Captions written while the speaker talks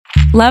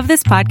Love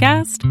this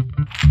podcast?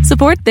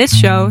 Support this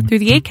show through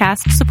the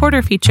Acast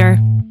supporter feature.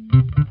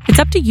 It's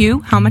up to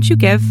you how much you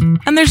give,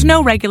 and there's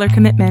no regular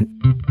commitment.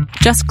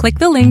 Just click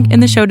the link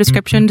in the show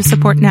description to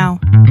support now.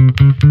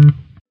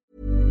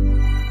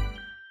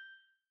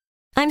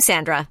 I'm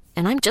Sandra,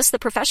 and I'm just the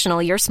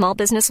professional your small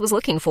business was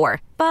looking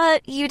for.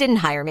 But you didn't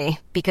hire me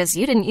because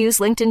you didn't use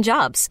LinkedIn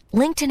Jobs.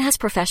 LinkedIn has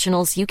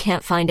professionals you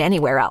can't find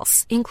anywhere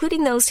else,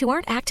 including those who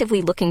aren't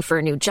actively looking for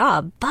a new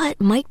job, but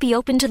might be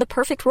open to the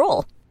perfect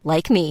role,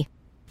 like me.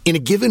 In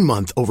a given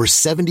month, over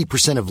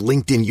 70% of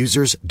LinkedIn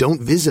users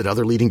don't visit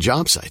other leading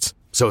job sites.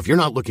 So if you're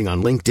not looking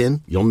on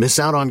LinkedIn, you'll miss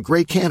out on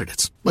great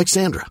candidates like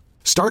Sandra.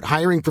 Start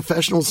hiring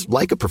professionals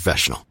like a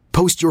professional.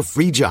 Post your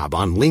free job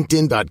on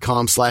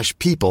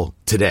linkedin.com/people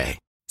today.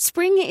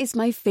 Spring is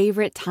my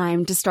favorite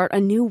time to start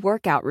a new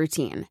workout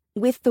routine.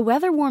 With the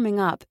weather warming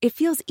up, it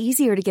feels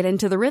easier to get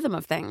into the rhythm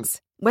of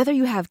things. Whether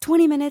you have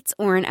 20 minutes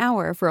or an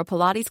hour for a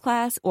Pilates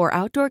class or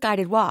outdoor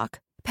guided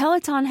walk,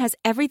 Peloton has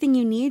everything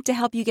you need to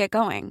help you get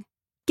going.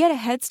 Get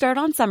a head start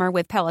on summer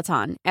with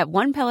Peloton at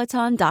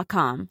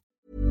onepeloton.com.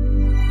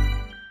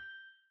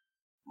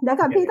 เดี๋ยว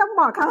ก่อนพี่ต้อง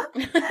บอกเขา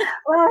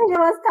well he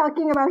was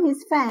talking about his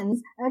fans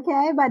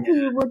okay but he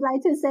would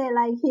like to say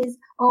like his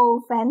old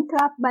fan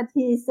club but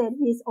he said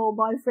his old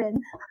boyfriend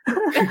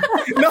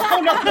no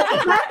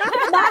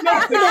by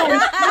accident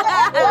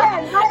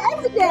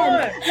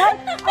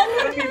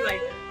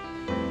like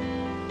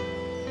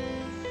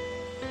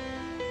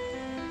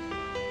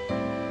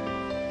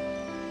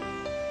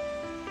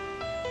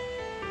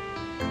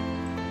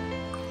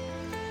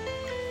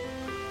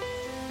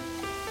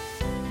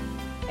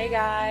Hey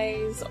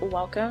guys,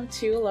 welcome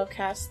to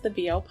Lovecast the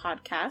BL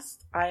podcast.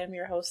 I am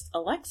your host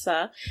Alexa,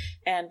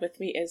 and with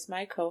me is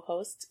my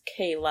co-host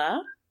Kayla.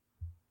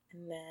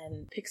 And then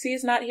Pixie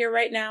is not here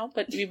right now,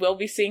 but we will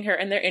be seeing her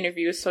in their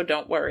interviews, so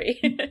don't worry.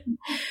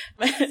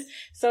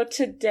 So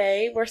today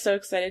we're so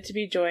excited to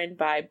be joined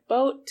by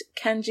Boat,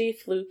 Kenji,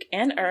 Fluke,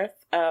 and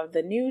Earth of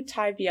the new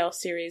Thai BL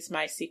series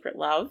My Secret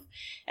Love.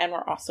 And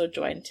we're also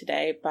joined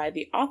today by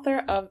the author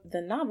of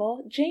the novel,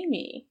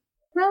 Jamie.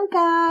 Hello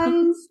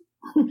guys.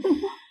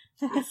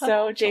 So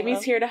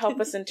Jamie's here to help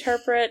us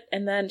interpret,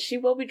 and then she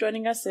will be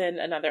joining us in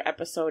another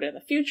episode in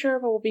the future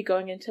where we'll be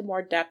going into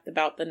more depth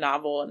about the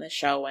novel and the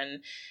show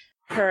and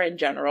her in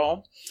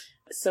general.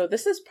 So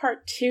this is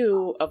part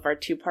 2 of our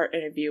 2-part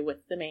interview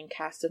with the main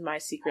cast of My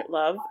Secret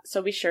Love.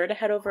 So be sure to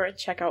head over and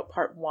check out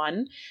part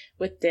 1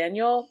 with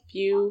Daniel,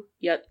 Bu,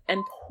 Yut,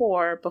 and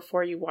Por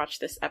before you watch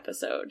this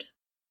episode.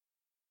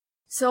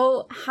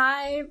 So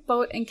hi,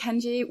 Boat and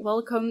Kenji.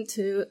 Welcome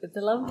to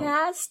the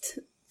Lovecast.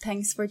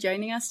 Thanks for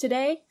joining us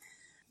today.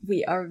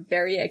 We are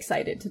very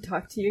excited to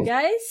talk to you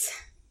guys.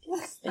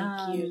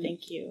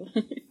 Thank you.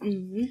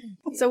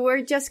 Mm-hmm. So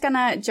we're just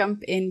gonna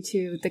jump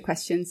into the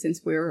questions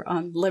since we're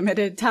on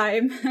limited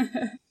time.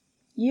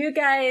 You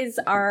guys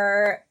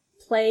are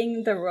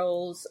playing the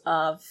roles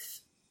of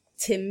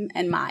Tim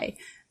and Mai.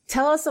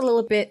 Tell us a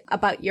little bit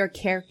about your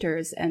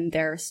characters and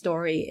their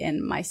story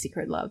in My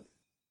Secret Love.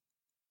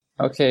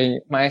 Okay,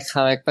 my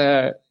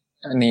character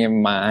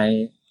named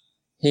Mai.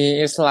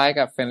 He is like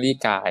a friendly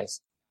guy.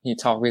 He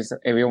talk with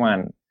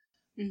everyone.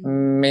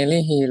 Mm-hmm.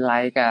 Mainly he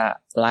like a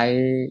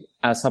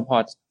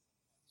supporter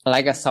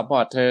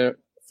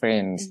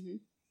friends.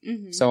 Mm-hmm.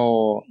 Mm-hmm.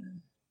 So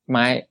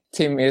my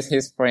team is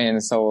his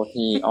friend, so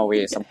he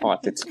always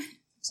support him.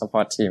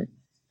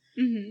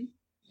 Mm-hmm.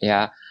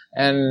 Yeah,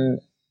 and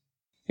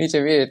พี่เจ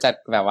วี่จัด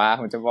แบบว่า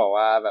ผมจะบอก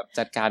ว่าแบบ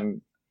จัดกา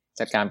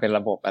รเป็นร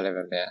ะบบอะไรแบ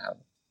บเนี้ยครับ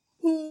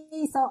He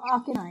is so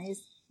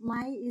organized.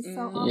 Mike is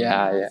so organized.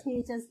 Yeah. He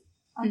just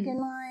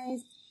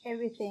organize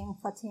everything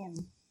for Tim,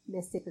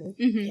 basically.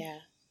 Mm-hmm. Yeah.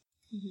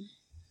 Mm-hmm.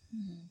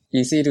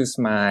 Easy to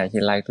smile. He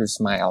like to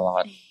smile a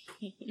lot.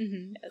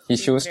 Mm-hmm. He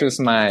choose to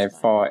smile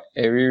for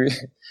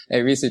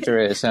every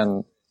situation.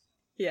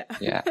 Yeah.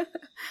 Yeah.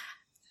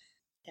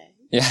 Okay.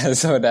 Yeah.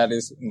 So that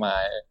is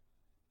my.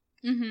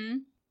 Mm-hmm.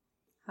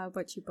 How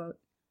about you both?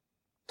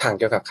 ถามเ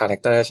กี่ยวกับคาแรค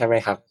เตอร์ใช่ไหม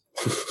ครับ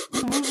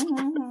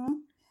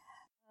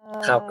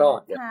ครับก็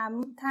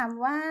ถาม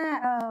ว่า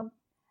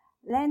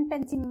เล่นเป็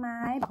นจิมไม้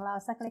บอกเรา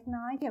สักเล็ก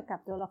น้อยเกี่ยวกับ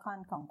ตัวละคร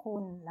ของคุ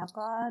ณแล้ว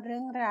ก็เรื่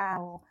องรา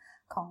ว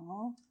ของ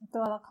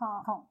ตัวละคร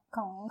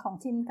ของ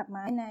จิมกับไ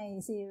ม้ใน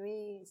ซี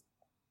รีส์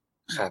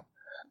ครับ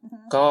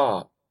ก็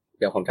เ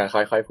ดี๋ยวผมจะ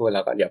ค่อยๆพูดแล้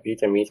วก็เดี๋ยวพี่เ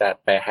จมี่จะ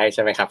แปลให้ใ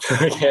ช่ไหมครับ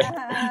โอเค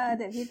เ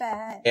ดี๋ยวพี่แปล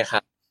ให้โอเคครั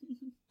บ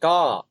ก็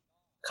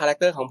คาแรค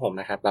เตอร์ของผม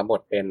นะครับรับบ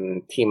ทเป็น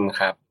ทิม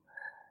ครับ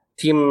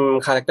ทิม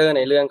คาแรคเตอร์ใ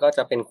นเรื่องก็จ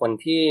ะเป็นคน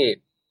ที่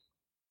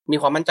มี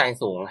ความมั่นใจ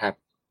สูงครับ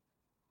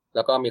แ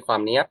ล้วก็มีความ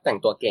เนี๊ยบแต่ง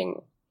ตัวเก่ง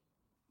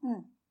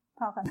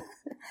พอกัน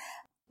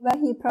Well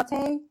he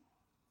portray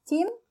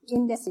Tim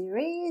in the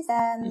series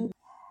and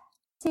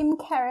Tim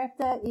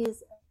character is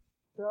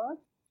broad,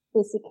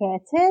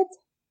 sophisticated,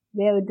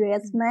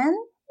 well-dressed man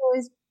who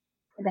is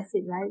that's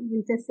it right you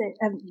just said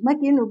เมื่อ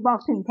กี้หนูบอก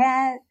ถึงแค่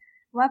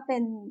ว่าเป็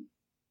น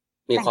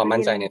มีความมั่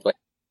นใจในตัว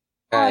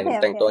ใช่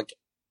แต่งตัว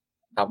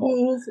ครับผม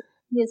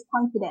he is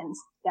confident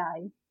guy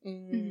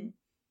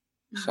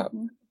ครับ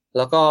แ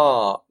ล้วก็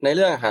ในเ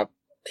รื่องครับ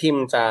ทีม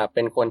จะเ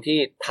ป็นคนที่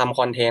ทำ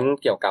คอนเทนต์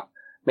เกี่ยวกับ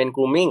men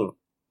grooming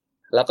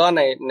แล้วก็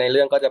ในเ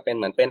รื่องก็จะเป็นเ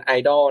หมือนเป็นไอ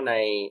ดอลใน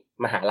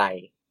มหาลัย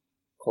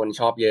คน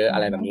ชอบเยอะอะ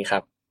ไรแบบนี้ครั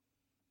บ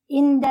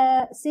In the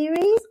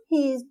series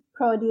he's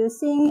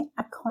producing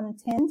a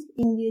content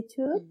in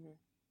YouTube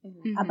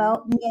about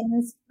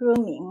men's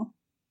grooming.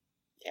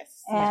 Yes.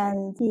 And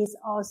he's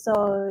also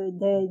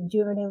the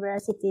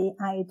university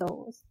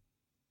idols.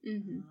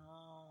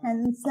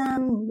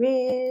 Handsome,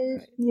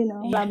 rich,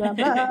 blah, blah,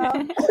 blah.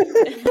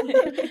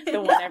 The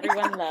one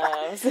everyone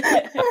loves.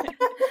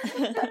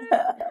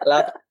 แล้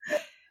ว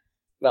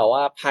แบบว่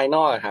าภายน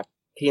อกครับ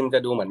ทีมจะ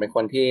ดูเหมือนเป็นค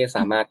นที่ส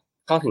ามารถ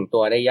เข้าถึงตั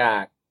วได้ยา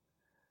ก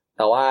แ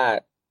ต่ว่า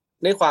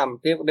ด้วยความ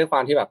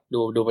ที่แบบ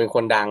ดูเป็นค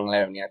นดังอะไร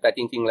แบบนี้แต่จ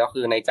ริงๆแล้ว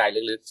คือในใจ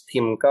ลึกๆที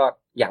มก็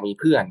อยากมี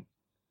เพื่อน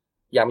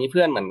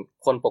เหมือน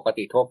คนปก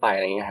ติทั่วไปอ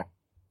ะไรอย่างเงี้ยครับ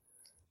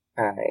ใ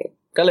ช่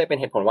ก็เลยเป็น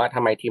เหตุผลว่าท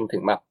ำไมทีมถึ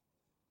งแบบ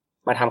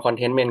มาทำคอนเ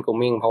ทนต์men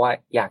grooming เพราะว่า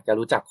อยากจะ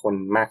รู้จักคน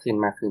มากขึ้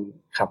น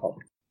ครับผม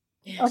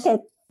Okay,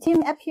 Tim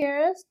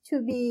appears to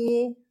be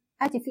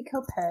a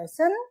difficult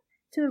person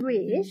to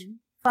reach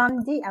from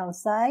the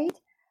outside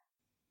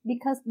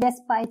because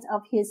despite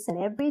of his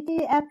celebrity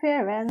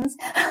appearance,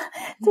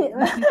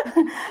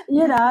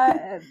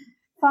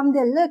 from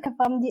the look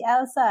from the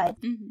outside,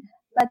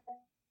 but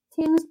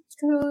Tim's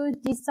true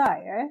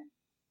desire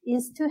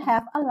is to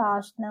have a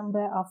large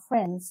number of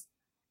friends.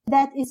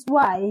 That is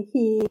why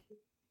he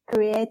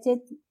created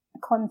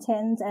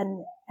content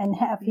and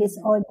have his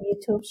own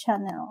YouTube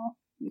channel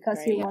because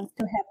he wants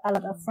to have a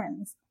lot of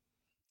friends.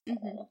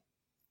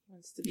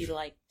 Wants to be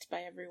liked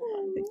by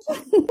everyone.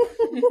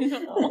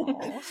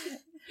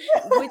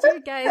 Would you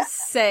guys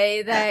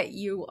say that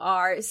you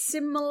are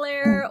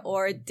similar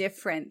or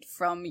different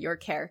from your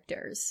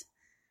characters?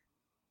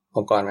 ผ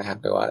มก่อนไหมครับ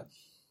หรือว่า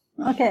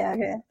Okay.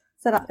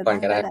 สลับกัน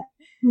ก็ได้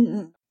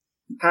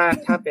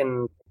ถ้าเป็น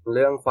เ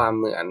รื่องความ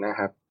เหมือนนะ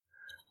ครับ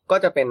ก็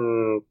จะเป็น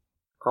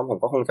ของผม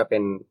ก็คงจะเป็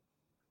น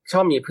ช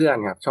อบมีเพื่อน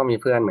ครับชอบมี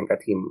เพื่อนเหมือนกับ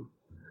ทีม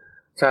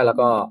ใช่แล้ว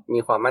ก็มี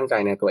ความมั่นใจ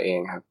ในตัวเอง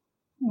ครับ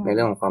ในเ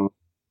รื่องของความ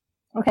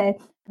Okay,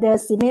 the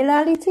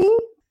similarity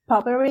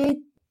probably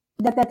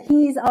that he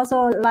is also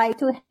like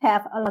to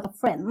have a lot of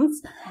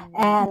friends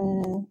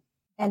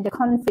and the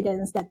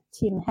confidence that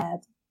Tim had.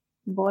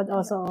 Both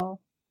also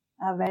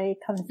a very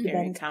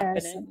confident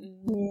person.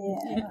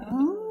 Yeah.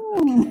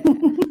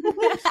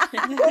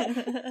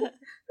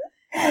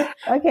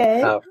 Okay.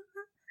 ครับ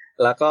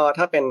แล้วก็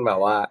ถ้าเป็นแบบ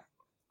ว่า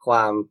คว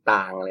าม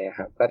ต่างเลย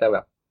ครับก็จะแบ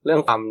บเรื่อ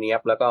งความเนี๊ย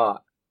บแล้วก็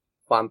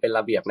ความเป็นร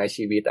ะเบียบใน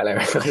ชีวิตอะไรแบ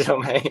บนี้จะ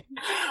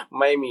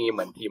ไม่มีเห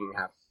มือนทีม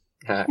ครับ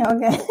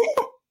Okay.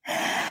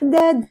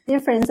 The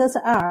differences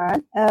are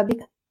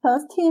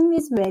because Tim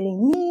is very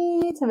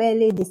neat,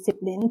 very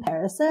disciplined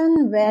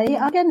person, very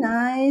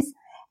organized,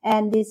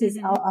 and this is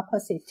our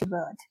opposite to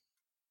both.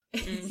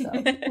 So.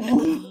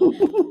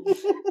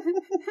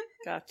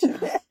 Gotcha.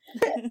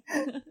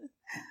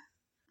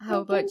 How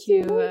about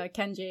you,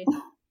 Kenji?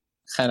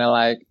 Kind of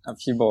like a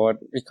keyboard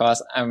because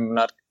I'm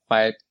not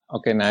quite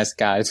organized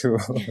guy too.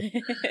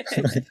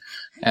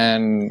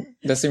 And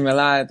the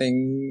similar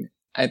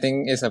I think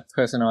is a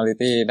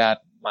personality that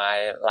my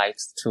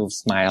likes to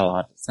smile a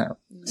lot.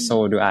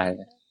 So do I.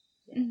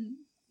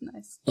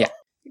 Nice. Yeah.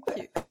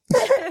 Cute.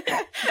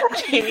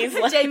 Jamie's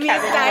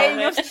dying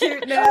of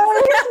cuteness.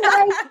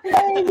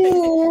 Baby,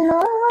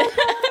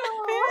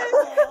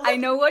 I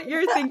know what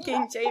you're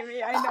thinking,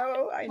 Jamie. I know.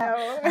 I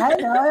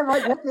know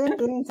what you're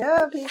thinking too.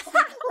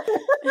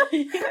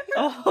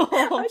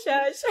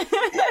 Shush.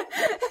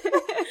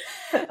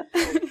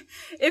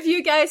 If you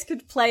guys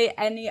could play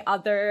any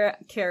other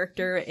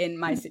character in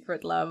My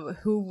Secret Love,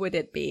 who would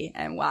it be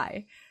and why?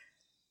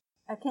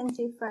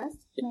 Kenji first,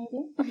 maybe.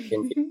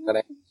 Kenji ก็ไ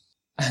ด้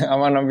I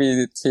want to be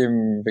Tim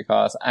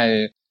because I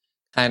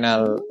kind of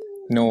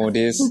know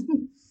this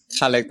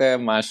character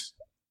much.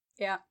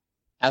 Yeah.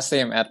 As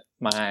same as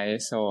mine,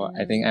 so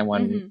I think I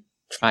want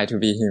try to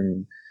be him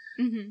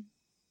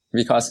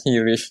because he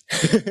rich.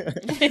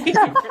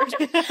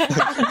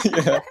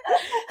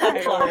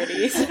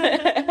 Priorities.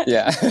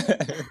 Yeah.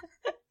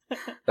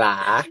 หลา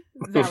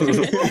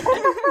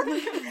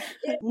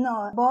No,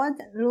 โบ๊ท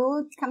รู้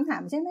คำถา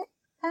มใช่ไหม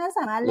ถ้าส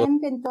ามารถเล่น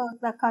เป็นตัว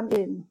ละคร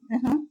อื่น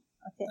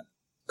โอเค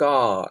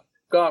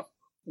ก็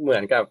เหมือ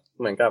นกั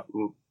บ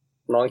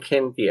น้องเค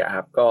นจิค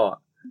รับก็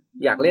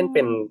อยากเล่นเ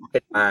ป็น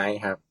ไม้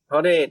ครับเพรา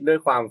ะด้วย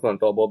ความส่วน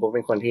ตัวโบเ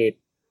ป็นคนที่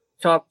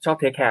ชอบ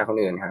เทคแคร์คน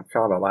อื่นครับช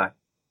อบแบบว่า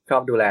ชอ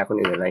บดูแลคน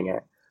อื่นอะไรเงี้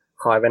ย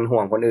คอยเป็นห่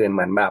วงคนอื่นเห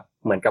มื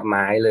อนกับไ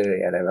ม้เลย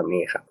อะไรแบบ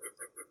นี้ครับ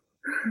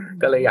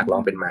ก็เลยอยากลอ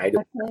งเป็นไม้ดู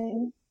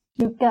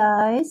You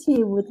guys, he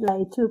would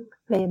like to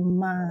play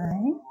Mai.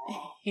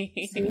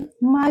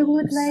 Mai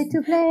would like to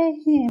play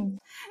him.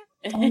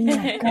 Oh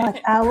my God,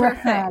 our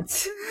hearts.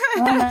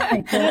 Oh my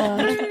God.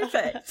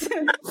 Perfect.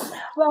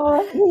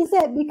 Well, he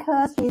said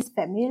because he's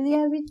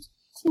familiar with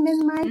Tim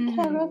and Mai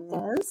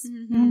characters.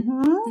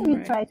 We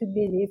try to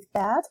believe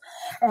that.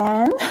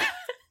 And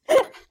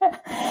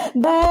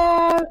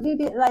there we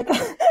did like...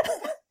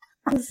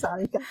 I'm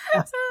sorry,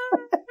 guys.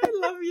 I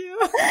love you.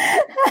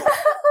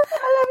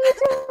 I love you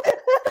too.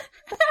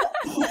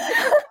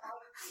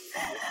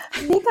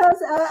 because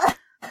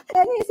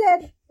then he said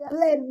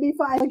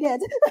before I forget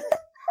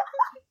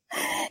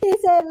he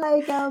said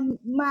like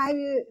my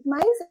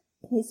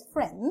his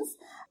friends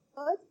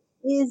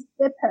is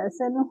the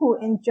person who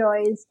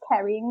enjoys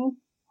caring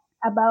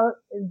about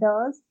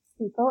those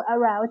people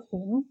around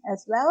him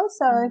as well,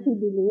 so he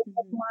believes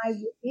that Mai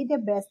would be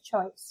the best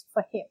choice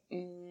for him.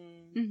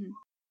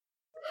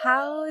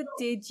 How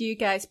did you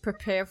guys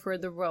prepare for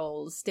the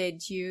roles? Did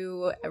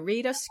you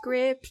read a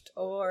script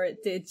or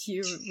did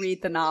you read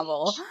the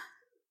novel?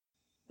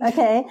 โอเ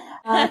ค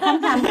ค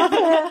ำถามก็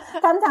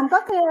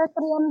คือเต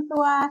รียมตั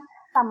ว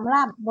สำห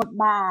รับบท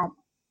บาท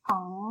ขอ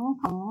ง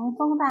พ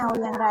วกเรา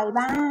อย่างไร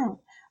บ้าง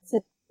ศึ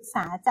กษ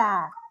าจา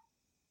ก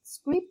ส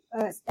คริปต์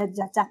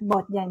จากบ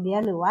ทอย่างเดียว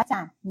หรือว่าจ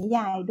ากนิย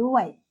ายด้ว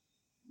ย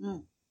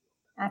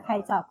ใคร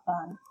ตอบก่อ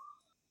น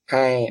ใ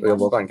ห้เดี๋ยว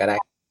โบก่อนก็ได้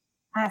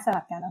ส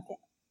ลับกันโอเค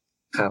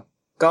ครับ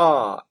ก็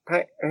ให้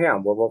อย่าง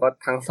โบก็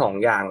ทั้งสอง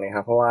อย่างเลยค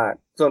รับเพราะว่า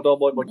ส่วนตัว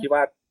โบคิดว่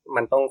า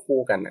มันต้อง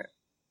คู่กันนะ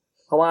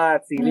เพราะว่า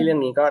ซีรีส์เรื่อ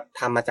งนี้ก็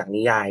ทำมาจาก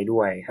นิยายด้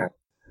วยครับ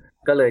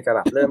ก็เลยจะแบ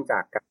บเริ่มจา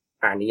ก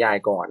อ่านนิยาย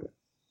ก่อน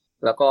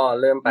แล้วก็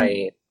เริ่มไป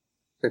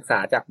ศึกษา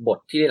จากบท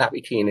ที่ได้รับ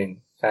อีกทีนึง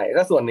ใช่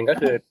ก็ส่วนหนึ่งก็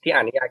คือที่อ่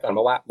านนิยายก่อนเพ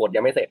ราะว่าบทยั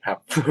งไม่เสร็จครับ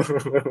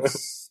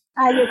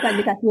อยู่กัน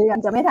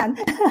จะไม่ทัน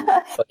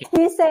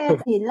He said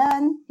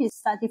he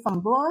studied from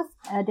both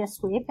the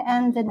script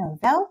and the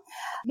novel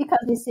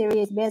because the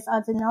series is based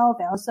on the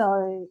novel, so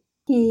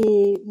he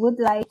would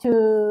like to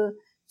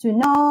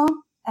know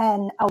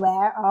and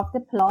aware of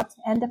the plot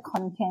and the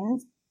content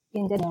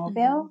in the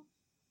novel,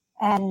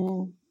 and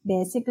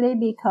basically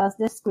because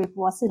the script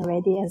wasn't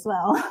ready as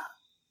well.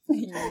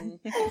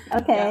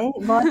 Okay,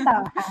 บท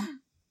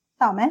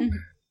ต่อไหม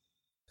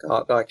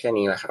ก็แค่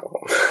นี้แหละครับผ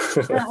ม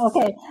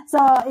Okay,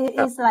 so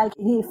it's like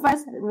he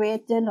first read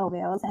the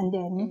novels and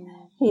then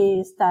he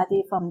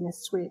studied from the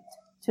script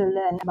to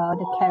learn about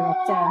the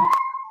character.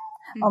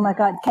 Oh my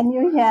god, can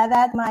you hear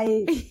that? My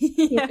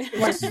kid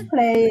was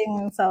playing,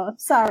 so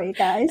sorry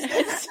guys.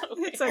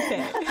 It's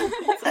okay.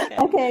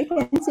 Okay,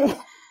 Kenji.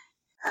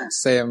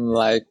 Same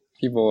like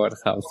keyboard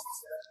ครับ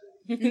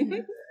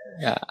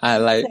Yeah,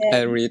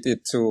 I read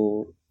it to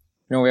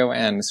novel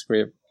and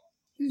script.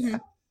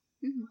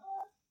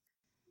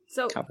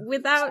 So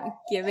without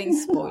giving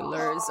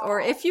spoilers, or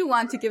if you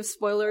want to give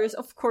spoilers,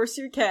 of course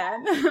you can.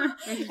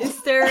 Is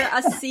there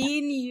a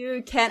scene you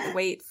can't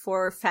wait for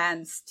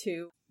fans to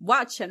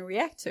watch and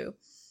react to?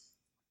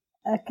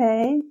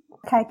 Okay,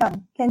 ใครก่อน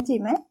Kenji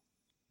ไหม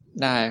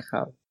ได้ค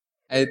รับ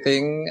I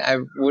think I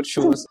would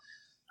choose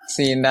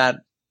scene that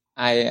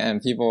I and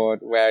people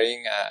wearing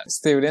a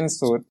student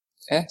suit,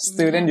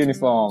 student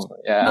uniform.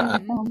 Yeah.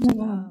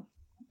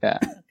 Yeah.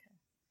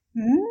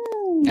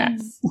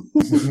 Yes.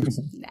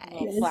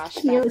 Nice.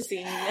 Flashback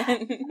scene.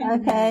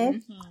 Okay.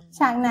 ฉ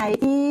ากไหน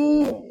ที่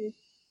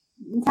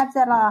แทบจ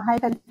ะรอให้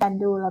แฟน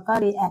ๆดูแล้วก็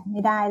รีแอคไ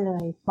ม่ได้เล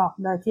ยบอก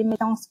โดยที่ไม่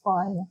ต้องสปอ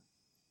ย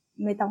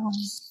ไม่ต้อง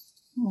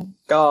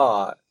ก็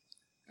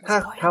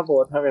ถ้าโบ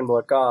สถ้าเป็นโบ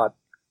ส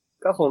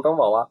ก็คงต้อง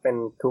บอกว่าเป็น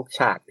ทุกฉ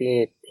ากที่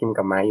ทีม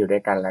กับไม้อยู่ด้ว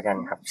ยกันแล้วกัน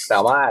ครับแต่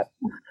ว่า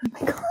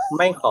ไ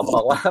ม่ขอบอ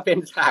กว่าเป็น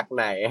ฉากไ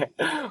หน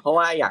เพราะ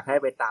ว่าอยากให้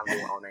ไปตามดู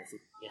เอาในซี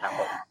รีส์ครับ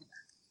ผม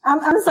I'm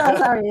so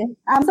sorry.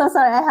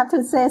 I have to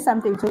say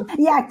something too.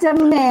 อยากจะ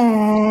แหม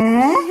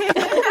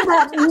แบ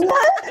บนั้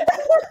น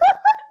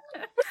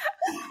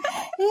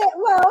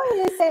Well,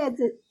 he said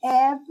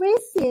every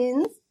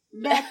scene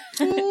that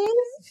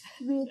is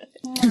with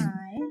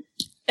my,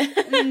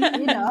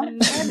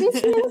 every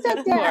scene that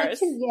they are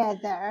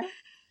together.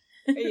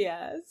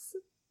 Yes.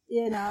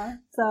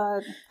 So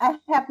I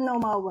have no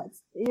more words.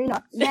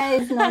 There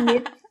is no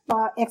need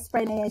for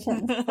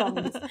explanations from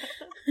this.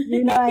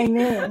 You know what I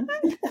mean?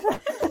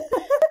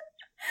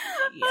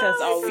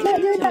 That's all we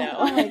need to know.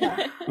 Oh my god.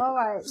 All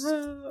right.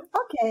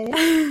 Okay.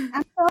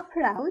 I'm so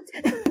proud.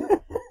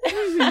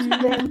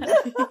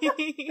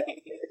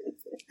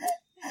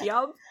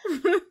 Yup.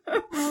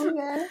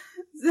 Okay.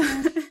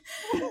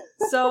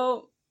 So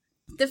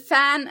the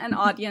fan and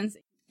audience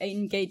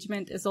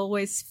engagement is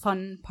always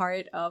fun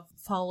part of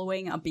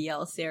following a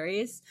BL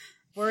series.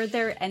 Were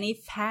there any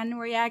fan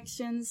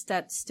reactions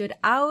that stood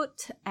out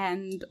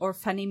and or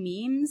funny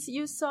memes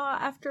you saw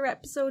after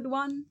episode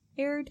 1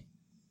 aired?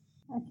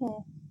 โอเค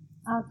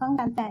ต้อง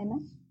การใจไหม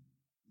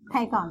ใคร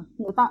ก่อน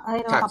หรือต่อ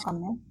เราตอบก่อน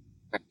ไหม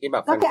ที่แบ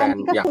บแฟน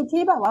ๆก็คือ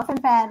ที่แบบว่าแ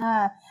ฟน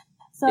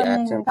ๆส่วนห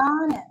นึ่งก็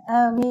เนี่ย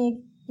มี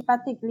ป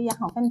ฏิกิริยา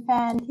ของแฟ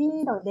นๆที่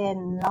โดดเด่น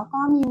แล้วก็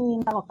มีมี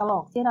มตล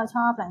กๆที่เราช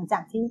อบหลังจา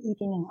กที่ EP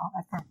 1 ออก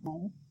อากาศไหม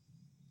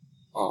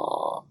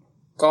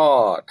ก็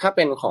ถ้าเ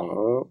ป็นของ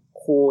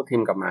คู่ที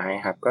มกับไม้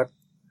ครับก็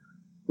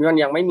มัน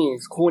ยังไม่มี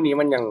คู่นี้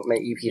มันยังใน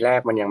EP แร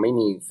กมันยังไม่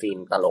มีซีน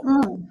ตลก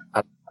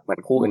เหมือน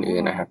คู่อื่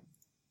นๆนะครับ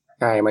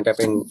ใช่มันจะเ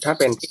ป็นถ้า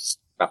เป็น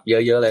แบบเ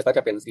ยอะๆเลยก็จ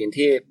ะเป็นซีน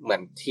ที่เหมือ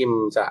นทีม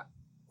จะ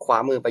คว้า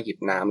มือไปหยิบ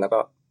น้ำแล้วก็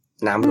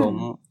น้ำล้ม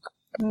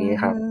แบบนี้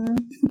ครั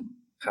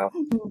บ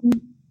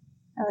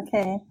โอเค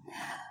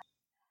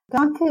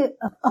ก็คือ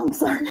I'm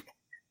sorry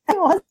I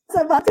was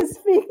about to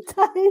speak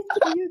Thai to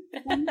you.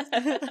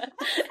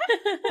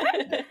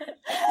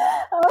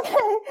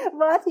 Okay,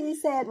 what he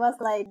said was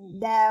like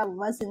there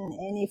wasn't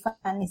any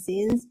funny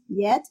scenes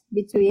yet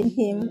between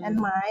him and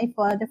Mike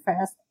for the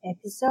first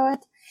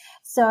episode.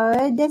 So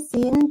the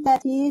scene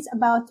that he's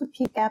about to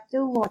pick up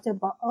the water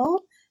bottle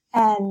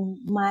and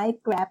Mike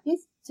grabbed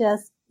it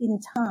just in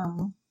time.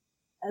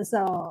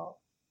 So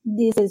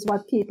this is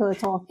what people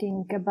are talking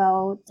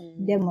about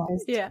the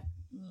most. Yeah.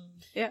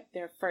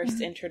 Their first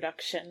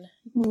introduction.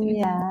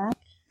 Yeah.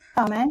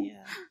 Comment?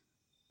 Yeah.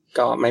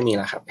 ก็ไม่มีแ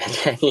ล้วครับแ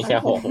ค่นี้ครั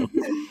บผม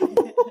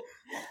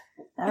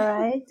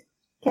Alright.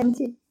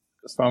 Kenji.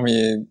 For me,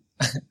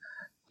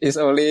 it's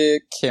only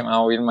came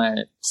out with my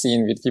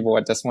scene with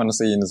keyboard, just one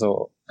scene, so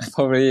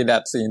probably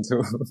that scene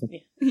too.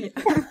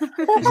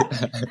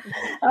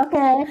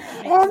 Okay.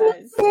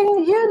 Everything,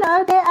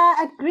 they are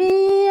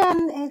agree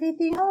and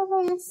everything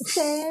always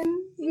same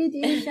with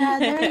each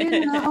other,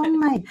 oh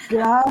my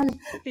god.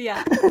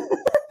 Yeah.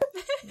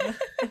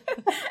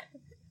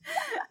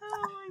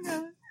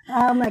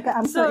 Oh my god,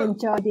 I'm so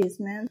enjoy this,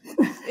 man.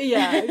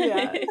 Yeah,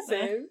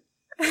 same.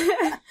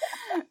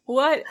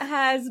 What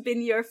has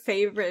been your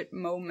favorite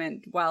moment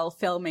while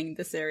filming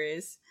the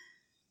series?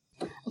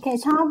 โอเค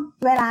ชอบ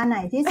เวลาไหน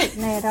ที่สุด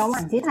ในระหว่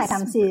างที่ถ่ายท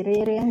ำซีรี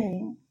ส์เรื่องนี้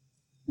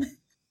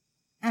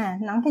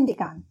น้องเคนจิ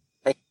ก่อน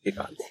ใ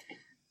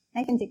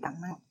ห้เคนจิก่อน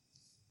มาก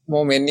โม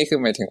เมนต์นี่คือ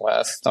หมายถึงว่า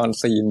ตอน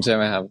ซีนใช่ไ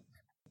หมครับ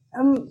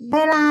เว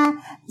ลา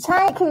ใช่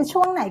คือ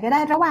ช่วงไหนก็ได้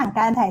ระหว่าง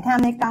การถ่ายท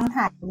ำในกอง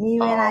ถ่ายมี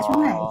เวลาช่วง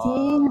ไหนที่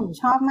หนู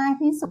ชอบมาก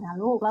ที่สุดนะ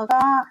ลูกแล้ว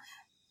ก็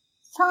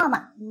ชอบ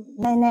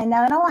ใน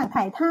ระหว่าง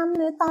ถ่ายทำห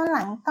รือตอนห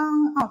ลังกล้อง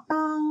ออกก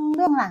ล้องเ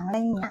รื่องหลังอะไร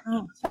อย่างเงี้ย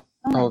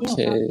โอเค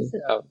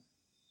ครับ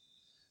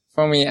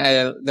For me,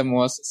 the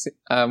most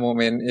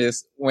moment is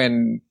when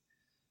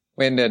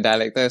the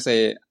director say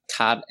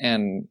cut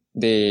and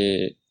they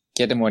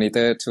get the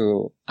monitor to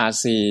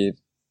see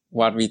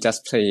what we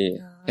just play.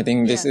 I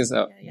think this is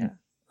a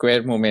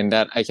great moment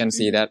that I can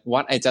see that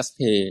what I just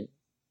play.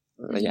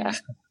 Yeah.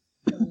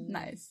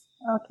 Nice.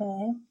 Okay.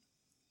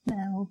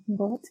 Now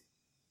both.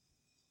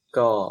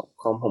 ก็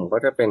ของผมก็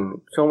จะเป็น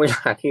ช่วงเวล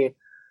าที่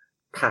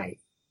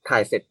ถ่า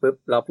ยเสร็จปุ๊บ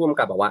แล้วผู้กำ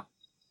กับบอกว่า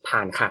ผ่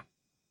านค่ะ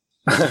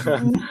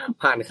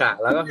ผ่านค่ะ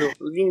แล้วก็คือ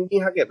ยิ่ง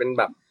ถ้าเกิดเป็น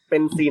แบบเป็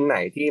นซีนไหน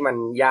ที่มัน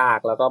ยาก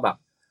แล้วก็แบบ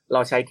เร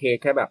าใช้เทค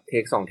แค่แบบเท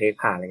ค2เทค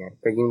ผ่านอะไรเงี้ย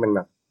ก็ยิ่งเป็นแบ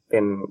บเ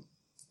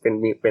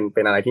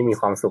ป็นอะไรที่มี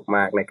ความสุขม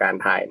ากในการ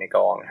ถ่ายในก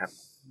องนะครับ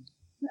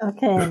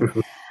Okay.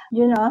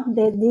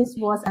 This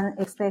was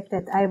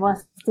unexpected. I was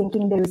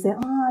thinking they would say,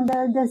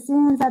 the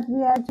scenes that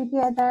we are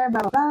together,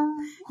 blah, blah, blah.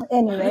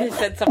 Anyway. You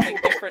said something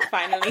different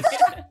finally.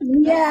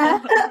 Yeah.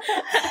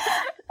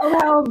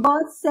 Well,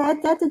 both said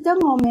that the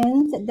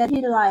moment that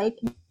he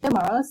liked the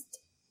most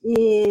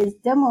is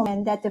the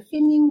moment that the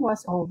filming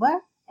was over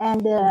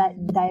and the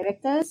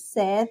director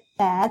said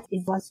that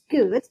it was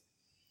good.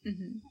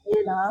 Mm-hmm.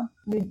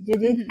 You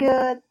did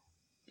good.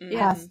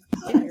 Yes.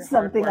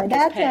 Something like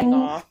that. And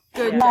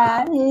good.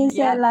 Yeah, he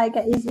said like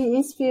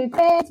it feel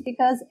great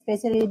because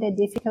especially the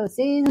difficult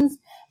scenes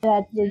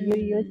that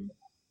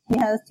he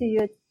has to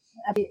use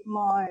a bit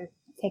more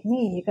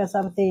technique or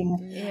something.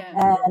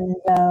 Yeah.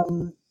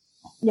 And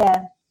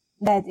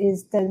that is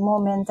the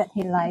moment that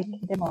he liked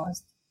the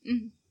most.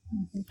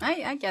 Mm-hmm.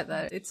 I get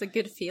that. It's a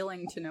good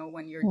feeling to know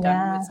when you're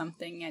done with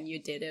something and you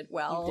did it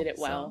well. You did it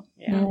well.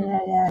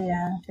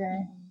 Yeah, sure.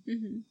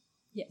 Mm-hmm.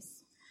 Yes.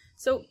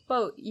 So,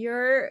 Bo,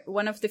 you're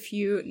one of the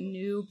few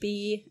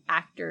newbie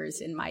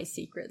actors in My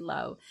Secret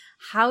Love.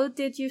 How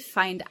did you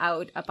find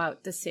out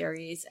about the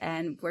series,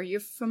 and were you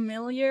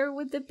familiar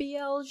with the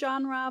BL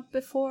genre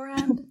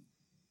beforehand?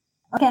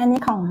 โอเคอัน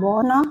นี้ของโบ๊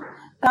ทเนาะ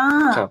ก็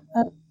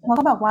เขา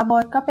ก็บอกว่าโบ๊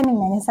ทก็เป็นหนึ่ง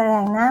ในนักแสด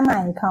งหน้าให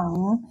ม่ของ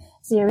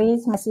ซีรี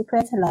ส์ My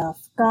Secret Love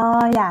ก็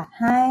อยาก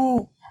ให้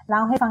เล่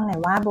าให้ฟังหน่อ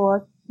ยว่าโบ๊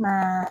ทม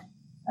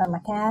า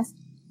แคส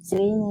ซี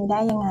รีส์นี้ได้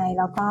ยังไง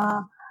แล้วก็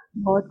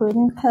โบ๊ทคุ้น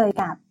เคย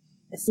กับ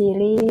ซี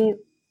รีส์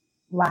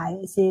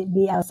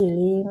BL ซี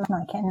รีส์มากน้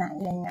อยแค่ไหน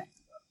อะไรเงี้ย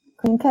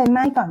คุ้นเคยม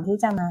ากก่อนที่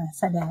จะมา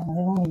แสดงเ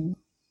รื่องนี้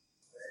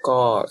ก็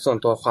ส่วน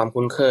ตัวความ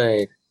คุ้นเคย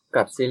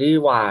กับซีรี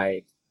ส์ Y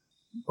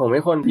ผมเป็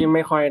นคนที่ไ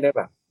ม่ค่อยได้แ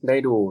บบได้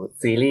ดู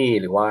ซีรีส์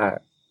หรือว่า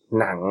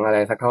หนังอะไร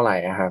สักเท่าไหร่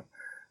ครับ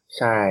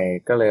ใช่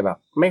ก็เลยแบบ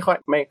ไม่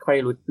ค่อย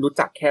รู้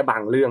จักแค่บา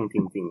งเรื่องจ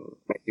ริง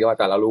ๆที่ว่าแ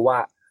ต่เรารู้ว่า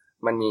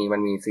มัน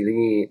มีซี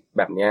รีส์แ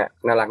บบเนี้ย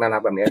น่ารัก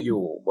แบบเนี้ยอ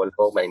ยู่บนโล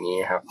กใบนี้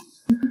ครับ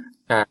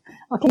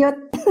โอเค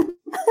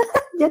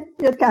ห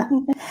ยุดกัน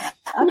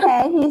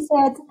Okay, he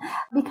said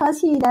because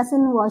he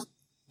doesn't watch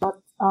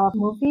lots of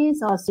movies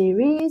or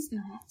series,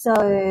 so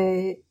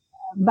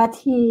but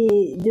he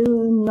do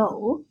know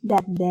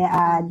that there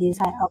are these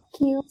type of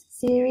cute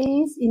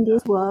series in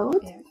this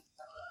world.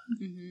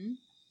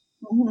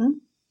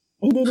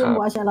 He didn't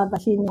watch a lot,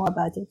 but he know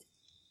about it.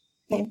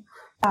 Okay.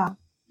 ครับ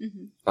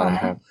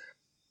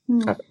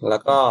ครับแล้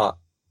วก็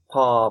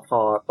พ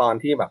อตอน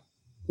ที่แบบ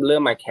เริ่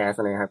มมาแคส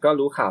นะครับก็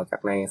รู้ข่าวจา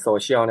กในโซ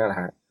เชียลเนี่ยแหล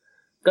ะฮะ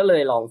ก็เล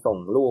ยลองส่ง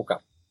รูปกั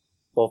บ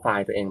โปรไฟ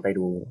ล์ตัวเองไป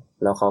ดู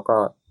แล้วเขาก็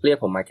เรียก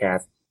ผมมาแคส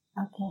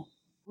Okay.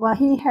 Well,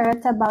 he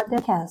heard about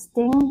the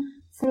casting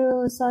through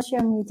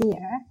social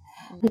media.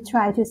 He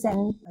tried to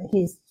send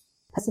his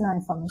personal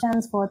information,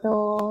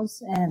 photos,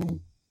 and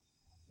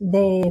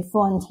they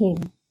phoned him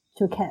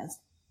to cast.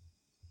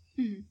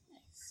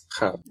 ค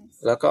รับ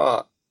แล้วก็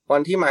วั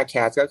นที่มาแค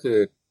สก็คือ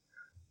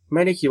ไ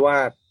ม่ได้คิดว่า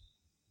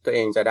ตัวเอ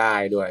งจะได้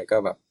ด้วยก็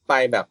แบบไป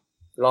แบบ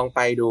ลองไป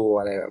ดู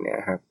อะไรแบบเนี้ย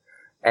ครับ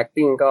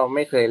acting ก็ไ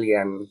ม่เคยเรีย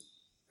น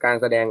การ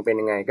แสดงเป็น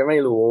ยังไงก็ไม่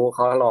รู้เข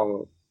าลอง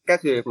ก็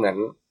คือเหมือน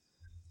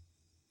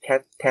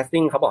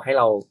casting เขาบอกให้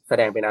เราแส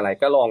ดงเป็นอะไร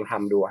ก็ลองท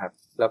ำดูครับ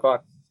แล้ว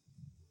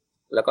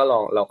ก็ลอ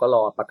งเราก็ร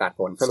อประกาศ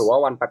ผลสรุปว่า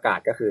วันประกาศ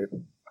ก็คือ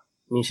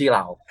มีชื่อเ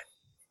รา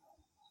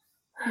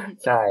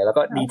ใช่แล้ว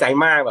ก็ดีใจ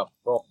มากแบบ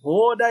บอกโห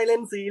ได้เล่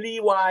นซีรี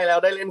ส์วายแล้ว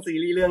ได้เล่นซี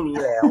รีส์เรื่องนี้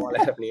แล้วอะไร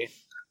แบบนี้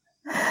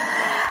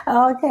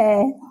Okay.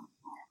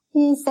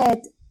 He said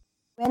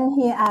when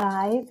he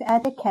arrived at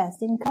the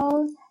casting call,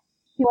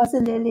 he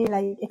wasn't really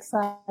like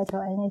excited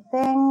or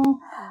anything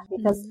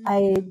because I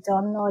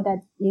don't know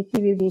that if he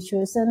will be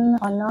chosen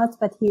or not,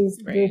 but he's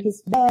doing his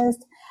best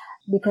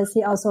because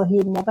he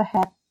never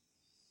had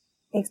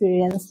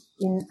experience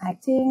in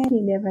acting. He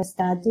never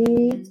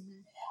studied,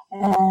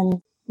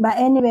 but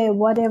anyway,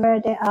 whatever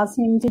they asked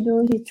him to do,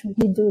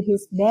 he do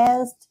his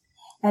best.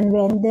 And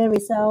when the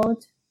result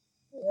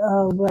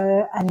were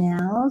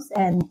announced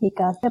and he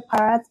got the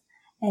part,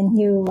 and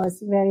he was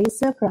very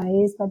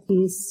surprised, but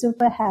he's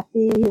super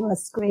happy. He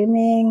was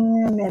screaming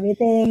and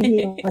everything. He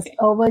was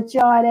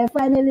overjoyed. And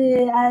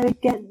finally, I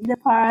get the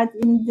part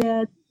in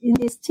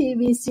this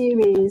TV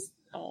series.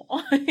 Oh,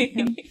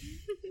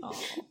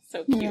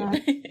 so cute.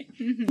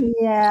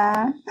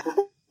 Yeah.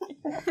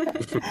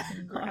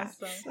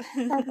 Awesome.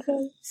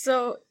 Okay.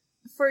 So,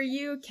 for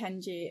you,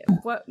 Kenji,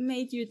 what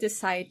made you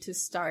decide to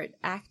start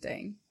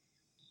acting?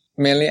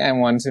 Mainly, I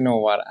want to know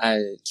what I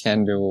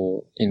can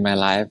do in my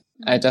life.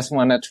 I just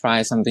want to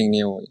try something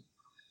new,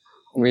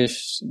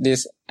 which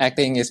this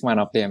acting is one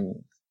of them.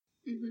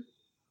 Mm-hmm.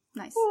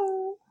 Nice.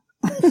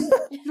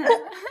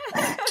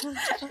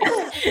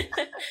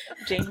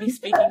 Jamie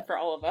speaking for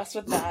all of us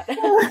with that.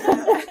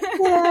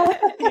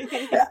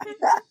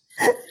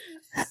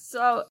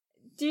 So,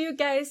 do you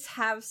guys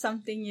have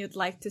something you'd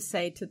like to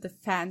say to the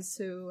fans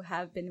who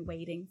have been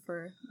waiting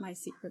for My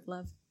Secret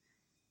Love?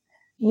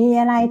 มี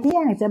อะไรที่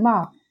อยากจะบอ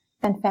ก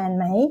แฟนๆ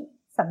ไหม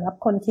สำหรับ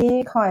คนที่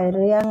คอ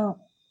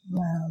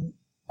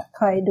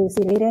ยดู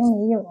ซีรีส์เรื่อง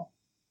นี้อยู่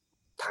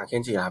ทางเค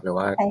นจิครับหรือ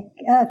ว่า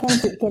เค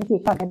นจิ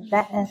ก่อนก็ไ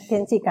ด้เค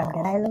นจิก่อน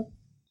ก็ได้ลูก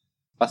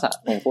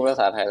ผมพูดภา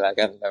ษาไทยแล้ว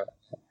กัน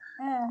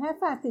ให้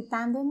ฝากติดต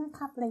ามด้วยนะค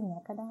รับอะไรอย่างเงี้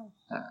ยก็ได้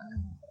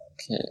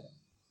Okay.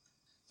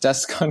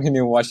 Just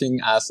continue watching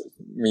us,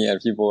 me and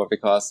people,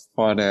 because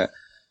for the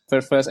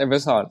first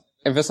episode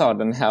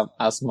don't have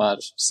as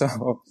much, so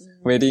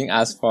waiting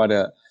us for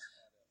the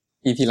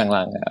EP ห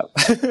ลังๆครับ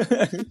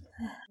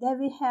Then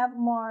we have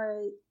more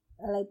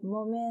like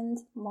moments,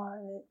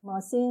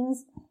 more scenes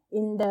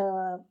in the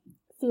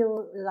few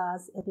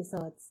last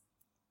episodes.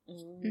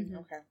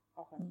 Okay.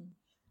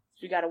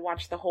 You got to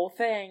watch the whole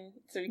thing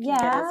so we can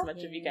get as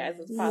much of you guys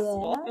as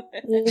possible.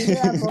 Yeah. If you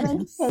are a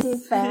Teddy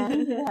fan,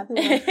 you have to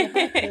watch the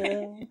whole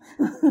thing.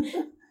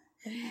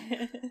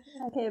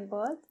 Okay,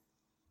 Both.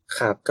 ค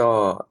รับก็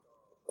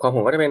ความผ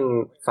มก็จะเป็น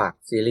ฝาก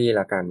ซีรีส์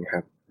ละกันค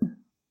รับ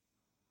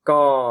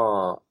ก็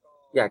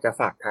อยากจะ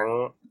ฝากทั้ง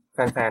แ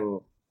ฟน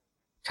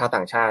ๆชาวต่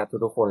างชาติ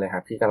ทุกๆคนเลยค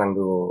รับที่กำลัง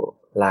ดู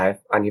ไล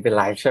ฟ์อันนี้เป็นไ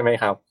ลฟ์ใช่ไหม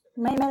ครับ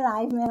ไม่ไล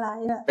ฟ์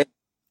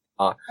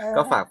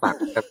ก็ฝาก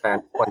แฟน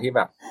ๆคนที่แ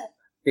บบ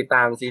ติดต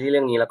ามซีรีส์เ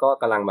รื่องนี้แล้วก็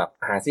กำลังแบบ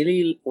หาซีรี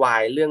ส์วา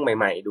ยเรื่องใ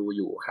หม่ๆดูอ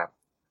ยู่ครับ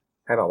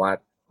ให้แบบว่า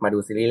มาดู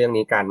ซีรีส์เรื่อง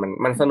นี้กัน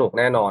มันสนุก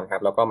แน่นอนครั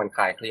บแล้วก็มันค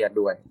ลายเครียด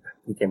ด้วย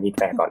มีเกมมีแป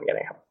ลก่อนกันเ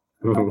ลยครับ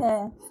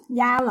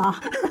ยาวเหรอ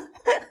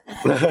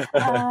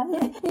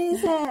He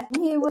said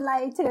he would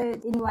like to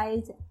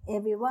invite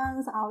everyone,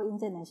 our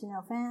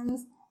international fans,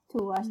 to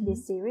watch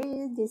this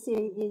series. This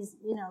series is,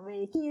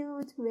 very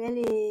cute,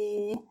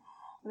 very,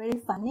 very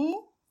funny,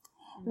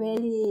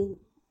 very.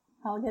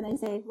 How can I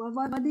say?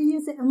 What did you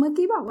say? เมื่อ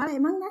กี้บอกว่าอะไร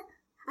มั่งนะ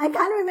I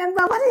can't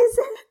remember what he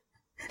said.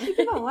 เมื่อ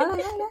กี้บอกว่าอะไร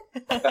มั่งนะ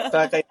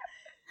ก็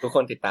ทุกค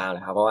นติดตามเล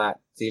ยครับเพราะว่า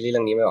ซีรีส์เ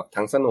รื่องนี้ไม่บอก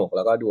ทั้งสนุกแ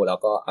ล้วก็ดูแล้ว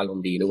ก็อารม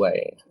ณ์ดีด้วย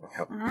ค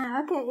รับ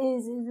Okay,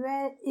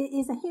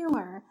 it's a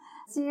humor.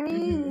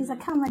 Series is a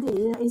comedy.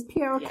 It's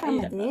pure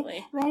comedy.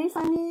 Very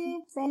funny,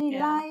 very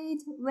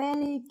light,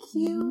 very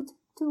cute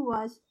to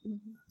watch.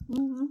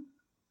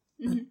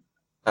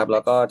 ครับแล้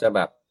วก็จะแ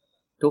บบ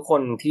ทุกค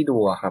นที่ดู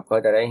ครับก็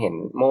จะได้เห็น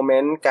โมเม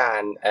นต์กา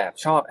รแอบ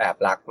ชอบแอบ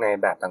รักใน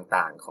แบบ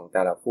ต่างๆของแ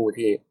ต่ละคู่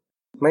ที่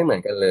ไม่เหมือ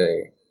นกันเลย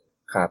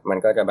ครับมัน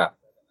ก็จะแบบ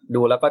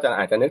ดูแล้วก็จะ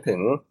อาจจะนึกถึ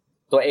ง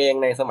ตัวเอง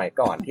ในสมัย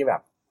ก่อนที่แบ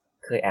บ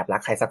เคยแอบรั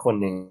กใครสักคน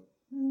นึง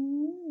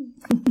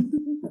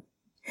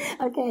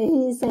Okay,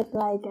 he said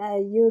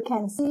you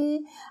can see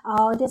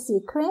all the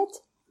secret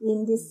in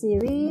this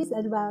series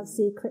about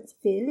secret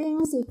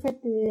feelings, secret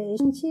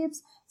relationships,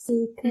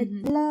 secret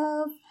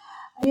love,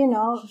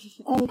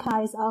 any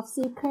kinds of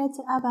secret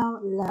about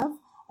love,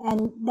 and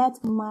that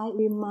might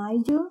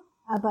remind you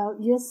about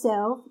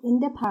yourself in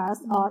the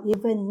past or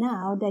even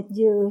now that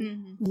you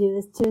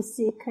used to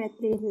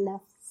secretly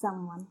love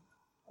someone.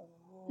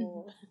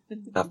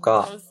 ครับก็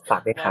ฝา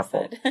กด้วยครับผ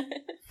ม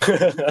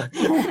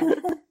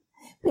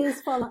Please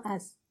follow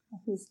us.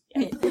 Yes.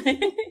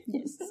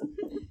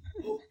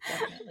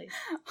 Definitely.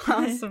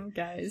 Awesome,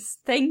 guys.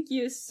 Thank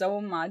you so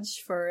much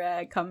for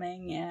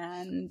coming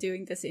and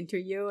doing this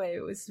interview.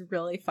 It was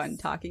really fun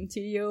talking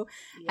to you.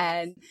 Yes.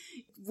 And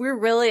we're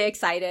really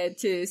excited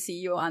to see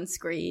you on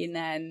screen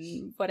and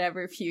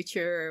whatever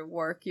future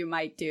work you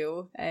might do.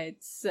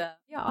 It's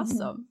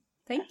awesome.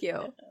 Thank you.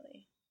 Definitely.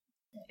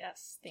 Yes,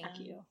 thank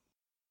you.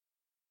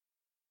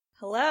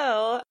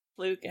 Hello,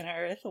 Luke and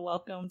Earth.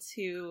 Welcome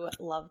to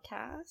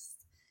Lovecast.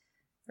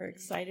 We're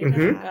excited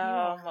to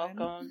have you.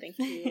 Welcome. Thank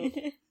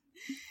you.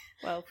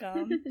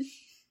 Welcome.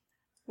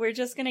 We're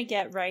just going to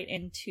get right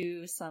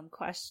into some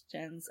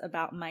questions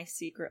about My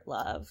Secret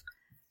Love.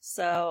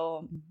 So,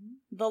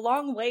 the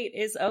long wait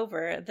is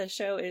over. The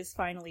show is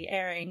finally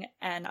airing,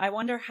 and I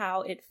wonder how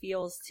it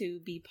feels to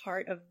be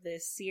part of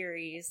this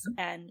series,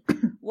 and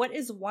what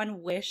is one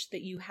wish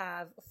that you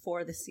have for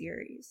the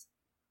series?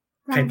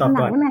 ใครตอบ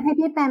ก่อนให้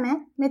พี่แปลไหม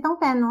ไม่ต้อง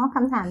แปลเนาะค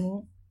ำถามนี้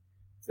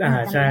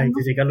ใช่จ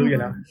ริงๆก็รู้อยู่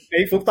แล้วไอ้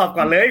ฟุกตอบ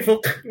ก่อนเลยฟุก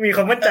มีค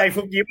วามมั่นใจ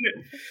ฟุกยิ้มเลย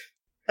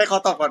ให้เขา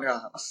ตอบก่อนครับ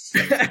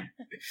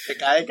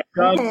ไกด์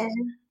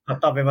ก็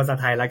ตอบเป็นภาษา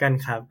ไทยแล้วกัน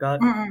ครับก็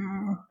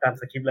ตาม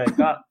สคริปต์เลย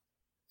ก็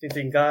จ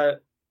ริงๆก็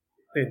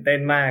ตื่นเต้น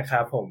มากค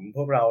รับผมพ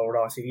วกเราร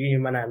อซีรีส์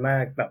มานานมา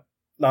กแบบ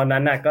ตอนนั้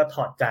นน่ะก็ถ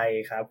อดใจ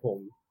ครับผม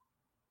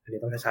อันนี้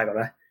ต้องช้าๆก่อน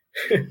นะ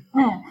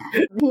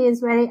He is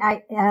very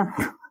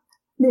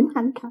ดิน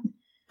หันกัน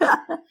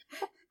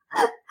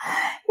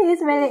He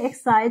is very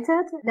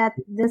excited that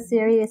the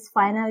series is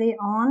finally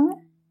on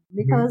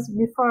because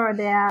before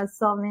there are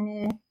so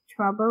many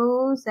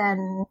troubles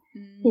and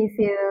he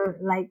feel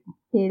like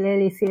he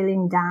really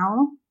feeling down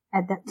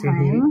at that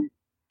time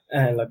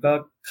แล้วก็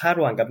คาด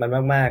หวังกับมัน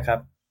มากๆครับ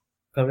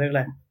เขาเรียกอะ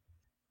ไร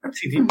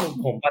สิ่งที่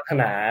ผมปรารถ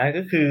นา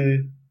ก็คือ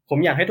ผม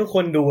อยากให้ทุกค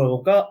นดูผ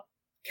มก็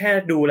แค่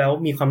ดูแล้ว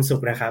มีความสุ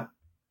ขนะครับ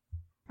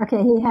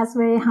Okay, he has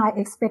very high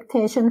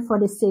expectation for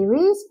the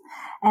series,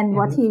 and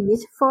what he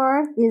wished for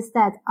is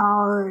that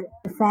our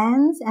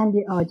fans and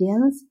the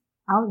audience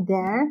out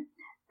there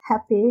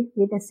happy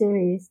with the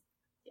series.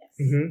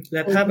 แล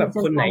ะถ้าแบบ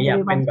คนไหนอยาก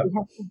เป็นแบบ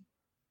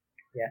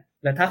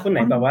และถ้าคนไหน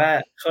แบบว่า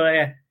เขา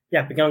อย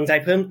ากเป็นกำลังใจ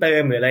เพิ่มเติ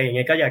มหรืออะไรอย่างเ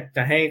งี้ยก็อยากจ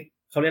ะให้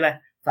เขาเรียกอะไร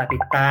ฝากติ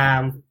ดตาม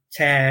แช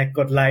ร์ก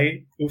ดไลค์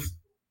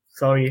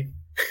sorry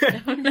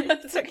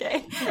It's okay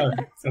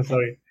I'm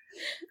sorry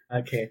โอ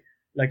เค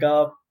แล้วก็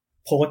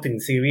โพสถึง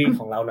ซีรีส์ข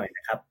องเราหน่อยน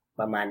ะครับ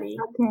ประมาณนี้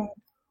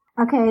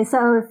Okay, so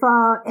for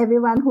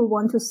everyone who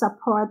want to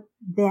support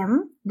them,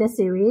 the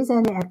series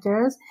and the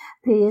actors,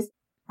 please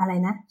อะไร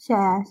นะแช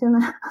ร์ใช่ไหม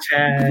แช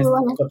ร์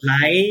กดไล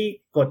ค์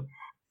กด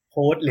โพ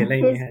สหรืออะไรอ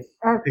ย่างเงี้ย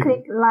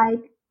click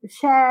like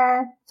share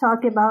talk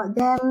about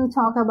them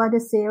talk about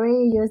the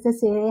series use the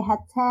series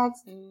hashtag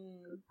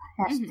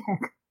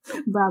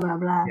blah blah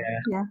blah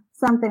yeah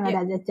something like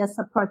that just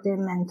support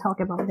them and talk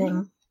about them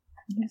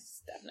yes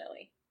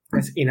definitely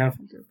That's enough.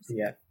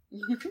 Yeah.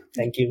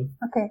 Thank you.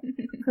 Okay.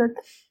 Good.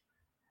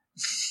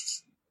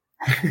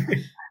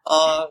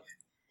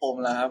 ผม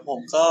ล่ะครับผม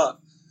ก็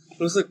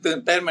รู้สึกตื่น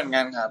เต้นเหมือน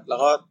กันครับแล้ว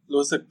ก็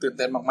รู้สึกตื่นเ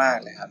ต้นมาก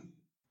ๆเลยครับ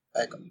ไป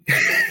ก่อน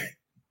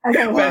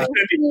Okay.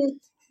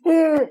 He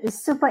is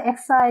super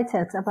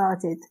excited about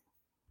it.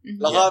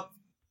 แล้วก็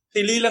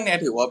ซีรีส์เรื่องนี้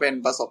ถือว่าเป็น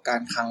ประสบการ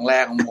ณ์ครั้งแร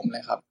กของผมเล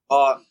ยครับ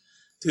ก็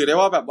ถือได้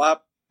ว่าแบบว่า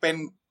เป็น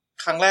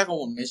ครั้งแรกของ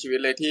ผมในชีวิต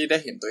เลยที่ได้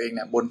เห็นตัวเองเ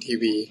นี่ยบนที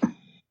วี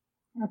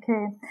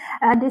Okay,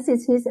 this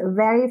is his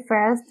very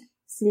first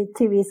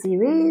TV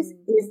series.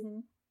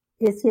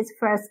 Is his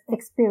first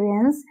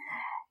experience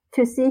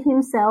to see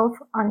himself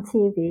on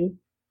TV.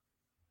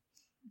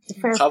 The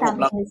first time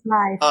in his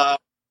life.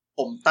 ผ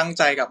มตั้งใ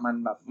จกับมัน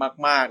แบบ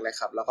มากๆเลย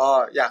ครับแล้วก็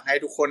อยากให้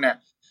ทุกคนเนี่ย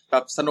แบ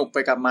บสนุกไป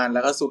กับมันแ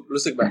ล้วก็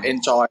รู้สึกแบบ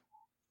enjoy.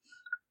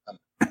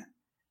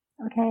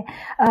 Okay,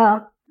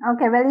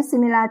 okay, very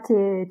similar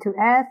to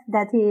Earth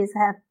that he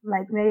have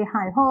like very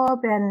high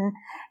hope and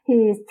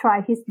he's try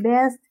his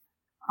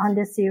best.on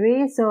the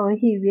series, so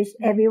he wish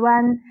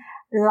everyone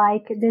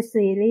like the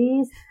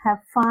series,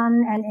 have fun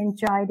and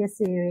enjoy the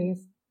series.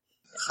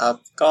 ครับ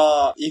ก็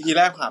EP แ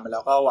รกผ่านไปแล้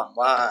วก็หวัง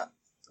ว่า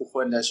ทุกค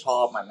นจะชอ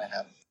บมันนะค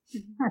รับ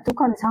ทุก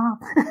คนชอบ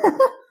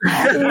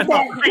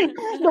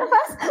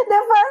the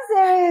first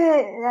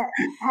series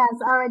has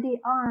already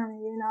on,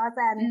 you know,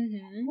 and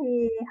he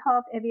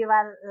hope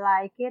everyone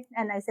like it,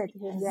 and I said to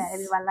him, yeah,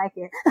 everyone like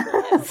it.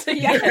 So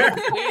yeah,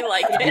 we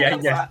like it.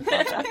 Yeah.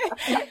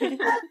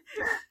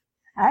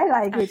 I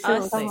like it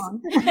too. Come on.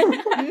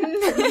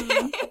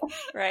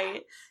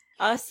 Right.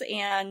 Us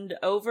and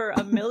over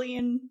 1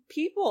 million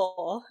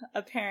people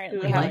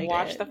apparently who have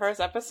watched the first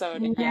episode.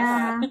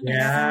 Yeah.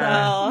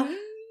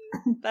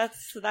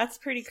 So that's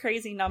pretty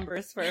crazy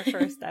numbers for a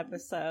first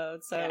episode.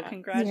 So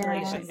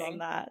congratulations on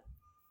that.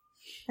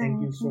 Thank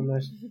you so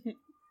much.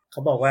 เข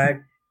าบอกว่า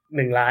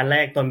1 ล้านแร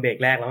กตอนเบรก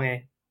แรกแล้วไง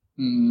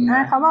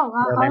เขาบอก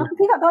ว่า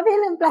พี่ขอโทษพี่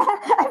ลืมแปล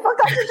ไอ้พวก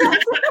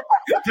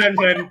เพ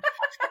ลิน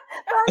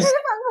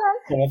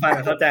ผมฟัง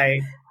เข้าใจ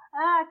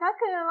ก็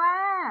คือว่า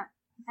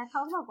เข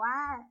าบอกว่า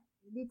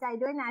ดีใจ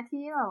ด้วยนะ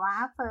ที่แบบว่า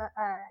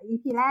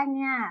EP แรกเ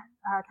นี่ย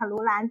ทะลุ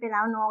ล้านไปแล้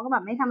วเนาะก็แบ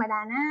บไม่ธรรมดา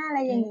นะอะไร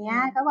อย่างเงี้ย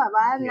ก็แบบ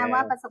ว่านับว่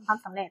าประสบความ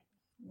สำเร็จ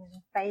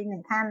ไป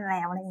1ขั้นแ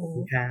ล้วอะไรอย่าง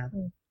งี้ครับ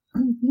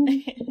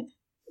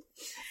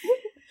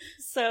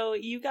So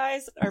you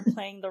guys are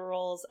playing the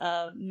roles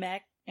of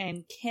Meg and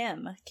Kim.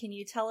 Can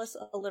you tell us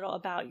a little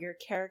about your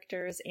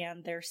characters and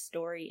their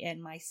story in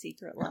My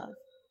Secret Love?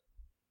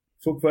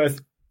 First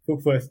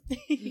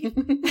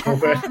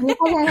นี่เ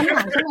ขาใช้คำถ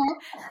ามใช่ไหม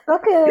ก็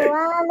คือ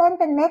ว่าเล่น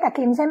เป็นเมฆกับ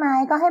คิมใช่ไหม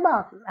ก็ให้บอ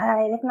กอะไร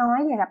เล็กน้อย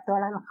เกี่ยวกับตัว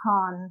ละค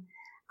ร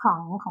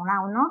ของเรา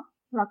เนาะ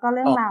แล้วก็เ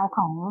รื่องราวข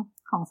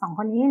องสองค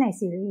นนี้ใน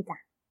ซีรีส์จ้ะ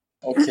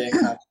โอเค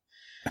ครับ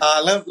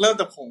เริ่ม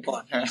จากผมก่อ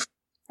นฮะ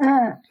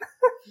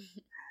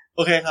โ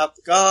อเคครับ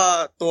ก็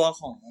ตัว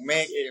ของเม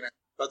ฆเองนะ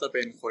ก็จะเ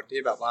ป็นคน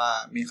ที่แบบว่า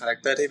มีคาแรค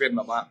เตอร์ที่เป็นแ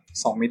บบว่า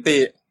2มิติ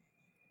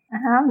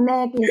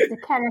Meg is the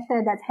character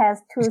that has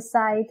two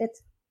sides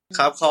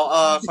ครับเ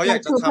ขาอยา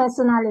กจะทำ two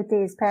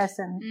personalities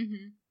person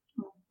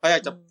เขาอยา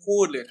กจะพู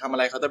ดหรือทำอะ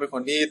ไรเขาจะเป็นค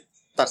นที่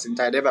ตัดสินใ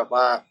จได้แบบ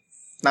ว่า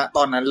ณต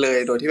อนนั้นเลย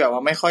โดยที่แบบว่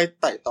าไม่ค่อย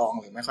ไต่ตอง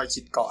หรือไม่ค่อย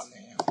คิดก่อนอะไรอ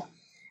ย่างเงี้ย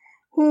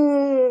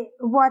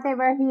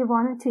whatever he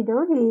wanted to do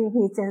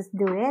he just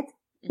do it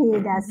he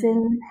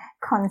doesn't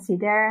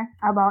consider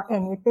about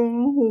anything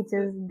he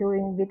just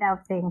doing without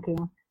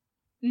thinking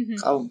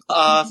เ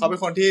ขาเป็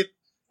นคนที่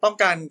ต้อง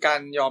กา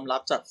รยอมรั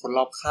บจากคนร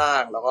อบข้า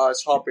งแล้วก็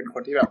ชอบเป็นค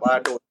นที่แบบว่า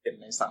โดดเด่น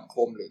ในสังค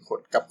มหรือ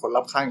กับคนร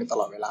อบข้างอยู่ต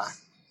ลอดเวลา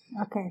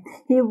Okay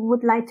he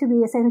would like to be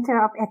a center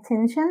of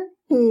attention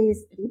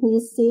he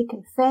seek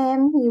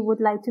fame he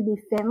would like to be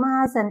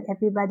famous and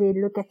everybody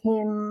look at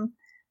him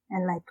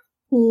and like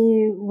he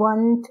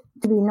want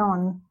to be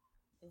known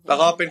แล้ว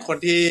ก็เป็นคน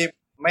ที่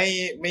ไ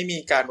ม่มี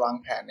การวาง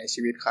แผนใน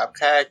ชีวิตครับแ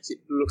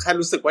ค่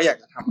รู้สึกว่าอยาก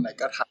จะทำอะไร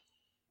ก็ท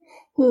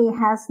ำ He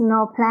has no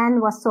plan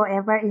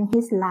whatsoever in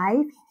his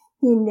life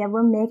He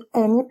never make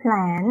any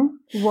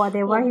plan.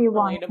 Whatever he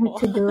wants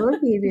to do,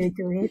 he will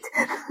do it.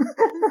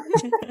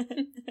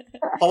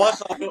 เพราะ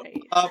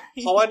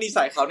ว่านิ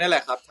สัยเขาเนี่ยแหล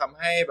ะครับทำ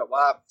ให้แบบ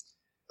ว่า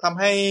ทำ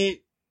ให้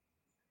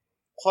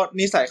เพราะ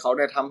นิสัยเขาเ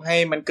นี่ยทำให้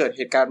มันเกิดเ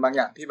หตุการณ์บางอ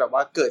ย่างที่แบบว่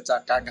าเกิดจา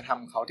กการกระท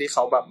ำของเขาที่เข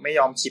าแบบไม่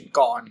ยอมคิด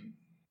ก่อน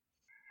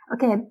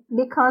Okay,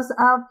 because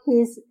of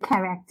his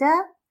character,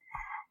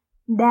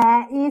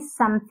 there is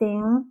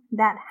something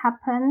that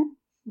happened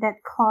that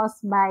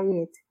caused by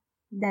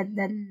it.That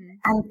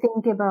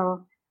unthinkable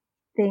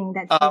thing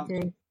that he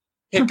did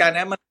เหตุการณ์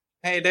นี้มัน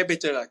ให้ได้ไป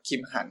เจอคิ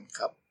มหันค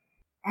รับ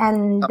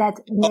and that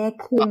make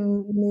him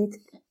meet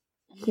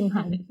Kim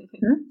Han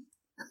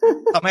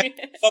ทำให้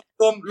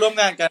ร่วม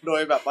งานกันโด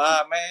ยแบบว่า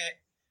ไม่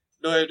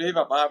โดยที่แ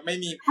บบว่าไม่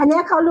มีอันนี้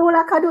เขารู้แ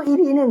ล้วเขาดู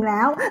EP 1 แ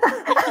ล้ว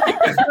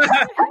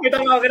ไม่ต้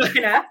องรอก็ได้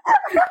นะ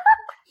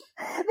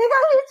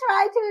because he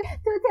tried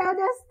to tell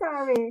the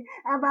story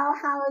about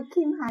how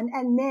Kim Han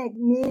and Meg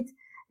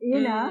meet.You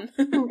know,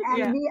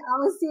 and we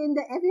all seen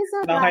the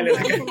episode 1.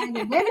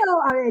 They know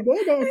already.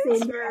 They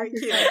seen the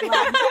episode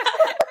 1.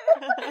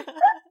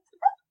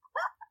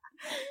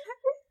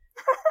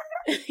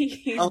 He's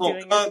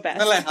doing his best.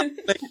 นั่นแหละครับ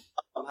ได้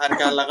สัมพันธ์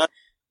กันแล้วก็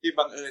ที่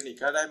บังเอิญอีก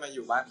ก็ได้มาอ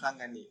ยู่บ้านข้าง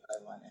กันอีกอะไร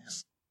ประมาณนี้ครับ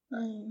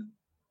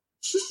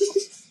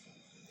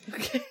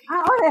Okay.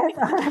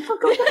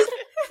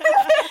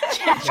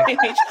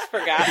 Jamie just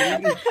forgot. I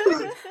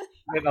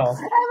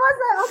was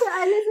like, okay,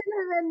 I listened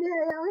to them.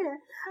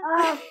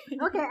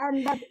 Okay, and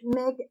that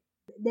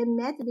they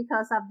met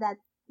because of that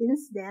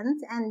incident,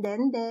 and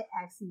then they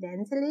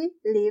accidentally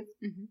live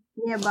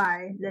nearby.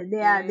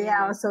 They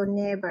are also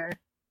neighbor.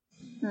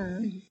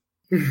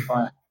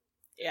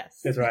 Yes,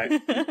 that's right.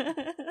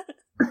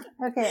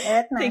 Okay,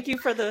 Ed, thank you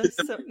for the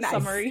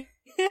summary.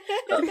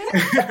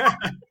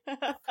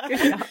 Good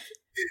job.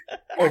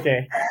 โอเค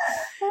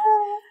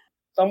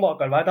ต้องบอก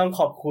ก่อนว่าต้อง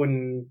ขอบคุณ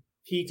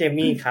พี่เจ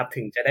มี่ครับ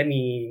ถึงจะได้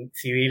มี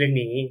ซีรีส์เรื่อง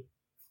นี้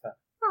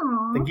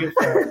Thank you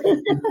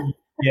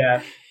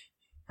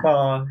for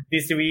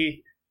this series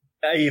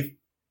if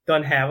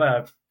don't have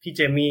พี่เจ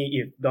มี่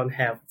if don't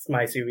have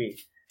my series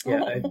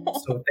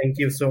so thank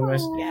you so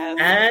much yes,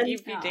 and thank you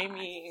พี่เจ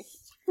มี่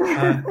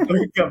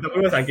เกือบจะพู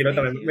ดภาษาอังกฤษแล้วแ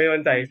ต่ไม่มั่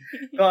นใจ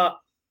ก็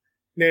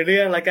ในเรื่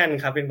องละกัน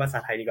ครับเป็นภาษา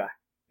ไทยดีกว่า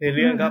ในเ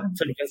รื่องก็ส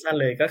รุปสั้นๆ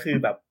เลยก็คือ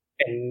แบบเ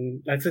ป็น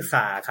นักศึกษ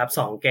าครับ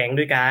2แก๊ง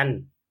ด้วยกัน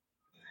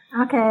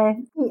Okay,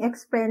 he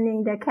explaining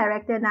the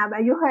character now,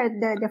 but you heard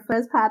the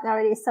first part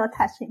already, so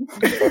touching.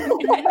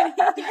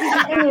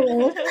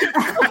 Anyway,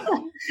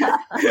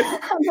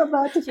 I'm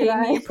about to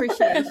cry.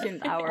 Appreciation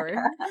hour.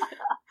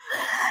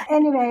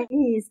 Anyway,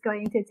 he is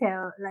going to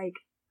tell like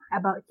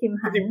about Kim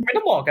Han. ไม่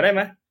ต้องบอกก็ได้ไ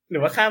หมหรื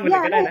อว่าข้ามไปเล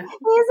ยก็ได้นะ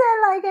He said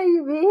like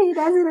he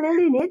doesn't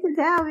really need to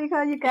tell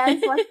because you guys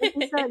watch the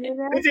episode, you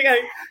know. จริง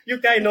ๆyou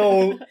guys know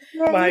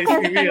my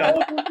series อ่ะ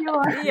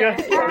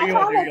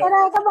ก็ไ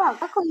ด้ก็บอก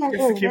ก็คุยอย่าง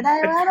อื่นก็ได้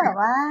ว่าแบบ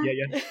ว่า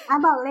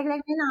บอกเล็ก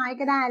ๆน้อยๆ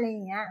ก็ได้อะไรอย่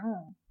างเงี้ย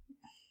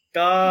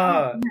ก็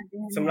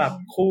สำหรับ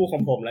คู่ขอ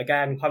งผมละกั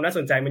นความน่าส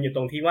นใจมันอยู่ต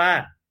รงที่ว่า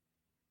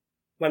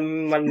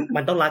มั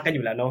นต้องรักกันอ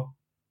ยู่แล้วเนาะ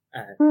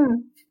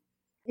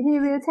He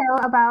will tell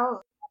about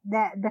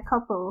the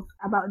couple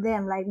about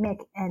them like Meg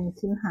and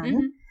Kim Han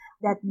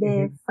that they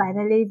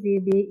finally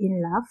will be in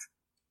love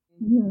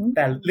แ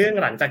ต่เรื่อง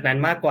หลังจากนั้น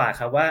มากกว่า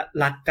ครับว่า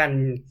รักกัน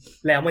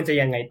แล้วมันจะ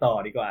ยังไงต่อ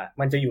ดีกว่า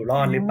มันจะอยู่ร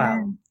อดหรือเปล่า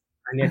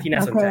อันนี้ที่น่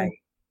าสนใจ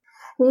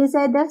He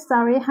said the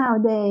story how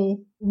they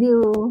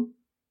will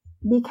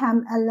become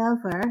a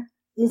lover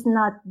is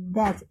not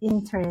that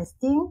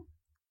interesting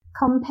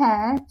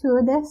compared to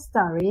the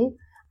story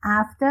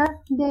after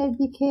they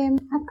became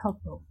a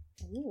couple.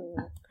 Ooh,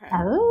 okay.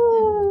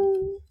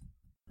 Oh.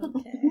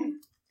 Okay.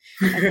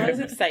 That was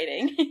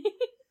exciting.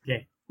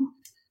 Okay.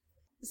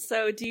 So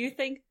do you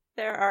think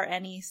there are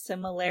any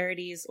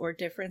similarities or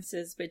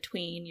differences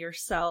between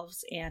yourselves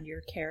and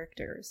your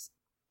characters?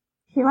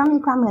 คิดว่ามี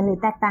ความเหมือนหรือ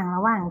แตกต่างร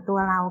ะหว่างตัว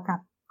เรากับ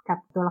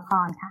ตัวละค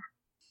รค่ะ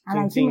อะไร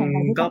ที่เหมือนกั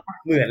นที่ก็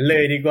เหมือนเล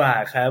ยดีกว่า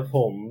ครับผ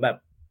มแบบ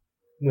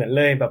เหมือน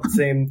เลยแบบ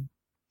same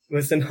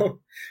personal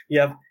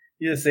yep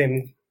the same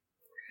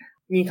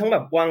มีทั้งแบ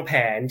บวางแผ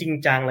นจริง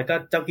จังแล้วก็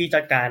เจ้ากี้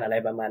จัดการอะไร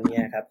ประมาณนี้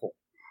ครับผม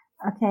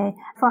Okay,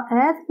 for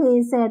Earth, he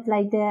said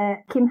like the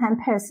Kim Han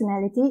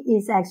personality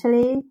is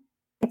actually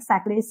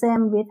exactly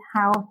same with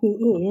how he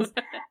is,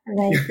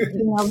 like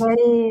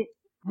very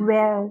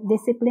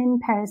well-disciplined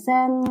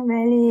person,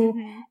 very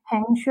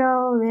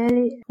punctual,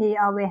 really he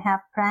always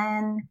have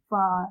plan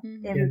for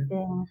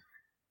everything.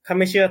 ถ้าไ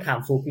ม่เชื่อถาม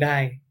ฟลุกได้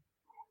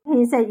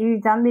He said, "You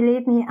don't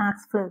believe me?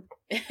 Ask Fluke."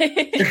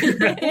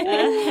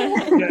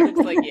 Looks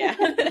like yeah.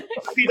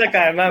 พี่ตะก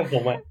ารมากผ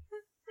มอ่ะ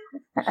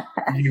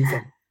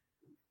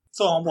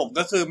ส่วนของผม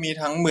ก็คือมี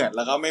ทั้งเหมือนแ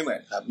ล้วก็ไม่เหมือ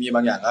นครับมีบ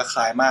างอย่างก็ค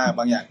ล้ายมาก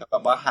บางอย่างก็แบ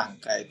บว่าห่าง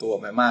ไกลตัว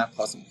ไปมากพ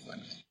อสมควร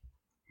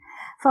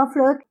For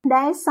Fluke,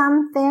 there is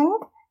something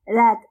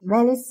that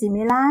very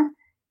similar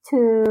to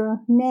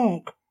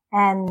Meg,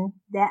 and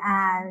there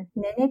are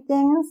many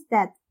things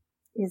that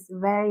is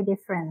very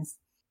different.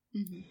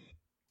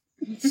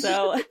 So,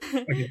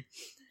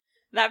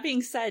 that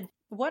being said,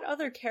 what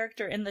other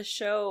character in the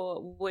show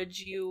would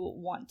you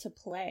want to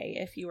play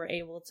if you were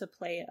able to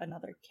play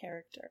another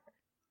character?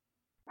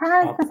 ถ้า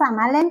สาม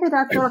ารถเล่นเป็น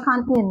ตัวละคร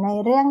อื่นใน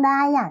เรื่องได้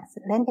อยาก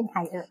เล่นเป็นใคร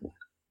เอ่ย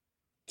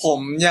ผม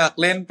อยาก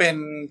เล่นเป็น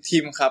ที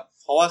มครับ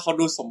เพราะว่าเขา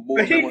ดูสมบูร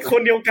ณ์ค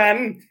นเดียวกัน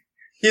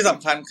ที่ส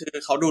ำคัญคือ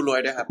เขาดูรวย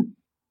ด้วยครับ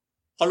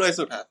เขารวย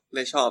สุดครับเล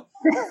ยชอบ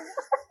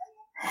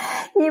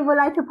He would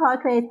like to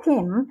portray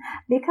him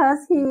because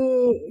he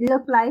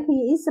look like he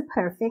is a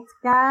perfect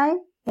guy,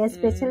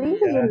 especially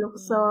he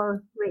looks so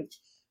rich,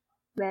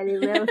 very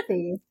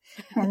wealthy,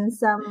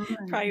 handsome.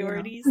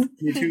 Priorities.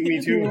 Me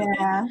too.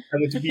 Yeah. I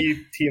want to be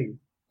Tim.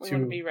 We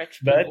want to be rich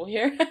people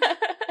here.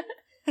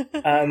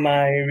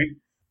 My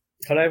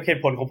เขาได้เห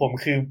ตุผลของผม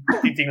คือ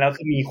จริงๆแล้ว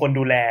คือมีคน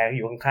ดูแลอ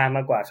ยู่ข้างๆม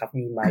ากกว่าครับ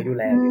มีไม้ดู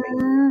แลอยู่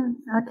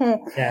Okay.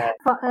 Yeah.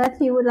 For Earth,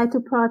 he would like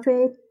to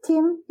portray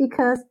Tim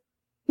because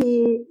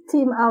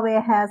Tim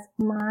always has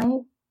Mai,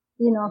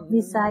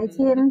 beside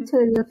him to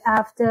look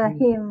after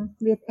him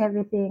with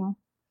everything.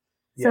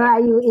 So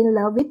are you in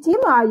love with Tim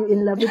or are you in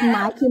love with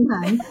Mai Kim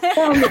Han?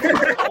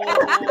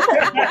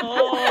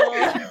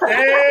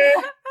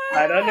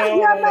 I don't know.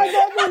 Yeah, my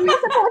baby,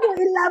 you're supposed to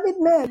be in love with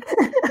Meg.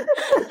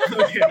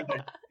 Okay.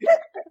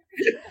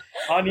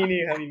 อ๋อนี่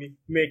ครับนี่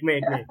เม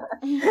ก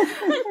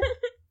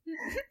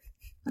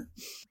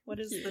What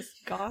is this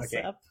gossip?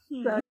 Okay.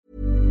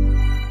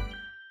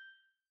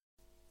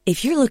 If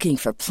you're looking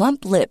for plump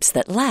lips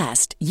that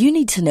last, you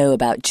need to know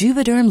about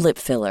Juvederm lip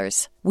fillers.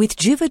 With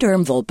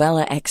Juvederm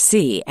Volbella XC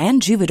and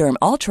Juvederm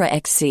Ultra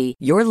XC,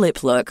 your lip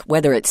look,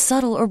 whether it's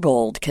subtle or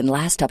bold, can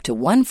last up to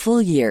 1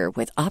 full year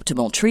with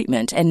optimal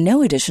treatment and no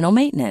additional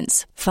maintenance.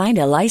 Find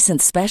a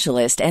licensed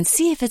specialist and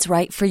see if it's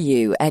right for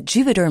you at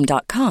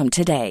Juvederm.com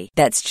today.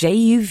 That's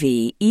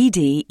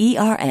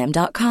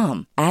JUVEDERM.com.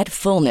 Add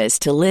fullness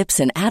to lips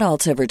in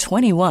adults over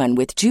 21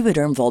 with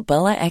Juvederm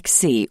Volbella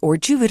XC or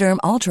Juvederm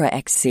Ultra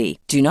XC.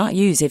 Do not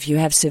use if you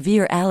have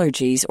severe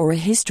allergies or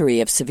a history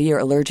of severe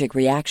allergic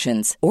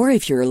reactions, or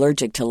if you're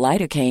allergic to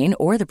lidocaine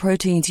or the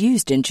proteins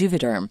used in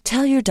Juvederm.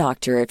 Tell your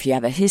doctor if you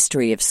have a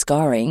history of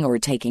scarring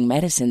or taking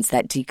medicines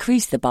that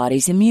decrease the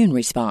body's immune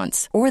response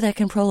or that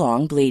can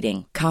prolong bleeding.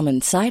 Common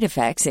side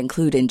effects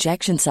include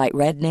injection site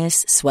redness,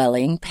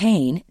 swelling,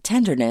 pain,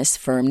 tenderness,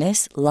 firmness,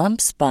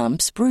 lumps,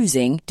 bumps,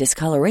 bruising,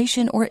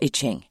 discoloration, or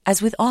itching. As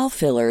with all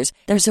fillers,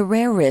 there's a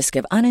rare risk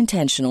of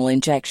unintentional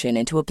injection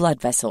into a blood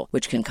vessel,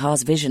 which can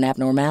cause vision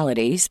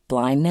abnormalities,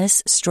 blindness,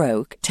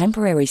 stroke,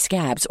 temporary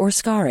scabs, or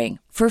scarring.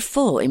 For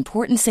full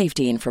important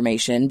safety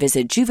information,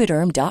 visit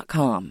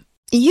Juvederm.com.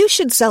 You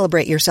should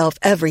celebrate yourself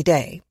every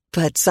day,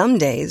 but some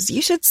days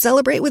you should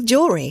celebrate with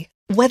jewelry.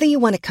 Whether you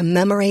want to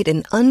commemorate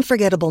an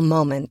unforgettable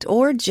moment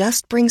or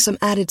just bring some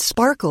added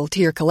sparkle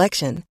to your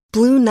collection,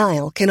 Blue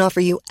Nile can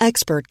offer you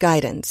expert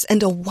guidance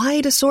and a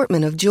wide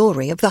assortment of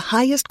jewelry of the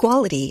highest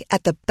quality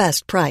at the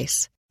best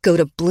price. Go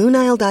to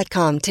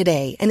BlueNile.com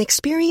today and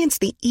experience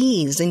the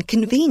ease and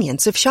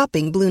convenience of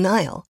shopping Blue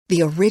Nile,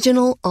 the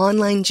original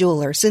online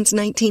jeweler since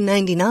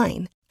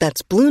 1999.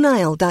 That's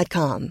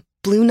BlueNile.com.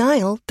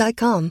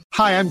 BlueNile.com.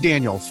 Hi, I'm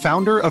Daniel,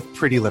 founder of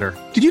Pretty Litter.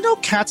 Did you know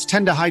cats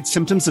tend to hide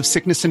symptoms of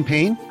sickness and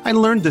pain? I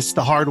learned this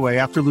the hard way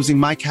after losing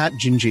my cat,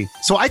 Gingy.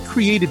 So I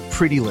created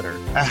Pretty Litter,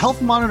 a health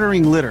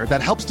monitoring litter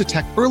that helps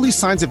detect early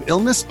signs of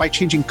illness by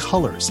changing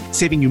colors,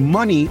 saving you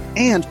money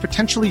and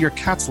potentially your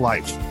cat's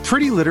life.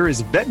 Pretty Litter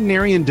is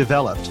veterinarian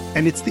developed,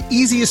 and it's the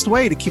easiest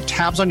way to keep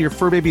tabs on your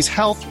fur baby's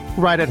health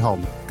right at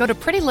home. Go to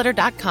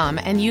prettylitter.com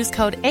and use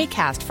code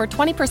ACAST for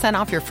 20%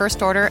 off your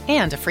first order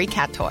and a free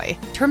cat toy.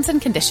 Terms and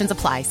conditions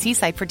apply. See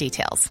site for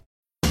details.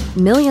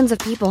 Millions of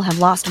people have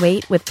lost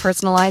weight with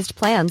personalized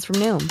plans from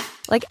Noom.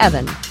 Like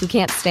Evan, who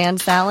can't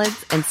stand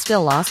salads and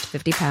still lost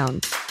 50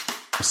 pounds.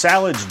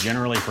 Salads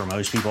generally for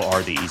most people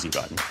are the easy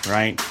button,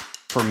 right?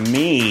 For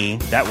me,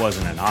 that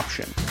wasn't an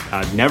option.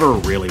 I never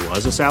really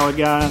was a salad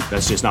guy.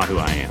 That's just not who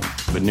I am.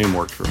 But Noom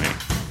worked for me.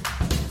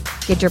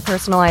 Get your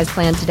personalized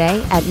plan today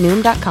at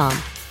Noom.com.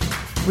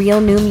 Real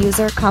Noom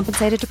user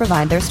compensated to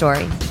provide their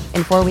story.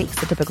 In 4 weeks,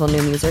 the typical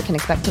Noom user can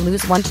expect to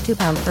lose 1 to 2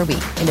 pounds per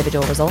week.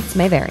 Individual results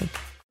may vary.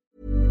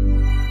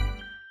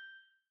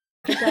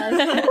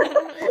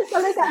 ก็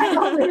เลยจะ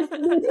always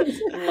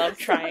love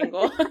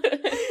triangle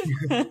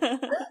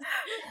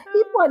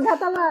ญี่ปุ่นค่ะ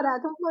ตลอดอ่ะ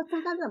ทุก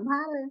การสัมภา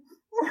ษณ์เลย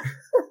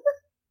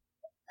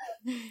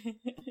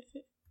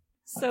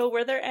So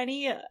were there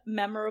any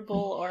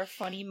memorable or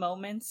funny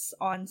moments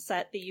on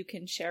set that you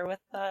can share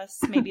with us?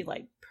 Maybe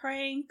like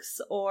pranks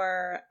or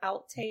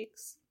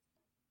outtakes?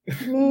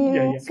 มี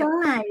ช่วง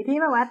ไหนที่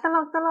แบบว่าตล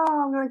ก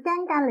หรือแกล้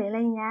งกันหรืออะไร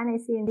เงี้ยใน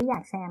ซีนที่อยา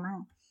กแชร์มั่ง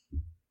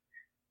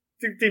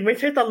จริงๆไม่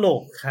ใช่ตล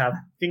กครับ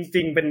จ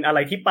ริงๆเป็นอะไร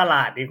ที่ประหล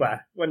าดดีกว่า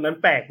วันนั้น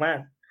แปลกมาก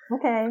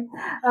Okay.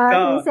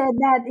 He said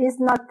that is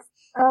not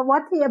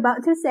what he about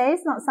to say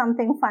is not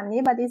something funny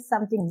but it's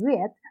something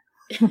weird.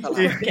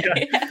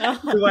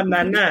 คือวัน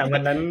นั้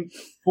น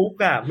ฟุก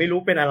อะไม่รู้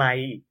เป็นอะไร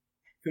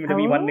คือมันจะ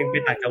มีวันนึงไป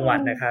ต่างจังหวัด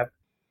นะครับ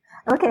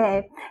Okay.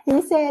 He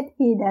said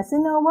he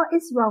doesn't know what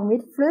is wrong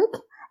with Fluke.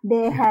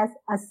 They has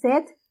a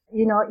set,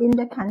 in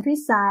the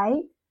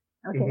countryside.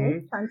 Okay.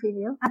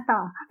 Continue. ต่อ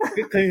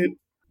คือ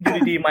อยู่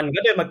ดีๆมันก็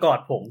เดินมากอด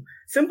ผม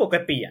ซึ่งปก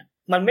ติอ่ะ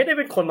มันไม่ได้เ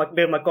ป็นคนมาเ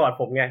ดินมากอด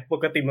ผมไงป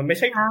กติมันไม่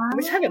ใช่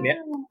แบบเนี้ย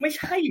ไม่ใ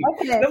ช่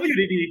แล้วมาอยู่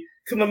ดี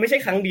ๆคือมันไม่ใช่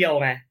ครั้งเดียว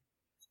ไง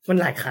มัน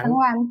หลายครั้งทั้ง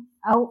วัน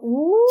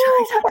ใช่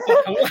ทั้ง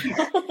วัน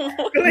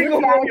ก็เลยง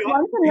งอยู่ว่า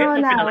เป็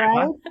นอะไรว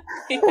ะ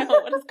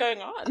What is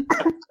going on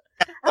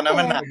ตอนนั้น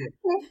มันหนัก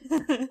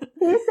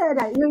He said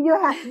that you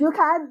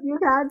can't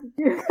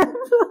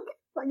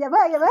อย่าเ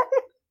พิ่ง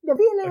เดี๋ยว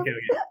พี่ลืม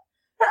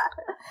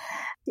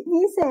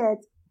He said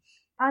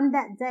on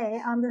that day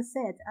on the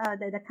set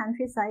the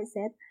countryside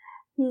set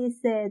he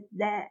said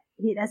that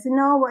he doesn't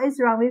know what is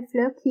wrong with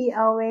Fluke. He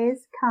always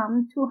come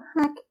to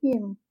hug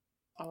him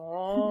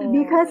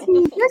because he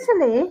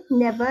usually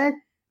never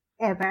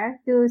ever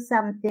do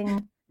something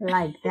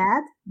like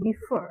that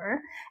before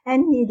and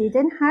he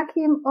didn't hug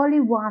him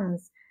only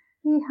once.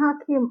 He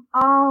hugged him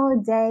all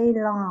day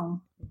long.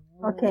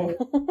 Okay.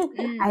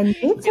 I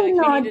need to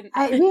know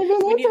we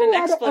need to know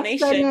the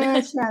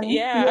explanation.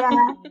 Yeah.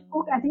 พ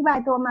วกอธิบาย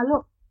ตัวมาลู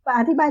ก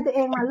อธิบายตัวเอ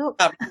งมาลูก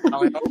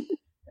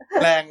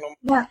แรงลง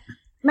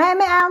ไ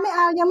ม่เอ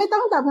ายังไม่ต้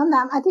องตอบคำถ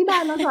ามอธิบา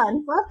ยมาก่อน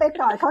ว่าไป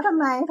กอดเขาทำ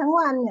ไมทั้ง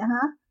วันเนี่ยฮ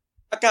ะ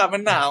อากาศมั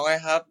นหนาวไง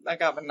ครับอา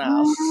กาศมันหนาว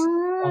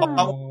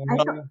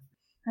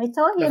I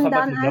told him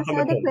don't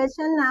answer the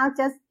question now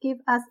just give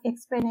us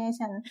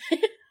explanation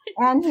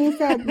and he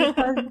said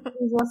because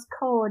it was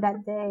cold that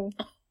day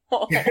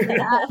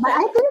but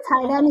I think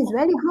Thailand is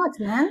very hot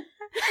man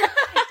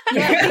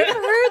Yeah,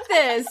 we've heard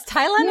this.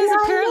 Thailand is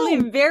apparently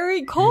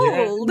very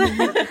cold.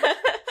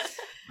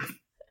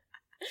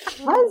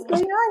 What is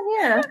going on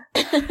here?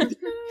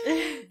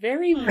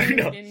 Very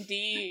rude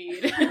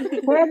indeed.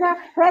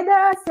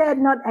 Heather said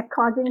not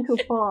according to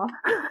Paul.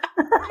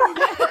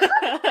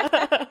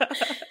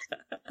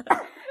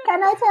 Can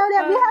I tell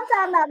them we have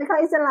time now because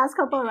it's the last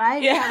couple,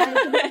 right? Yeah.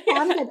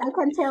 I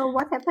can tell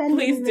what happened.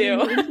 Please do.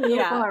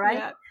 Yeah,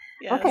 right?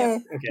 Yeah. Okay.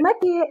 เมื่อ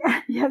กี้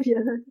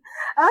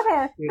โอเค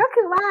ก็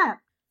คือว่า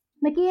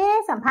เมื่อกี้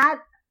สัมภาษ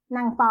ณ์น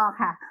างปอ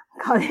ค่ะ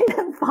เขาเรียกน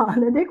างปอ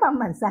เลยด้วยความ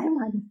หมั่นไส้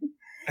มัน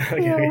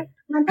คือ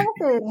มันต้อง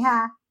ตื่นค่ะ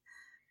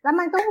แล้ว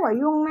มันก็หัว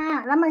ยุ่งมาก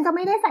แล้วมันก็ไ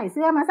ม่ได้ใส่เ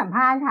สื้อมาสัมภ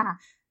าษณ์ค่ะ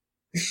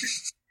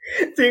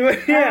จริงไหม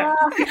เนี่ย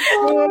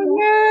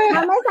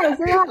มันไม่ใส่เ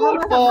สื้อมัน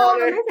มาสัมภาษณ์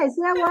มันไม่ใส่เ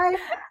สื้อเว้ย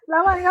แล้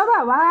วมันก็แบ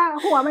บว่า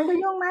หัวมันก็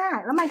ยุ่งมาก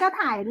แล้วมันก็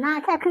ถ่ายหน้า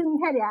แค่ครึ่ง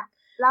แค่เดียว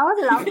แล้วเส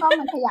ร็จแล้วก็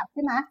มันขยับใ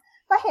ช่ไหม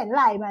ก็เห็นไ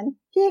หล่มัน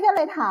พี่ก็เล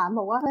ยถามบ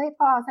อกว่าเฮ้ย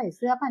ปอใส่เ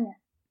สื้อป่ะเนี่ย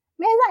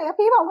ไม่ใส่กับ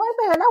พี่บอกว่า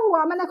ตื่นแล้วหัว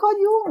มันโคตร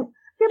ยุ่ง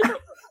พี่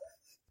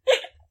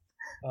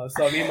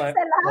sorry my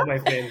friend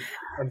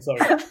I'm sorry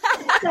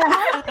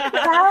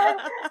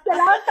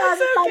แล้วตอ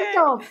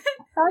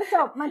นจ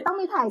บมันต้อง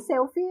มีถ่ายเซ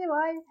ลฟี่เ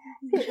ว้ย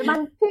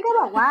พี่ก็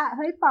บอกว่าเ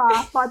ฮ้ย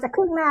ปอจะค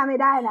รึ่งหน้าไม่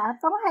ได้นะ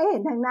ต้องให้เห็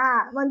นทางหน้า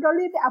มันก็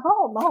รีบไปเอาผ้า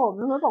ห่มมาห่มแ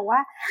ล้วมันบอกว่า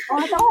อ๋อ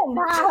ต้องห่ม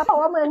ผ้าเพราะ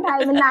ว่าเมืองไทย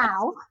มันหนา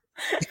ว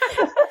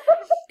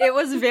It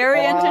was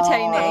very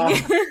entertaining.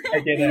 I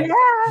get it.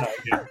 Yeah.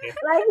 Okay.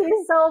 Like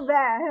he's so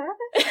bad.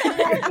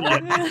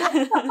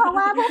 เพราะ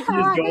ว่าพวกเขา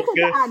ก็คือ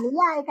จะอ่านนิ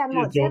ยายกันหม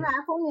ดใช่ไหม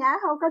พวกเนี้ย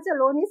เขาก็จะ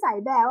รู้นิสัย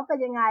แบร์ว่าเป็น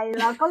ยังไง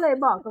แล้วก็เลย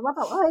บอกกันว่าแ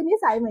บบเฮ้ยนิ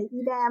สัยเหมือนอี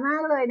แบร์มา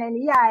กเลยใน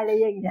นิยายอะไร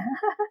อย่างเงี้ย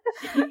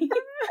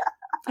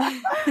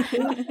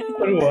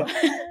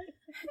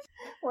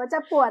หัวจะ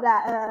ปวดอ่ะ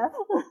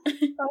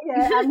โอเค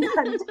I'm not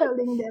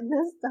telling them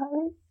the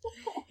story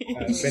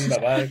เป็นแบ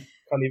บว่า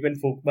คนนี้เป็น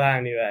ฟุกบ้าง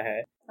นี่แหละฮ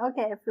ะโอเค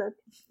ฟลุก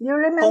you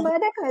remember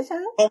the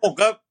question ผม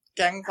ก็แ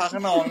ก๊งฟ้าข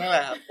นองนั่นแหล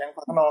ะครับแก๊งฟ้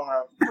าขนองค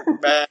รับ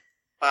แบร์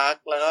ปาร์ค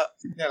แล้วก็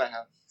นี่แหละค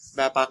รับแบ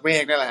ร์ปาร์คเม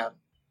ฆนี่แหละครับ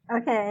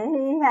Okay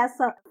he has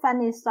a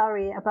funny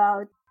story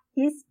about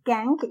his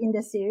gang in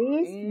the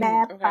series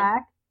Bear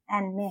Park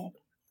and Meg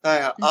ใช่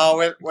ครับ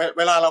เ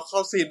วลาเราเข้า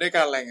ซีนด้วยกั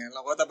นอะไรเงี้ยเร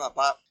าก็จะแบบ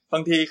ว่าบา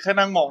งทีแค่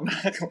นั่งมองหน้า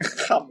กัน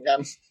ขำกัน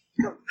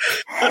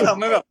ก็ทำ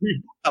ให้แบบ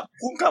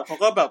พุ่งกลับเขา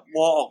ก็แบบว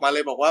อออกมาเล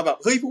ยบอกว่าแบบ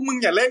เฮ้ยพวกมึง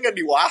อย่าเล่นกัน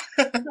ดิวะ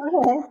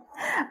Okay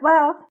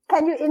well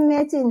can you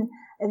imagine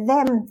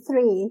them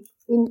three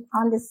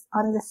on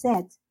the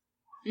set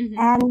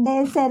and they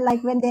said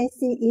like when they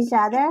see each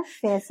other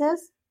faces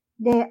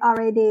they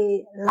already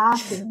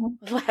laughing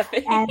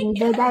and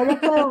the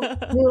director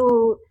will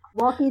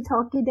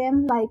walkie-talkie them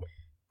like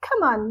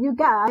come on you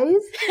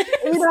guys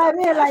you know what I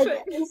mean like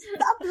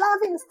stop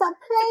laughing stop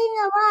playing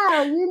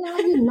around you know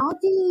you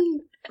naughty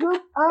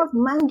group of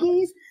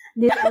monkeys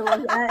this I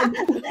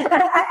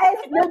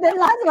was the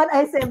last one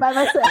I said by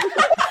myself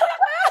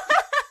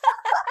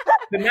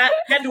คือ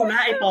แค่ดูหน้า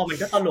ไอ้ปอมัน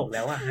ก็ตลกแ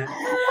ล้วอ่ะฮะ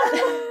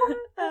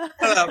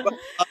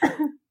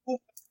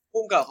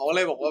พุ่งกับเขาเ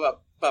ลยบอกว่าแ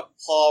บบ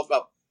พ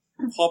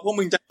อพวก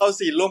มึงจะเข้า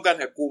ซีนร่วมกัน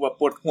แต่กูแบบ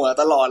ปวดหัว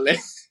ตลอดเลย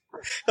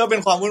ก็เป็น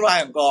ความวุ่นวาย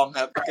ของกองค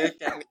รับแ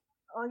กง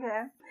Okay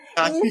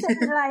he said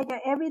like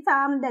every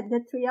time that the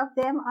three of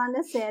them on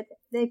the set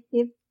they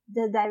give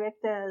the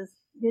directors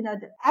you know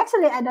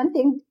actually I don't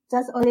think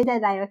just only the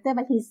director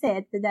but he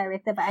said the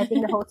director but I think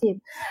the whole team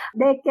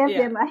they gave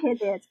them a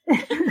headache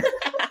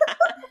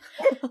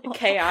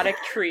chaotic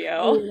trio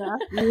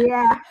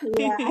yeah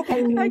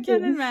I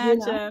can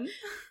imagine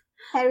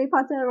Harry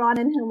Potter Ron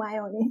and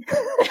Hermione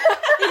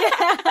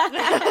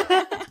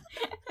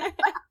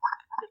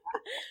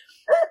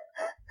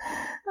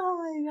oh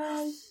my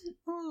gosh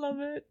I love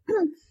it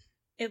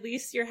at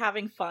least you're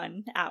having fun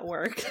at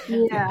work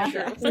yeah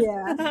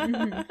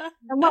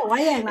ต้องบอกว่า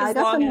อย่างน้อย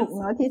ก็สนุก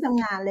เนาะที่ท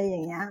ำงานอะไรอย่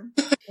างเงี้ย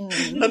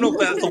สนุกแ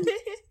ต่สนุก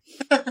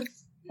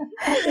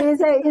He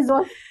said it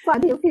was fun.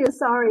 He feels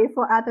sorry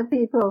for other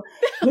people.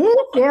 He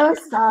feels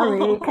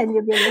sorry. Can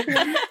you believe it?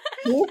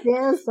 He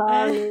feels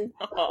sorry.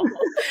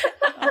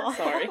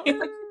 Sorry.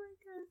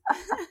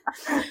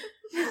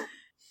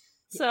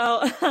 So,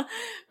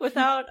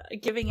 without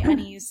giving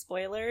any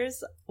spoilers,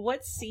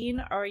 what scene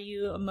are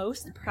you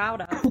most proud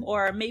of?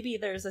 Or maybe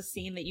there's a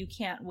scene that you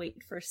can't wait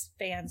for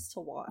fans to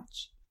watch.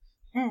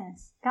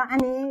 ก็อัน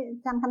นี้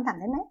จำคำถาม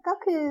ได้ไหมก็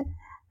คือ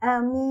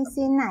มี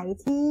ซีนไหน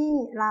ที่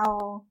เรา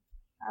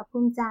ภู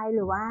มิใจห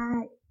รือว่า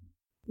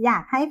อยา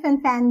กให้แ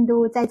ฟนๆดู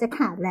ใจจะข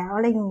าดแล้วอ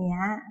ะไรอย่างเงี้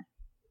ย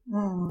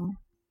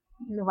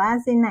หรือว่า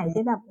ซีนไหน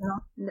ที่แบบเนา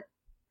ะ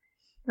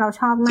เรา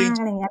ชอบมาก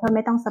อะไรเงี้ยก็ไ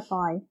ม่ต้องสป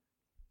อย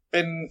เ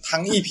ป็นทั้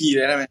ง EP เ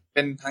ลยได้ไหมเ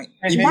ป็นทั้ง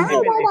EP ไ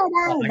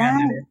ด้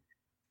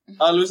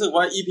รู้สึก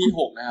ว่า EP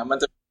 6นะครับมัน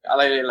จะอะไ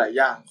รหลาย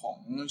อย่างของ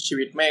ชี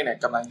วิตเมฆเนี่ย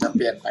กำลังจะเป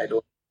ลี่ยนไปโด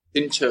ย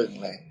สิ้นเชิง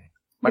เลย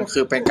มันคื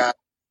อเป็นการ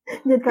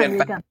เปลี่ยน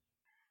ไป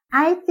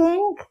I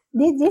think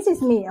this is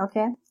me,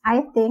 okay?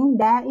 I think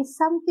there is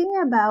something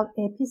about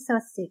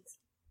episode 6.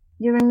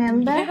 You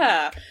remember?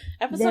 Yeah,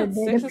 episode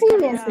 6.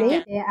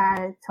 Previously, they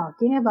are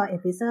talking about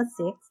episode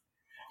 6.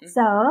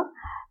 So,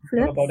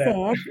 Flip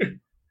said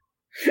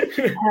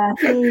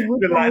he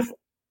would like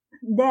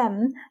them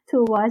to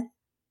watch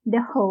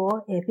the whole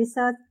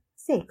episode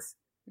 6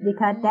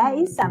 because there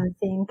is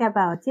something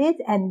about it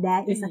and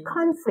there is a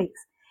conflict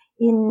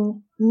in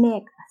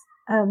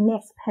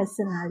Meg's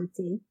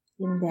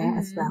personality.in there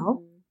as well.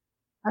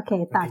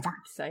 Okay, ต่อจ้ะ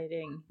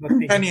Exciting.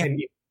 แค่นี้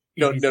เ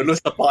ดี๋ยวรู้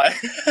สปอย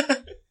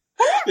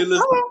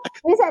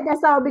We said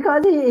that's all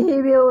because he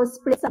will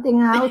split something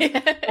out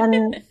and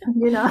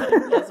you know.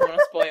 Doesn't want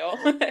to spoil.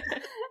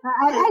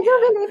 I do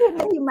believe him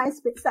that he might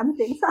split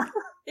something. So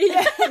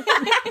yeah.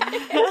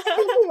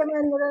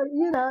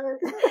 you know.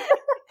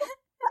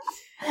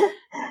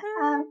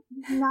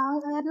 น้อง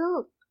ลู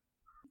ก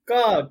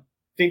ก็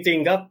จริง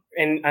ๆก็เ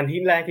ป็นอัน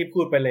ที่แรกที่พู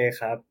ดไปเลย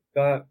ครับ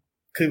ก็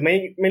คือ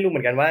ไม่รู้เห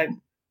มือนกันว่า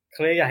เข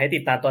าอยากให้ติ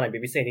ดตามตอนไหนเป็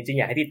นพิเศษจริงๆ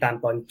อยากให้ติดตาม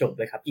ตอนจบ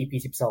เลยครับ EP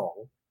 12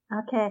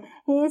 Okay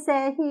he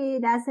said he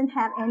doesn't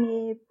have any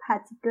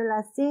particular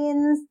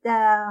scenes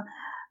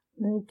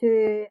to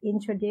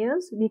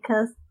introduce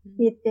because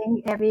he think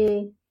every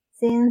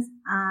scenes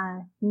are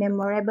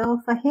memorable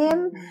for him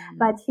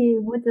but he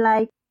would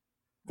like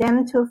them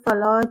to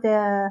follow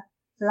the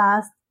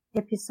last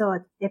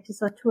episode 12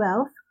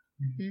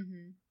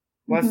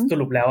ว่าส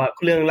รุปแล้ว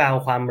เรื่องราว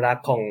ความรัก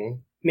ของ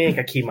เมฆ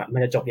กับคิมมั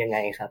นจะจบยังไง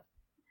ครับ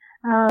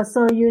so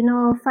you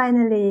know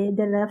finally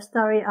the love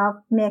story of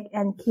Meg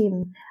and Kim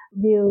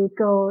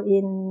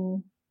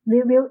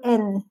will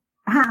end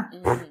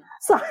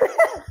sorry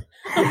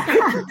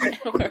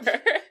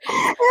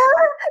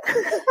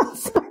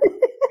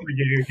You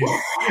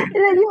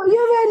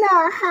will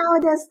know how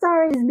the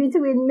stories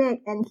between Meg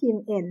and Kim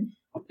end.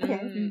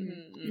 Okay.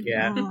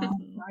 Yeah.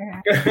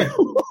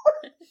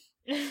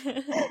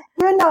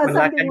 You know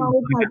something wrong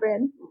with my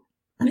brain.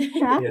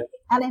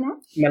 อะไรนะ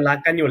มันรัก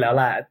กันอยู่แล้ว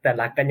ล่ะแต่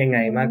รักกันยังไง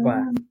มากกว่า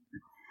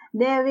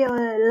They will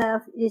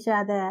love each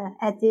other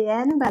at the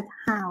end, but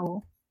how?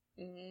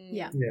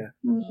 Yeah.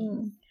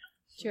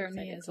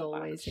 Journey is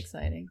always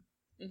exciting.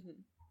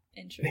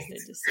 Interested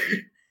to see.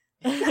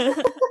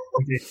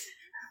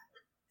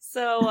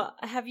 So,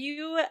 have you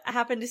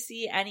happened to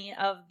see any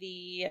of the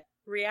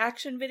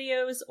reaction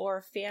videos or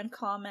fan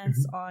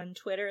comments on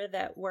Twitter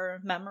that were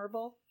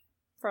memorable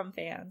from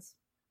fans?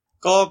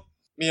 ก็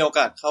มีโอก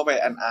าสเข้าไป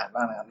อ่านบ้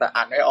างนะครับแต่อ่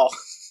านไม่ออก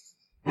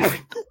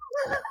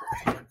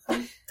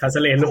ทาส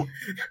เลนลูก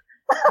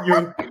ยู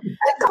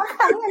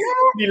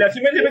ดีแล้ว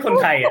ที่ไม่ใช่เป็นคน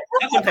ไทยอ่ะ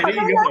ถ้าคนไทยได้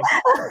ยินก็แบ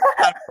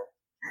บ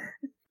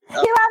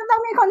คิดว่าต้อ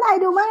งมีคนไทย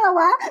ดูมั้งเหรอ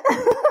วะ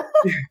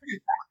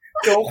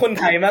โจ้คน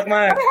ไทยม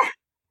ากๆ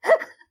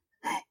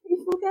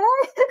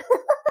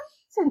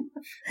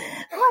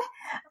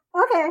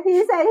Okay, he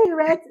said he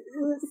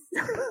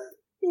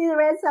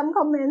read some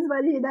comments,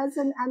 but he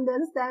doesn't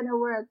understand a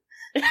word.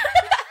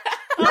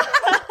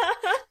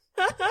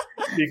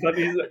 Because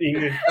he's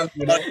English.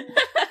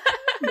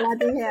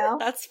 Bloody hell.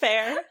 That's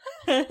fair.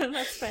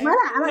 That's fair. มา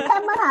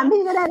ถาม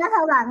พี่ก็ได้นะคร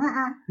าวหลังอ่ะ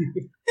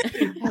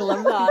I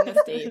love the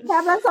honesty. แค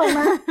ปแล้วส่งม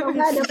า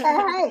เดี๋ยวแปล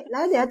ให้แล้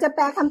วเดี๋ยวจะแป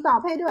ลคำตอบ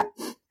ให้ด้วย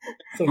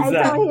I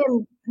told him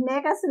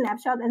make a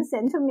snapshot and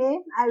send to me.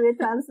 I will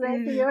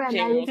translate to you and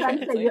I will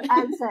translate your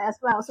answer as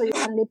well so you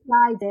can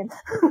reply them.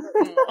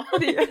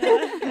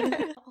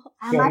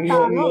 มาต่อ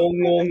งง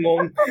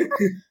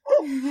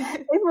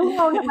ไอ้ฟุ้งง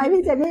งทำไม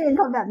พี่เจนนี่เป็น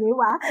คนแบบนี้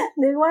วะ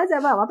นึกว่าจะ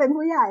แบบว่าเป็น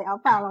ผู้ใหญ่เอา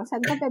เปล่าหรอกฉั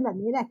นก็เป็นแบบ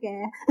นี้แหละแก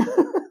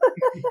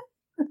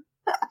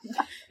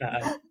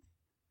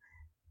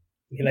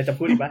มีอะไรจะ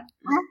พูดอีกปะ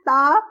ต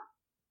อบ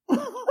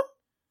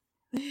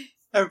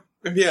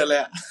เป็นพี่เลย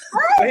อ่ะ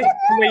เฮ้ย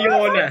ทำไมโย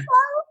นอ่ะ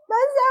โด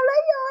นแซวแล้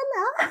วโยนเหร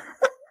อ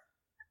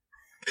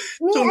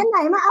มีอันไหน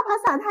มาเอาภา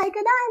ษาไทย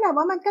ก็ได้นะ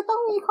ว่ามันก็ต้อ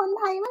งมีคน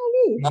ไทยมั่ง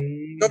ดิ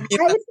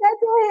I said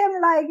to him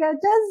like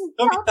just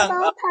talk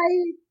about Thai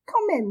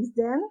comments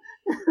then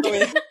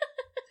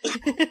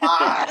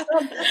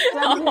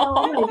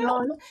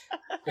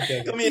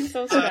ก็มี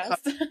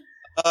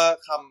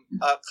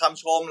ค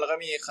ำชมแล้วก็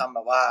มีคำแบ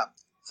บว่า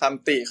ค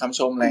ำติคำ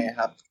ชมอะไร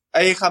ครับไ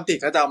อ้คำติ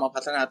ก็จะเอามา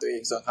พัฒนาตัวเอ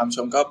งส่วนคำช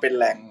มก็เป็น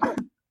แรง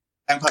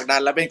ผลักดั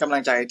นและเป็นกำลั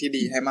งใจที่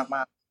ดีให้ม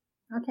ากๆ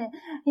Okay,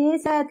 he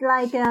said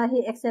like he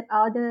accept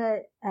all the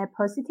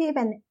positive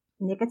and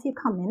negative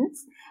comments.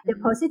 The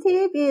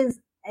positive is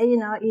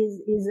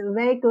is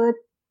very good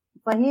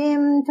for him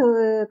to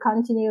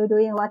continue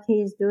doing what he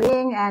is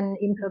doing and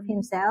improve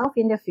himself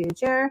in the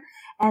future.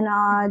 And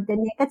the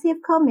negative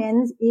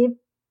comments, if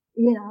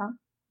you know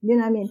what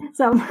I mean.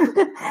 So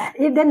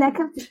if the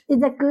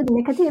is a good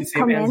negative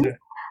comment,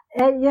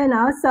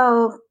 so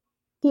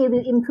he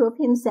will improve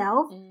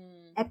himself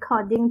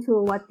according to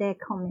what they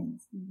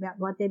comments,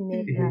 what they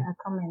make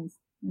comments.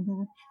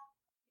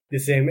 The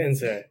same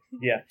answer.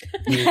 Yeah.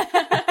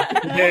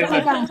 อ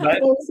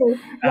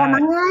ย่ามา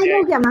ง่ายลู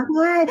กอย่ามา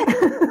ง่าย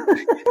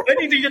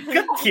จริงๆ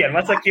ก็เขียนม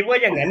าสคริปต์ว่า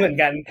อย่างนั้นเหมือน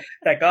กัน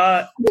แต่ก็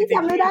พี่จ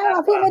ำไม่ได้หรอ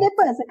กพี่ไม่ได้เ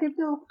ปิดสคริปต์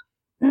ดู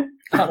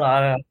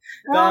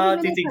ก็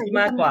จริงๆที่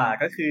มากกว่า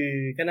ก็คือ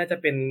ก็น่าจะ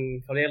เป็น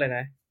เขาเรียกอะไรน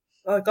ะ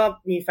ก็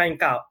มีแฟน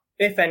เก่า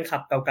แฟนคลั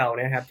บเก่าๆ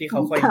นะครับที่เขา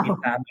คอยติด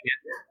ตามเนี่ย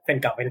แฟน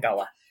เก่า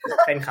อ่ะ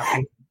แฟนคลับ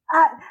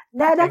เ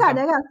ดี๋ยวก่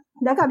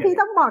อนพี่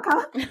ต้องบอกเขา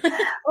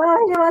Well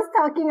he was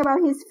talking about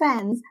his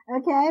fans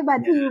okay but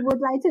he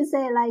would like to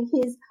say like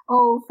his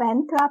old fan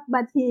club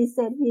but he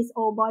said his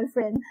old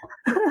boyfriend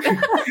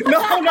no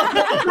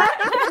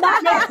by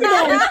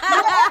accident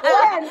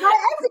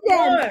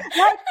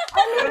like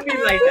don't be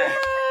like that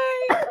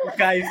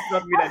guys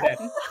don't be like that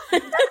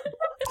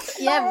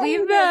yeah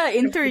we've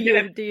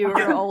interviewed your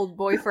old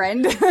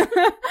boyfriend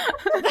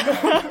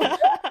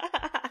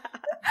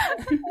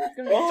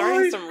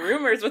starting some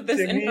rumors with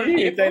this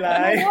interview ใจร้า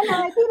ย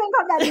พี่เป็นค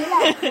นแบบนี้แหล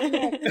ะ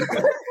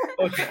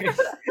โอเค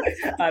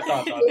ต่อ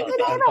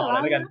แล้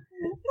วกัน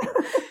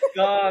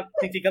ก็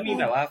จริงๆก็มี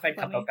แบบว่าแฟนค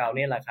ลับเก่าๆเ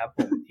นี่ยแหละครับผ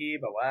มที่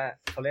แบบว่า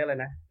เขาเรียกอะไร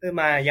นะ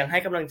มายังให้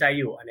กำลังใจ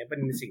อยู่อันนี้เป็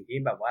นสิ่งที่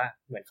แบบว่า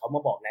เหมือนเขาม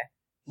าบอก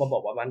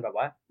ว่ามันแบบ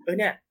ว่า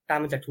เนี่ยตาม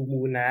มาจากทู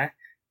มูนนะ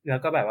แล้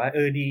วก็แบบว่า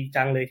ดี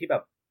จังเลยที่แบ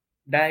บ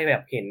ได้แบ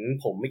บเห็น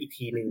ผมอีก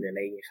ทีนึงหรืออะไ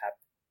รอย่างเงี้ยครับ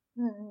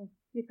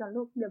หยุดก่อน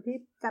ลูกเดี๋ยวพี่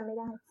จำไม่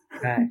ได้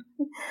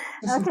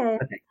Okay.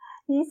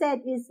 He said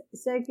it's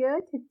so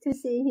good to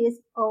see his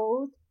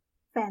old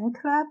fan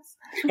clubs.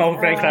 Old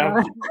fan club.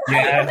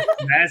 Yeah,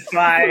 that's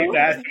right.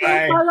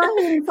 Follow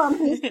him from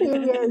his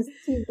previous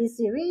TV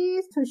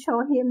series to show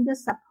him the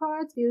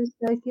support. It's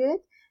so good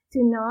to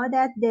know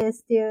that they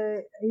still,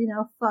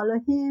 follow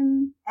him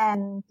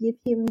and give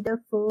him the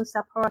full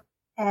support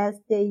as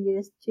they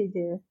used to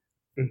do.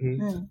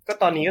 ก็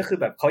ตอนนี้ก็คือ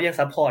แบบเขายัง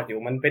ซัพพอร์ตอยู่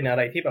มันเป็นอะไ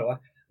รที่แบบว่า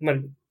มัน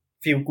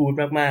ฟีลกู๊ด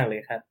มากๆเลย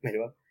ครับหมายถึ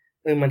งว่า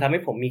มันทำให้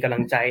ผมมีกำลั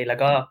งใจแล้ว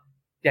ก็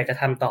อยากจะ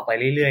ทำต่อไป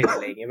เรื่อยๆอะ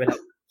ไรอย่างเงี้ยเวลา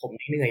ผม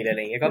เหนื่อยอะไร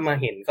อย่างเงี้ยก็มา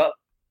เห็นก็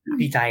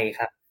ดีใจค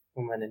รับป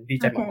ระมาณนั้นดี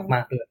ใจม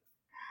ากๆเลย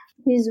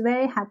he's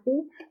very happy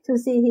to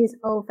see his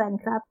old fan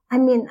club. I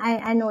mean,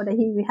 I know that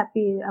he'll be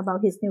happy about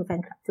his new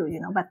fan club too,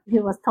 but he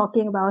was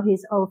talking about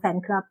his old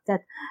fan club,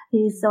 that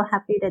he's so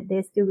happy that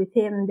they're still with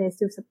him, they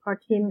still support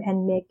him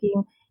and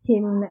making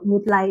him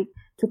would like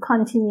to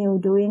continue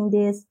doing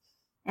this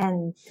and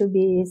to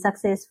be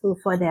successful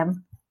for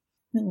them.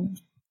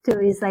 To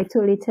is like to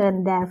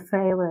return their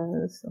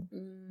favors,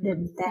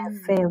 their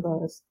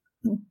favors.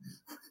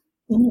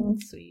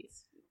 Sweet.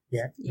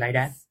 Yeah, like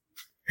that.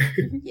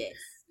 Yes.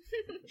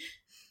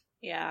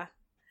 Yeah.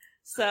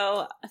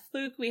 So,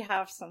 Luke, we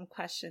have some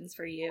questions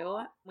for you.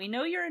 We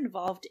know you're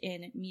involved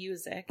in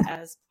music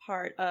as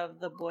part of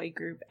the boy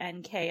group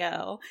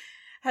NKO.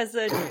 Has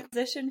the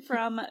transition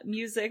from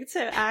music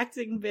to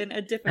acting been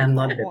a difficult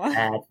one? I'm not a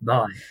bad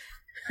boy.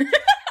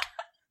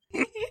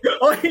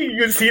 Oh,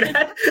 you see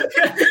that?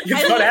 You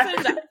saw that?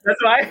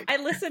 That's why? I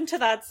listened to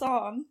that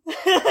song.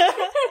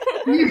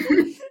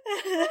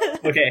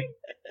 Okay.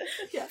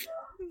 Yeah.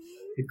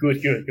 Good.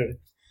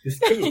 It's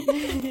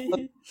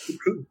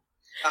cool.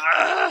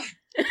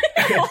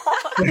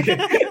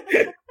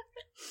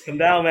 Calm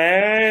down,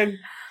 man.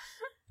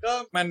 ก็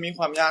มันมีค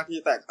วามยากที่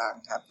แตกต่าง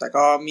ครับแต่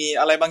ก็มี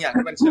อะไรบางอย่าง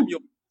ที่มันเชื่อมโย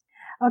ง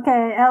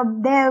Okay,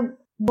 they're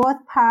both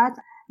part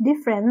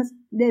different.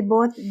 They're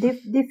both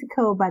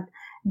difficult, but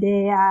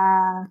they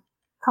are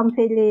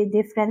completely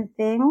different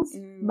things.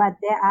 But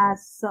there are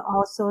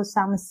also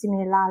some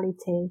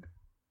similarity.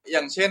 อ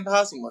ย่างเช่นถ้า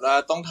สมมติว่า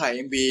ต้องถ่าย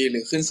MV หรื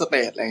อขึ้นสเต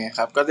จอะไรเงี้ย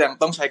ครับก็ยัง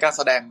ต้องใช้การแ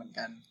สดงเหมือน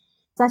กัน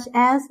Such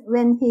as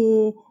when he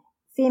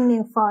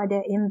filming for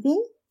the MV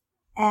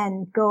and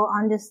go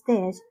on the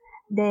stage,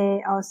 they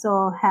also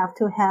have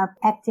to have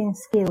acting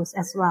skills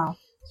as well.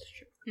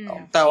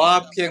 แต่ว่า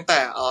เพียงแต่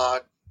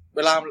เว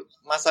ลา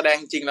มาแสดง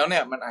จริงแล้วเนี่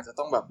ยมันอาจจะ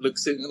ต้องแบบลึก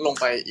ซึ้งลง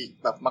ไปอีก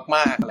แบบม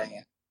ากๆอะไรเ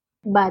งี้ย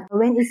But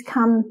when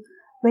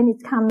it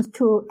comes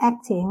to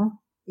acting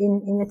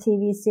in a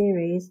TV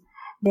series,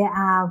 there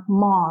are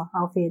more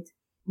of it,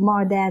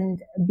 more than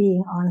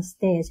being on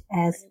stage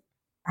as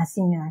a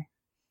singer.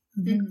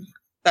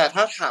 แต่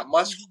ถ้าถามว่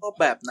าชอบ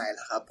แบบไหน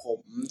ล่ะครับผม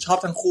ชอบ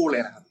ทั้งคู่เล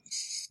ยนะครับ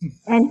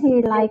And he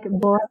like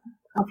both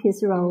of his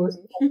roles.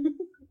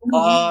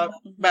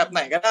 แบบไหน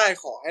ก็ได้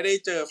ขอให้ได้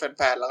เจอแ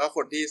ฟนๆแล้วก็ค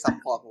นที่ซัพ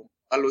พอร์ตผม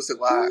ก็รู้สึก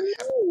ว่า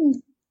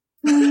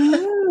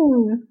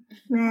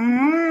แม่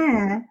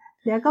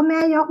เดี๋ยวก็แม่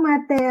ยกมา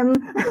เต็ม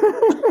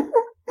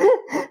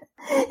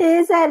He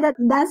said that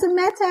doesn't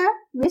matter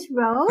which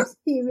roles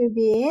he will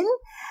be in.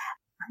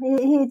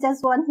 He just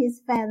want his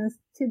fans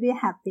to be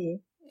happy.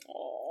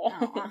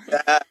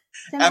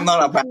 I'm not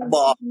a bad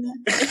boy.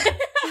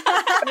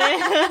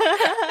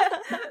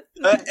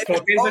 โช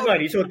ว์เต้นสักหน่อย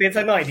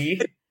ดิ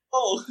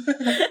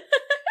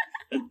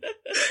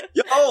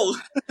Yo.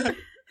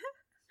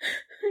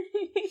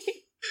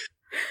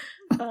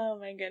 Oh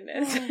my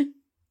goodness.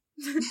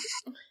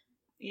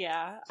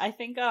 Yeah, I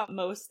think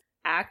most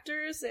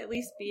actors, at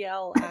least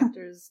BL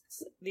actors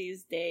these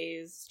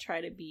days, try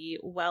to be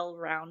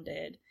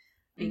well-rounded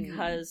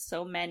because so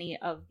many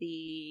of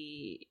the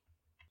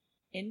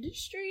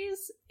industries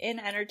in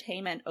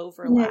entertainment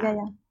overlap.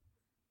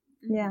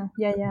 Yeah.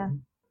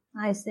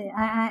 I see.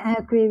 I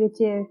agree with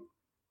you.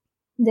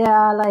 There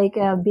are like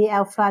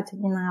BL flooded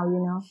now,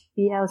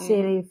 BL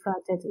series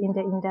flooded in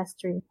the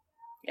industry.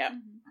 Yeah.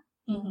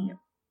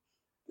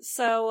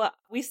 So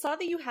we saw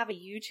that you have a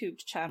YouTube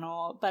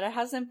channel, but it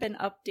hasn't been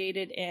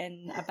updated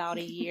in about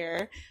a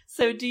year.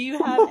 So do you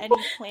have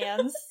any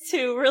plans to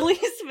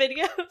release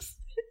videos?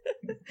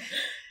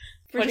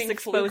 Putting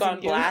Fluke on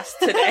blast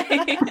today.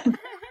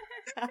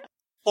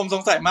 ผมส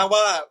งสัยมาก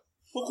ว่า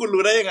พวกคุณ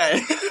รู้ได้ยังไง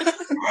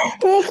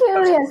He's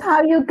curious how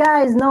you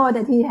guys know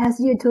that he has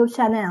YouTube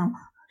channel.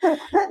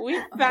 We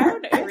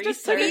found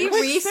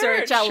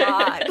research a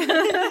lot.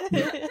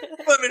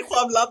 มันเป็นคว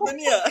ามลับนะ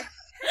เนี่ย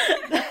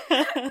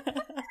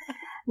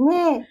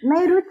นี่ไม่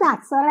รู้จัก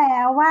ซะแล้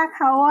วว่าเ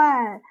ขา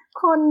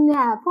คนเ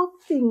นี่ยพว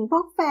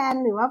กแฟน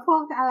หรือว่าพว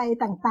กอะไร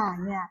ต่าง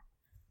ๆเนี่ย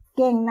เ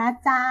ก่งนะ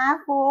จ๊ะ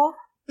ฟุก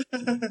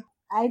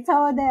I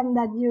told them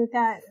that you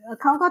guys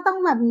เขาก็ต้อง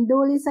แบบดู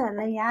research อะ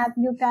ไรเงี้ย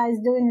you guys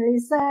doing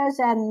research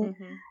and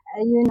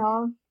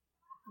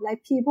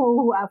like people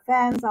who are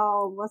fans or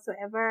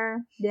whatsoever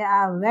they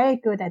are very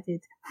good at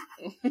it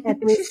at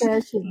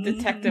researching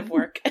detective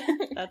work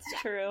that's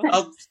true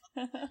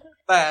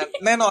แต่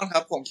แน่นอนครั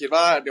บผมคิด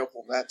ว่าเดี๋ยวผ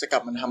มจะกลั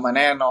บมาทำมา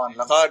แน่นอนแ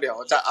ล้วก็เดี๋ยว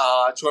จะ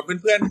ชวนเ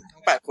พื่อนๆทั้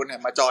ง8คนเนี่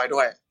ยมาจอยด้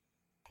วย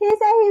He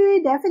said he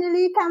will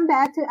definitely come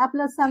back to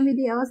upload some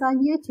videos on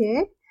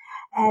YouTube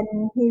and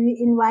he will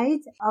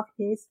invite of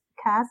his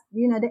cast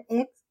the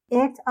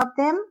eight of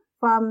them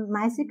from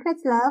My Secret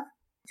Love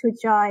to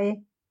join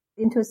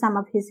into some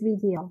of his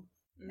video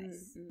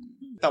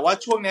แต่ว่า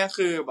ช่วงนี้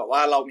คือแบบว่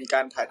าเรามีก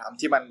ารถ่ายทำ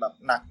ที่มันแบบ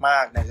หนักมา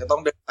กเนี่ยจะต้อ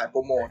งเดินสายโปร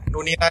โมท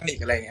นู่นนี่นั่นอีก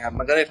อะไรอย่างเงี้ยครับ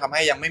มันก็เลยทำใ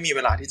ห้ยังไม่มีเว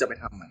ลาที่จะไป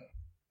ทำมัน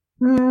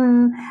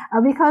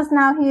because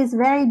now he is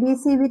very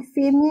busy with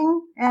filming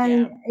and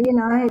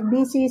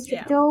busy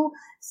schedule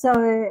so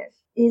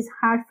it's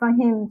hard for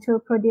him to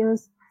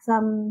produce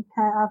some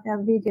type of a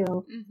video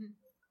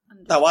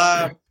แต่ว่า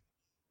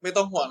ไม่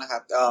ต้องห่วงนะครั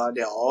บเ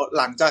ดี๋ยว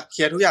หลังจากเค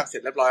ลียร์ทุกอย่างเสร็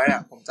จเรียบร้อยเนี่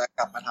ยผมจะก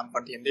ลับมาทำค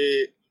อนเทนต์ที่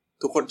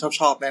ทุกคน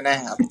ชอบแน่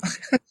ๆครับ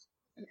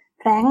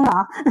แพลงเหรอ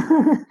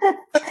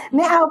ไ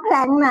ม่เอาแพล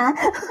งนะ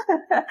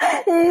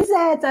He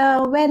said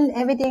when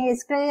everything is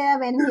clear,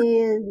 when he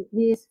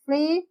is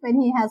free, when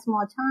he has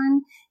more time,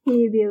 he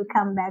will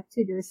come back to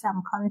do some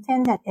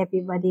content that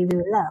everybody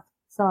will love.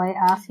 So I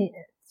asked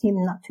him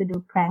not to do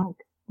prank,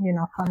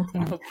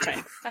 content.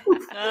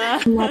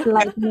 Not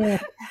like me.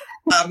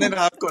 ตามด้วยนะ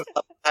ครับกด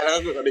subscribe แล้วก็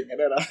กดกระดิ่งกัน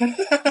ด้วยนะ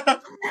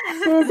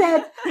He said,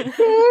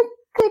 please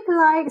click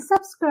like,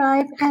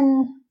 subscribe, and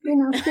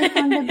click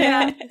on the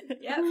bell.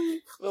 Yeah,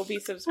 we'll be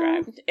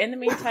subscribed. In the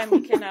meantime,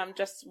 we can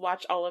just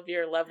watch all of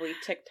your lovely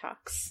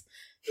TikToks.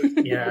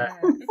 Yeah.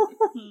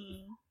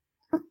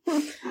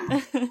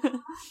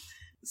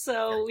 So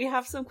we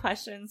have some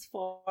questions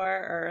for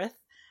Earth.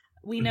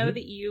 We know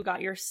that you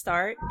got your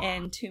start in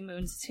Two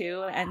Moons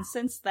 2, and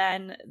since then,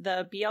 the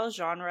BL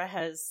genre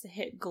has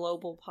hit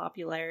global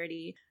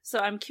popularity. So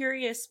I'm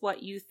curious what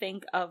you think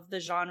of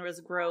the genre's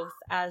growth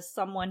as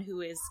someone who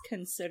is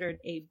considered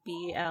a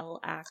BL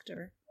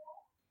actor.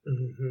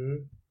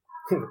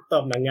 ตอ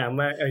บนางงาม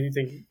มากจ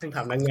ริงๆต้องถ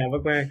ามนางงาม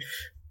มาก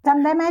ๆจ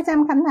ำได้ไหมจ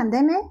ำคำถามได้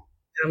ไหม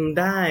จำ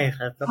ได้ค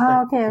รับ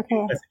โอเค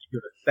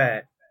แต่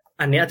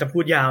อันนี้อาจจะพู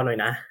ดยาวหน่อย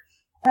นะ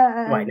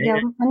เดี๋ยว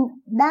มัน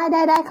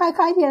ได้ค่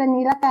อยๆทีละ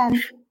นี้ละกัน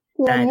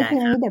ทีละนี้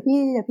เดี๋ยว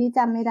พี่จ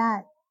ำไม่ได้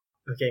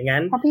โอเคงั้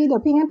นเดี๋ย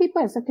วพี่เ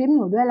ปิดสคริปต์ห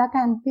นูด้วยละ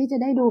กันพี่จะ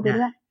ได้ดูไป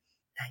ด้วย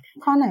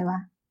ข้อไหนวะ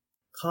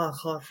ข้อ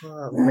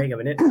ไม่กับ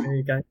เนี่ย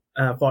กัน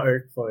for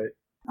earth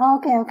โอ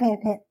เค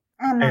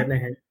มา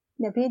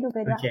เดี๋ยวพี่ดูไป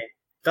ด้วยโอเค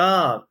ก็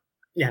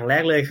อย่างแร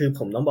กเลยคือผ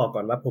มต้องบอกก่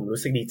อนว่าผมรู้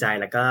สึกดีใจ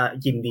แล้วก็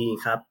ยินดี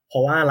ครับเพรา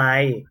ะว่าอะไร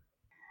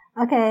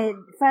Okay,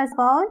 first of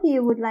all, he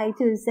would like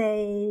to say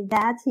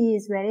that he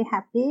is very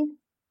happy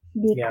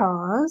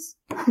because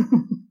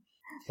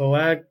เพราะ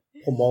ว่า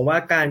ผมมองว่า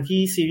การที่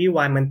ซีรีส์ว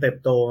ายมันเติบ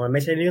โตมันไ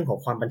ม่ใช่เรื่องของ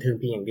ความบันเทิง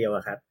เพียงอย่างเดียวอ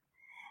ะครับ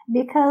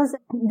Because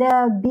the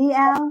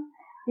BL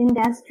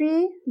industry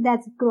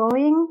that's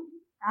growing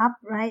up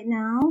right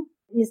now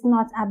is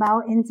not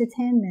about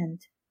entertainment.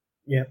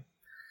 Yep.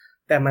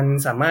 แต่มัน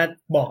สามารถ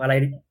บอกอะไร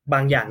บา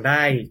งอย่างไ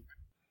ด้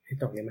ให้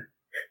ตรงนี้มั้ย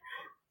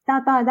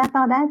ต่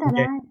อได้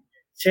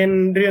เช่น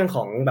เรื่องข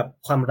องแบบ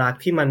ความรัก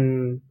ที่มัน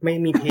ไม่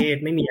มีเพศ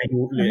ไม่มีอา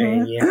ยุหรืออะไรอย่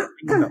างเงี้ย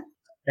แบบ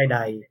ใด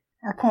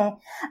ๆ Okay,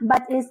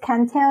 but it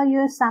can tell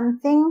you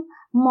something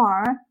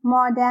more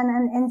than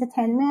an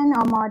entertainment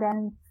or more than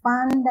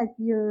fun that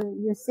you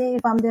see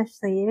from the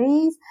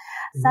series,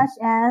 such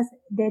as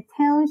they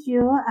tells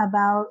you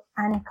about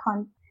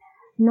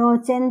no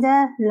gender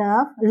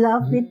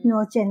love with no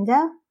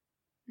gender.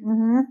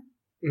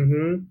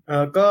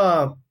 ก็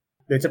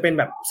หรือจะเป็น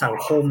แบบสัง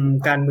คม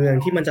การเมือง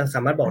ที่มันจะส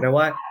ามารถบอกได้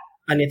ว่า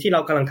อันนี้ที่เรา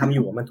กำลังทำอ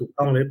ยู่มันถูก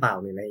ต้องหรือเปล่า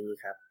หรืออะไรอย่างนี้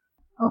ครับ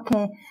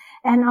Okay,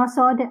 and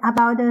also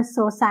about the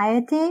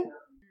society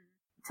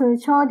to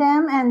show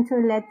them and to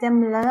let them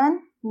learn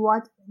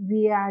what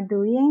we are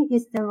doing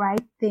is the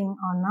right thing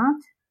or not.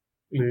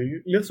 หรือ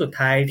เรื่องสุด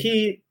ท้ายที่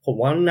ผม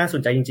ว่าน่าส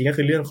นใจจริงๆก็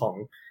คือเรื่องของ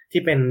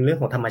ที่เป็นเรื่อง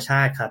ของธรรมชา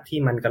ติครับที่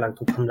มันกำลัง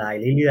ถูกทำลาย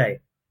เรื่อย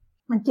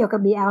ๆมันเกี่ยวกั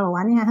บ BL หรอว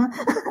ะเนี่ยฮะ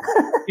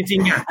จริ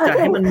งๆอยากจะ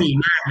ให้มันมี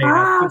มากเลยค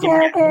รับจริง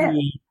ๆอยากให้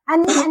มีอัน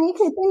นี้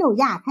คือที่หนู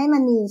อยากให้มั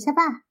นมีใช่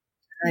ป่ะ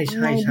ใ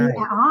ช่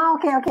โอ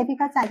เคพี่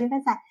เข้าใจ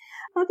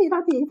โทษ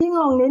ทีพี่ง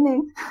งนิดนึง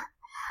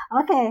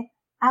Okay,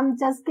 I'm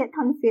just get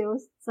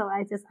confused, so I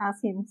just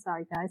asked him.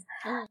 Sorry, guys.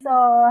 So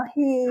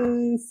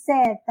he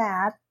said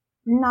that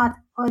not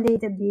only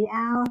the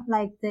BL,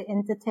 like the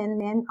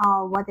entertainment or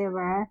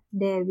whatever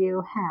they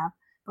will have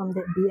from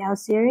the BL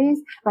series,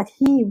 but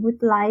he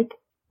would like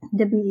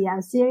the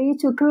BL series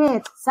to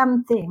create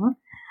something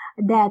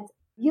that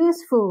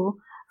useful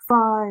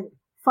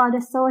for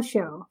the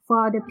social,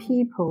 for the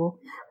people,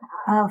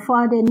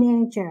 for the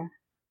nature.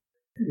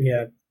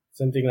 Yeah,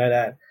 something like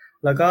that.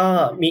 แล้วก็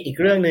มีอีก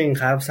เรื่องนึง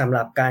ครับสำห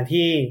รับการ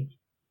ที่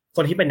ค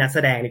นที่เป็นนักแส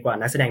ดงดีกว่า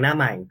นักแสดงหน้า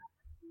ใหม่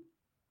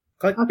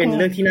ก็เป็นเ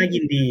รื่องที่น่ายิ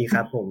นดีค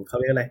รับผมเขา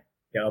เรียกอะไร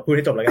เดี๋ยวพูดใ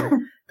ห้จบแล้วกัน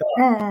ก็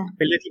เ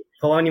ป็นเรื่องที่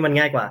เพราะว่านี่มัน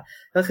ง่ายกว่า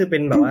ก็คือเป็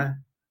นแบบว่า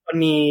มัน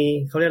มี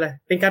เขาเรียกอะไร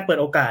เป็นการเปิด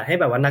โอกาสให้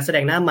แบบว่านักแสด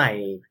งหน้าใหม่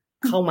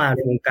เข้ามาใน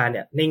วงการเ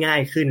นี่ยได้ง่า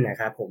ยขึ้นนะ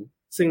ครับผม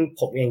ซึ่ง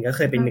ผมเองก็เค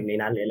ยเป็นหนึ่งใน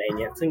นั้นหรืออะไร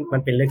เงี้ยซึ่งมั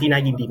นเป็นเรื่องที่น่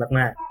ายินดี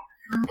มาก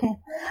ๆ Okay,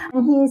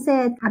 and he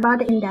said about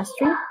the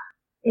industry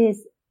is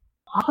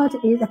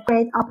a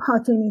great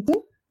opportunity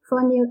for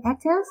new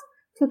actors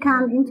to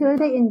come into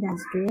the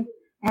industry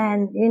and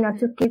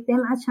to give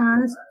them a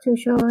chance to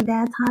show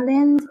their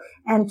talent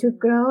and to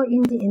grow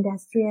in the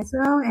industry as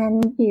well, and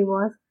he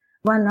was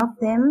one of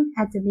them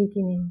at the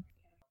beginning.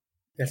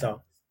 That's all.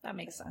 That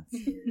makes sense.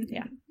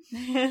 Yeah.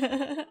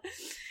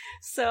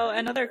 So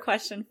another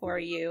question for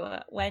you.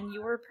 When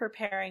you were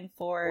preparing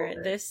for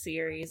this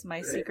series,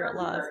 My Secret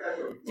Love,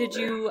 did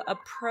you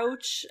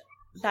approach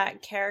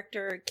that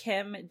character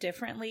Kim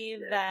differently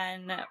than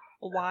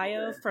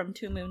Wyo from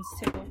Two Moons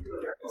 2?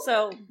 So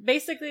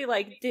basically,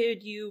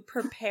 did you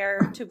prepare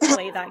to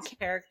play that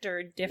character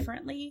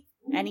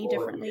any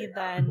differently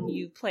than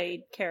you played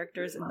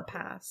characters in the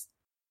past?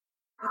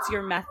 What's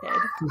your method?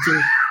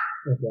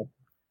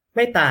 ไ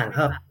ม่ต่างค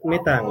รับไม่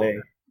ต่างเลย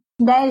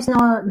There is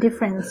no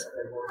difference.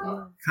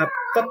 ครับ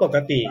ก็ปก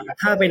ติ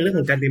ถ้าเป็นเรื่องข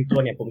องการเตรียมตัว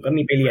เนี่ยผมก็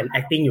มีไปเรียน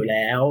acting อยู่แ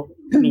ล้ว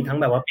มีทั้ง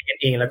แบบว่าเป็น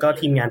เองแล้วก็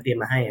ทีมงานเตรียม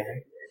มาให้ฮ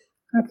ะ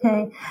Okay,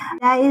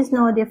 there is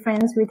no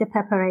difference with the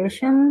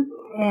preparation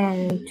and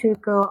to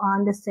go on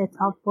the set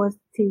of both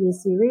TV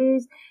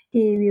series.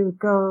 He will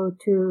go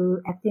to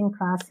acting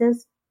classes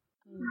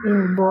in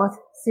both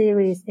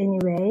series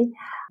anyway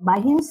by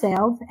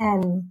himself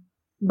and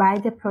by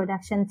the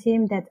production team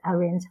that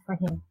arranged for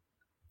him.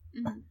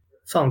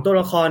 สองตัว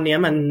ละครเนี้ย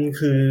มัน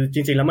คือจ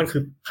ริงๆแล้วมันคื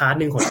อพาร์ท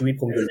นึงของชีวิต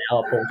ผมอยู่แล้ว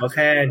ผมก็แ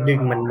ค่ดึง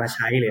มันมาใ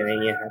ช้หรืออะไรเ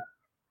งี้ยครับ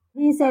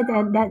He said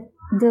that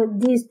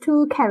these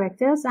two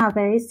characters are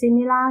very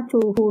similar to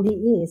who he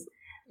is.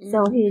 So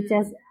he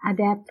just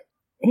adapt.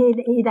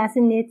 He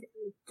doesn't need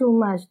too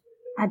much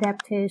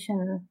adaptation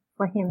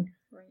for him.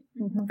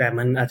 แต่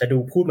มันอาจจะดู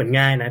พูดเหมือน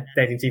ง่ายนะแ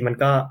ต่จริงๆมัน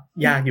ก็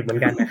ยากอยู่เหมือ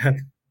นกันนะครับ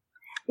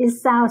It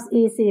sounds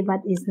easy but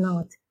it's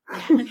not.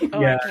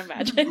 I can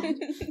imagine.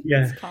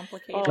 It's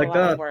complicated. แล้ว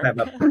ก็แ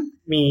บบ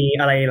มี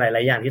อะไรหล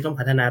ายๆอย่างที่ต้อง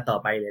พัฒนาต่อ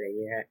ไปเลยอะไร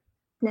เงี้ย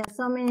There are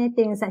so many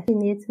things that he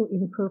needs to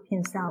improve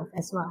himself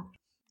as well.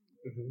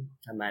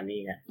 ประมาณ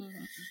นี้ครับ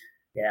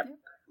Yep.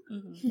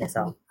 That's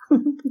all.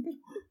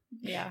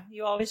 Yeah,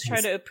 you always try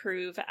to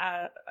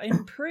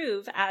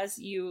improve as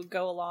you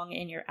go along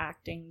in your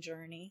acting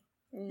journey.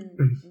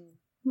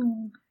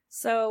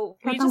 So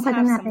we just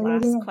have some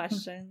last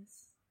questions.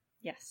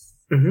 Yes.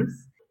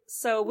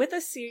 So with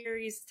a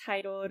series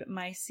titled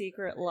My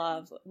Secret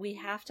Love, we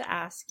have to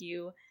ask you,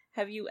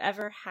 have you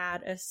ever had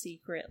a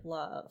secret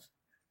love?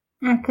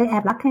 เคยแอ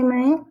บรักใครไหม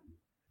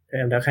เคย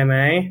แอบรักใครไหม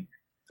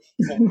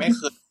ผมไม่เ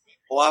คย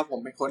เพราะว่าผม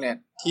เป็นคนเนี่ย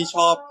ที่ช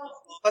อบ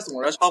ถ้าสมม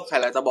ติว่าชอบใคร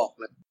แล้วจะบอก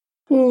เลย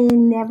He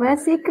never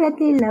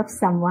secretly loves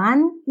someone.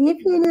 If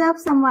he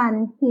loves someone,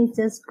 he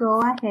just go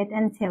ahead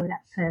and tell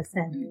that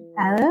person.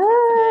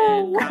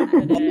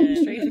 Confident,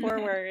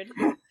 straightforward.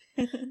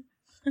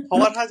 เพราะ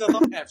ว่าถ้าจะต้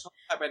องแอบชอบ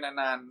ใครไป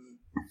นาน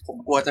ๆผม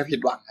กลัวจะผิด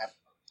หวังครับ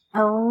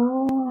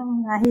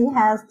He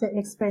has the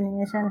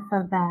explanation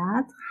for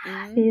that.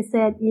 He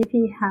said if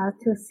he has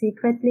to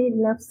secretly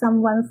love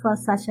someone for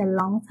such a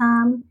long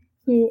time,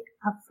 he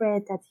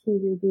afraid that he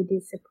will be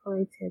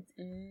disappointed.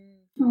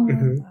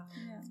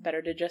 It's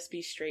better to just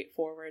be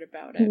straightforward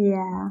about it.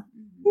 Yeah.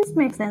 This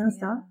makes sense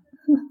though.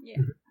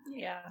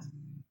 Yeah.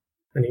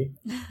 อันนี้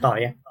ต่อ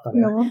ยัง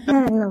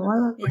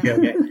โอเค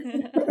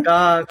ก็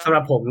สำห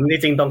รับผมจ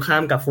ริงๆตรงข้า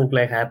มกับฟุกเ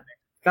ลยครับ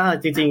ก็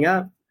จริงๆก็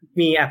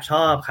มีแอบช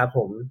อบครับผ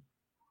ม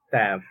แ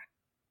ต่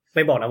ไ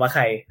ม่บอกนะว่าใค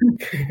ร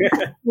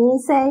He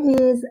say he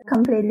is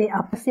completely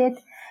opposite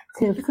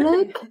to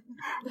Fluke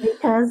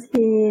because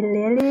he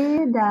really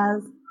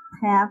does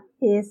have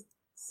his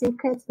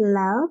secret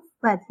love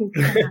but he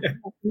cannot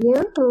tell you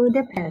who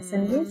the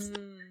person is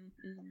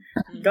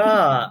ก็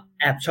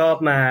แอบชอบ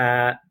มา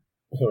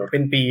โอ้โหเป็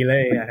นปีเล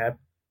ยครับ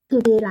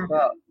กี่ปีล่ะ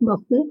บอก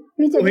สิ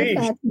พี่จะได้แ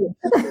ปลถูก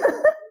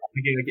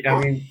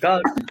ก็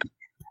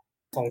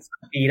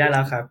2-3 ปีได้แ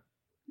ล้วครับ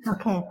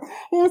Okay.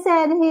 He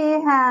said he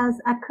has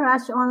a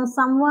crush on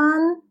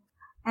someone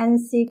and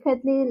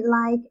secretly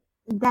like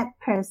that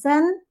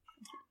person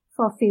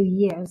for a few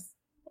years.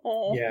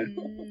 Yeah.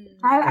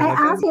 I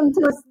asked him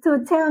to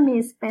tell me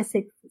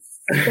specifics.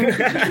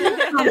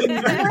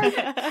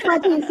 But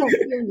he said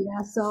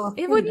yeah, so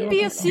it wouldn't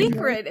be a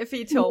secret if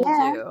he told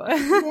you.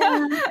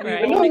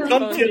 Right.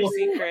 Don't tell a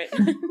secret.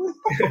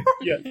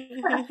 Yeah.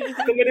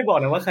 ก็ไม่ได้บอก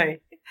นะว่าใคร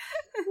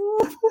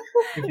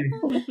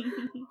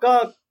ก็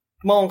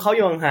มองเขาอ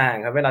ยู่ห่าง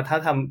ๆครับเวลาถ้า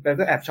ทำเรา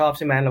ก็แอบชอบใ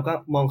ช่ไหมเราก็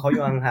มองเขาอ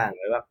ยู่ห่างๆ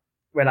หรือว่า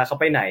เวลาเขา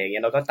ไปไหนอย่างเ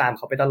งี้ยเราก็ตามเ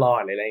ขาไปตลอด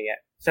อะไรอย่างเงี้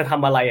ยจะท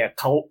ำอะไรอ่ะ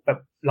เขาแบบ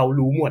เรา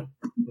รู้หมด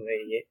อะไรอ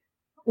ย่างเงี้ย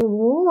โอ้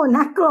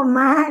น่ากลัว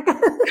มาก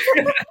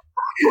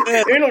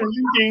เรารู้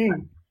จริง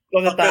ๆเรา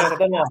จะตามเขา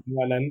ตลอด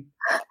วันนั้น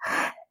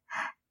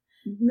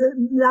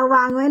ระ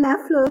วังไว้นะ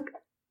ฟลุก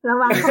ระ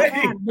วังเขาแอ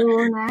บดู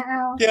นะเอ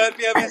าเ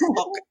พียส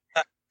ต็อก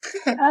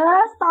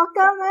สตอกเก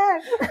อร์มาก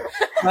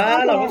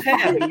เราก็แค่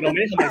แอบดูเราไม่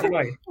ได้ทำอะไรสักห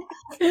น่อย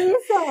He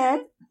said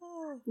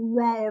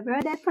wherever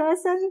that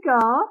person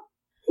go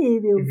he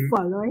will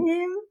follow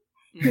him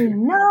he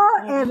know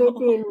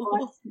everything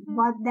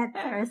what that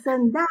person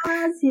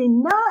does he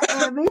know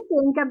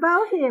everything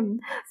about him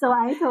so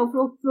I told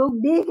Fluk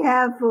be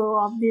careful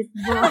of this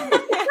boy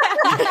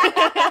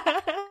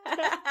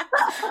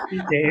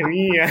พี่เจ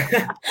มี่อ่ะ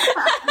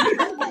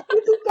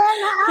พี่แกล้ง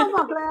นะเอาบ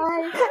อกเล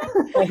ย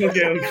โอเค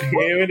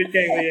ไม่ได้แก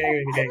ล้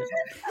ง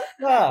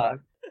ก็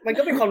มัน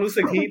ก็เป็นความรู้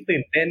สึกที่ตื่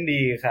นเต้น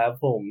ดีครับ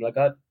ผมแล้ว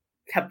ก็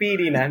แฮปปี้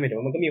ดีนะหมายถึง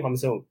ว่ามันก็มีความ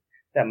สุข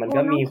แต่มัน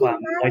ก็มีความ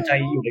น้อยใจ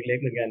อยู่เล็ก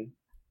ๆเหมือนกัน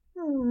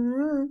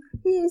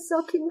He is so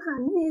Kim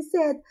Han he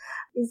said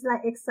it's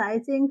like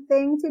exciting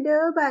thing to do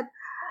but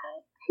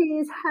he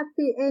is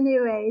happy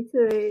anyway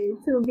to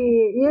be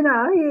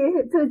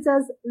to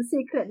just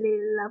secretly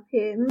love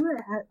him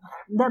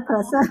that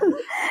person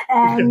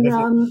and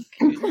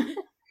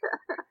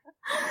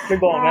ไม่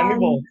บอกนะไม่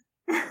บอก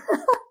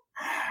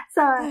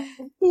So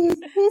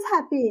he's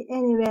happy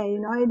anyway,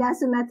 it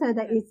doesn't matter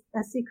that it's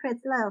a secret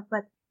love,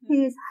 but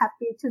he's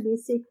happy to be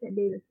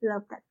secretly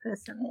love that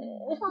person.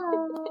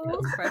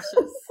 That's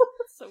precious.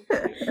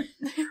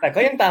 แต่ก็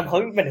ยังตามเขา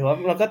หมายถึงว่า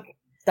เราก็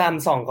ตาม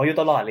ส่องเขาอยู่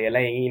ตลอดเลยอะไร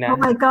อย่างงี้นะ Oh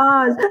my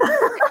god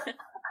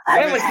ไ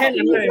ม่มันแค่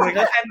นั้นเลยมัน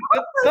ก็แค่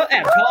ก็แอ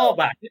บชอบ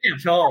อ่ะก็แอบ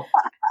ชอบ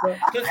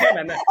ก็แค่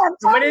นั้นอ่ะ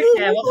ไม่ได้แค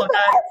ร์ว่าเขาจ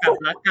ะกลับ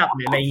รักกลับห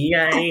รืออะไรอย่างงี้ไ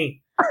ง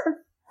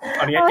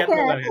อันนี้แค่ตั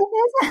วเลย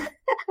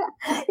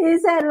He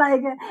said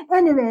like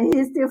anyway he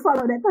still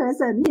follow that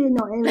person he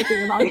know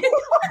everything about it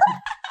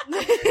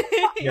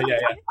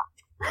yeah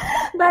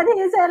but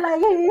he said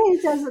like he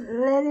just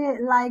really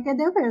like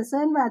the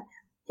person but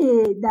he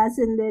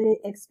doesn't really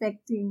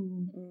expecting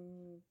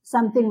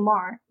something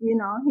more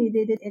he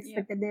didn't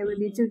expect that they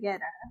will be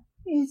together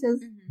he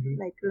just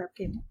like love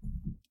him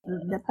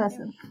the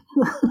person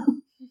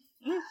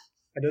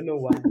I don't know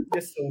why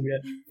just so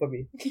weird for me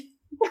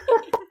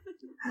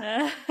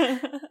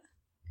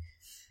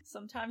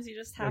Sometimes you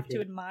just have to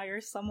admire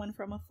someone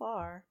from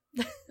afar.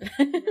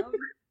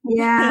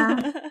 Yeah.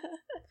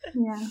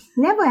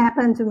 Never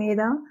happened to me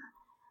though.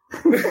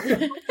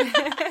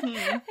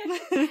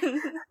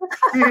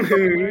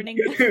 Learning.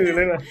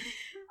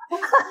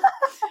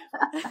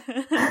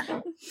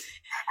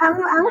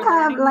 I'm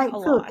kind of like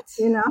cook,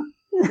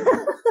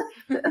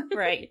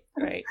 Right.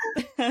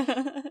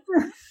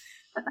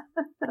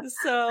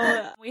 So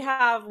we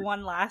have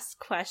one last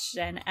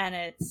question, and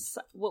it's,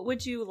 what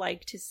would you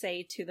like to say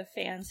to the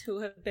fans who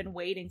have been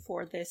waiting for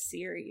this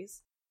series?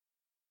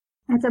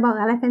 จะบอก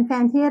อะไรแฟ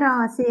นๆที่รอ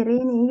ซีรี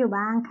ส์นี้อยู่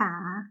บ้างคะ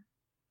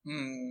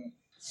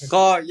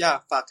ก็อยาก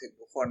ฝากถึง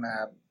ทุกคนนะค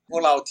รับพว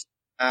กเราทีม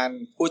งาน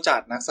ผู้จั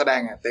ดนักแสด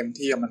งเต็ม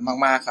ที่กับมัน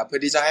มากๆครับเพื่อ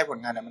ที่จะให้ผล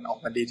งานมันออก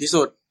มาดีที่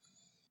สุด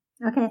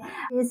Okay,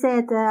 he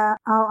said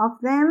all of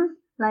them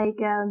like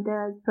the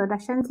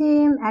production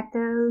team,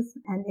 actors,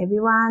 and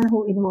everyone who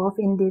involved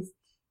in this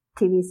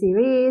TV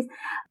series,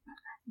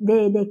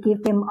 they give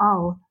them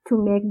all to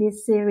make this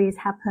series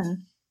happen.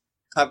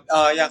 ครับ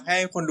อยากให้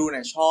คนดูเ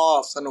นี่ยชอบ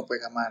สนุกไป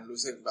กับมันรู้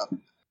สึกแบบ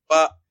ว่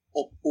าอ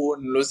บอุ่น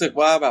รู้สึก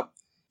ว่าแบบ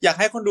อยาก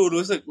ให้คนดู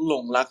รู้สึกหล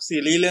งรักซี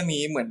รีส์เรื่อง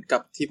นี้เหมือนกั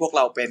บที่พวกเ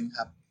ราเป็นค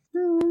รับ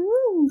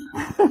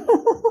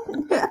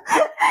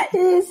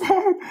He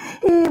said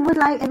he would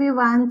like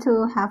everyone to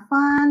have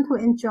fun, to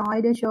enjoy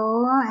the show,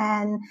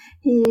 and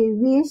he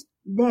wished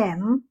them,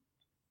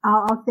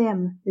 all of them,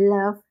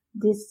 love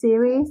this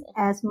series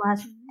as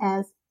much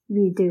as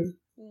we do.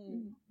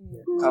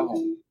 ครับผ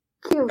ม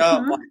Cute. ก็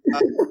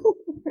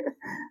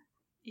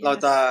เรา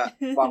จะ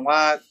หวังว่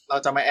าเรา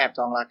จะมาแอบจ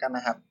องรักกันน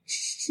ะครับ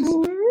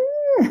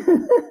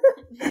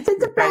ฉัน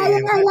จะแปล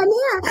ยังไงล่ะเ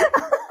นี่ย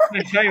ไ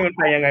ม่ใช่มันไ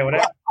ปยังไงวะเ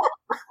นี่ย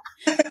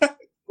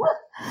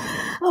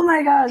Oh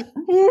my god,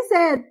 he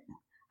said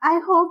I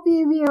hope we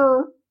will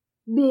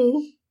be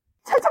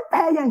ฉันจะแปล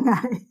ยังไง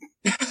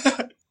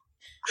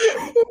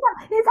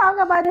He talk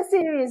about the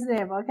series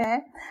name, okay?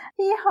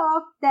 He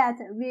hoped that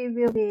we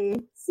will be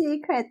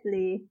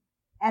secretly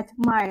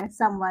admire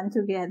someone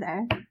together.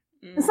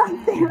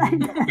 Something like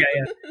that.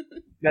 Yeah.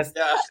 That's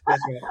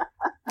right.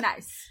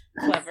 Nice.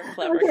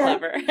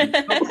 Clever.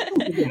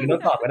 ผมต้อ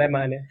งตอบก็ได้ม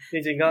าเนี่ยจ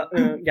ริงๆก็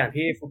อย่าง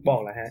ที่ฟุกบอ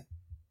กแหละฮะ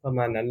ประม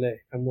าณนั้นเลย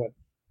ทั้งหมด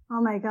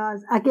Oh my god,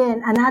 again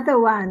another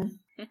one.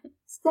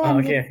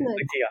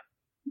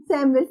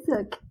 Same with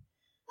Suk.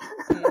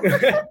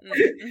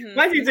 ไ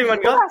ม่จริงๆมั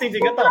นก็จริ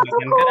งๆก็ตอบแบบ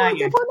นั้นก็ได้ไ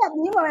ง จะพูดแบบ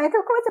นี้หมดเลย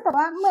ทุกคนจะแบบ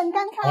ว่าเหมือน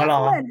กันครับ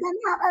เหมือนกัน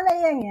ครับอะไร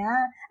อย่างเงี้ย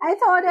I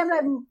told them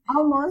like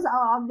almost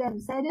all of them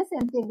say the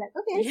same thing like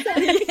okay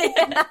same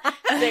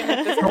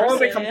เพราะว่า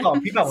เป็นคำตอบ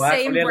ที่แบบว่า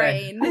เขาเรียกอะไร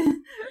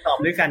ตอบ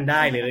ด้วยกันไ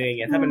ด้เลยอย่าง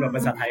เงี้ยถ้าเป็นแบบภ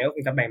าษาไทยก็ค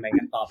งจะแบ่งๆ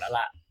กันตอบแล้ว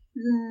ล่ะ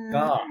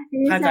ก็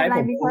ถ้าจะให้ผ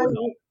มพูด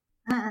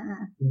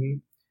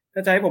ถ้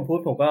าจะให้ผมพูด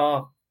ผมก็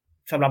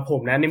สำหรับผ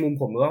มนะในมุม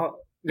ผมก็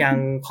ยัง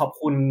ขอบ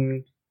คุณ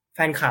แฟ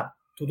นคลับ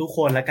ทุกๆค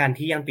นและกัน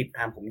ที่ยังติดต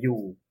ามผมอยู่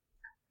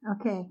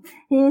Okay,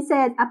 he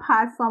said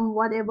apart from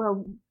whatever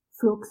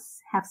Flux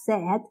have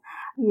said,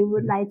 he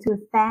would like to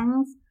thank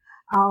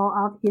all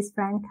of his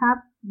fan club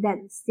that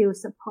still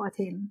support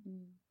him.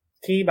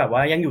 ที่แบบว่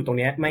ายังอยู่ตรง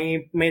เนี้ยไ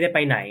ม่ได้ไป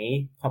ไหน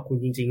ขอบคุณ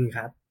จริงๆค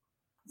รับ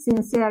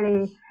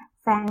Sincerely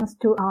thanks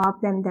to all of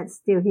them that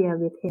still here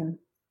with him.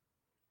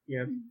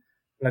 Yep.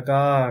 แล้วก็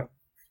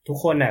ทุก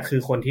คนน่ะคื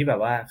อคนที่แบ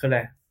บว่าคืออะไ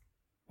ร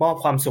มอบ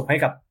ความสุขให้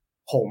กับ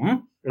ผม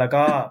แล้ว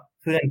ก็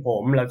เพื่อนผ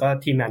มแล้วก็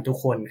ทีมงานทุก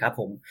คนครับ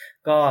ผม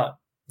ก็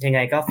ยังไง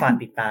ก็ฝาก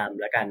ติดตาม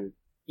แล้วกัน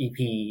EP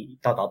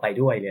ต่อๆไป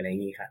ด้วยหรืออะไรอย่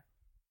างงี้ครับ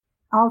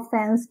All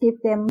fans give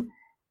them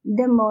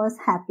the most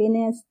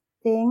happiness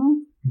thing,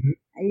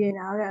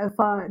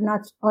 for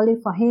not only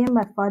for him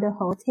but for the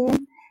whole team,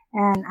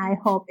 and I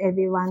hope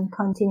everyone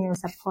continue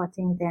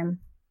supporting them.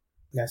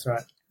 That's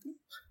right.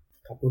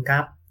 ขอบคุณครั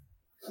บ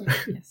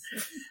Yes.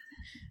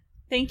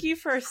 Thank you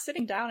for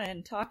sitting down and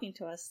talking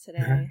to us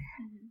today.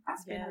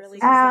 It's been really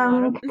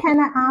Can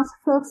I ask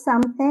Flux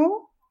something?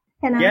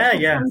 Can I ask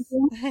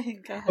something?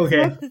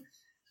 Okay.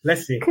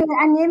 Let's see. คือ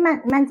อันนี้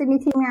มันจะมี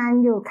ทีมงาน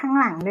อยู่ข้าง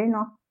หลังด้วยเน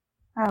าะ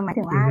หมาย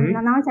ถึงว่า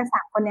นอกจาก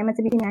3คนนี้มันจ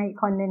ะมีทีมงานอีก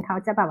คนนึงเขา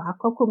จะแบบว่า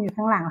ควบคุมอยู่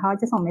ข้างหลังเขา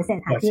จะส่งเมสเสจ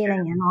หาพี่อะไรอ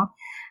ย่างเงี้ยเนาะ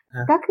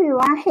ก็คือ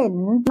ว่าเห็น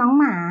น้อง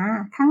หมา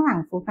ข้างหลัง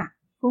ฟุก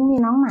มี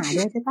น้องหมา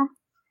ด้วยใช่ปะ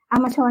เอา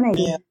มาโชว์หน่อย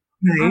ดิ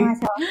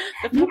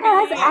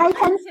Because I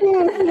can see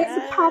his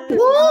puppy.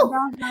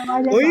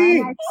 อุ้ย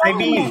ไซ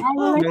บี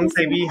น้องไซ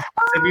บี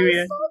เรี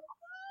ย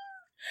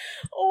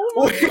Oh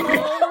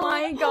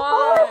my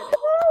god.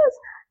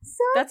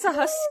 That's a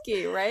husky,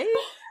 right?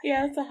 Yeah,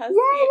 it's a husky.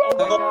 Oh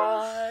my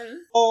god.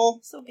 Oh,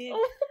 so big.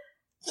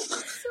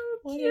 So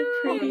what cute. A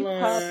pretty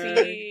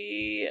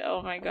puppy. Oh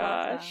my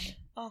gosh.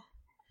 Oh.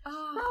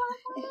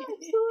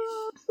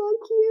 So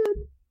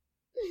cute.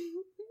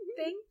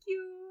 Thank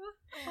you.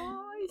 Oh,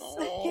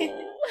 so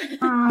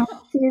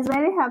she's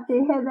very happy.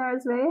 Heather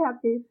is very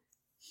happy.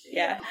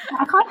 Yeah.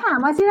 เขาถาม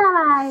ว่าชื่ออะไ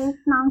ร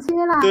น้องชื่อ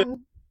อะไร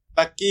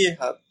Lucky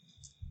ครับ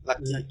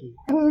Lucky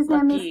His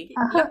name is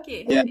Lucky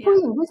ผู้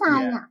หญิงผู้ชาย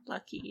เนี่ย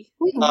Lucky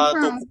ผู้หญิงผู้ช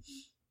าย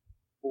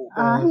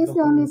His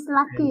name is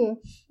Lucky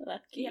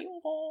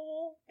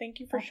Oh, thank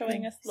you for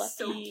showing us Lucky.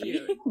 So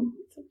cute.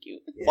 So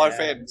cute.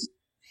 Boyfriend.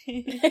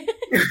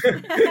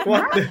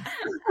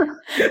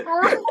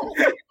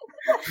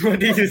 What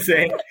did you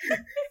say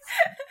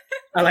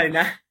อะไรน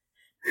ะ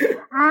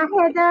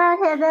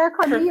Heather ค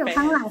นที่อยู่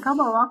ข้างหลังเขา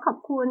บอกว่าขอบ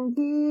คุณ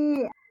ที่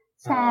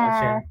แช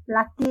ร์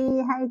ลัคกี้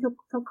ให้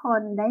ทุกค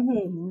นได้เ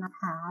ห็นนะ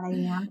คะอะไร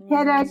เงี้ย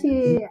Heather she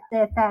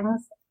say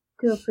thanks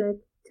to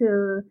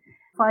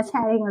for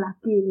sharing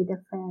Lucky with the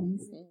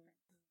friends.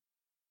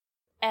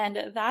 And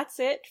that's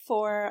it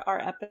for our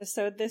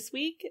episode this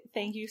week.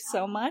 Thank you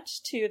so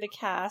much to the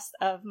cast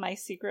of My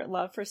Secret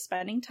Love for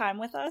spending time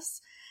with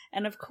us.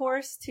 And of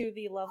course, to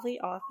the lovely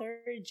author,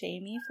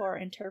 Jamie, for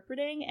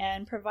interpreting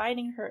and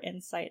providing her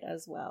insight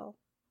as well.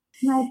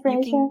 My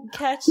pleasure.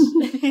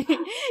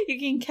 You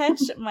can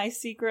catch My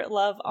Secret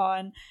Love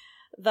on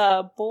the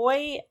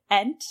Boy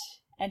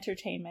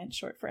Entertainment,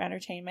 short for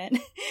entertainment,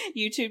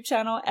 YouTube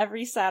channel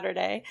every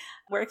Saturday.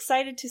 We're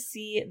excited to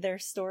see their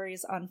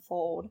stories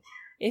unfold.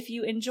 If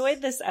you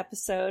enjoyed this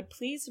episode,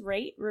 please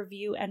rate,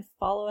 review, and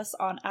follow us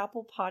on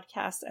Apple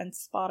Podcasts and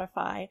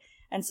Spotify,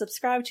 and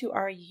subscribe to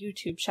our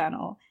YouTube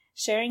channel.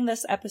 Sharing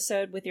this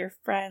episode with your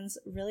friends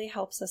really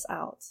helps us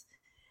out.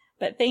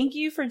 But thank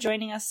you for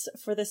joining us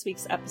for this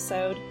week's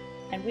episode,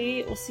 and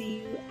we will see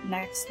you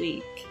next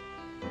week.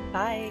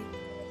 Bye.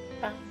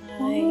 Bye.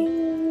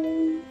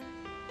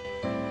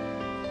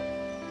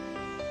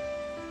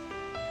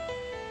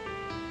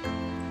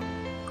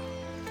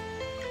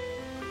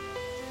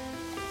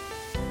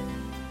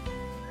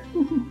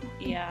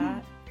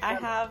 Yeah, I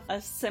have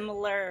a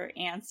similar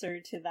answer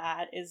to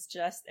that. Is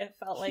just it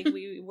felt like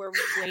we were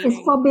waiting.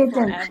 It's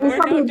forbidden. Forever. We're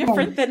no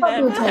different than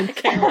them.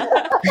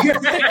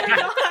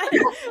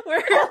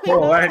 We're really โ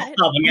อ้ย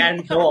ตอบเหมือนกัน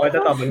จะ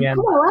ตอบเหมือนกัน เ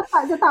ขาบอกว่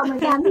าจะตอบเหมือ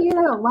นกันพี่เล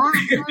ยบอกว่า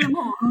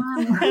ห้า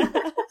ม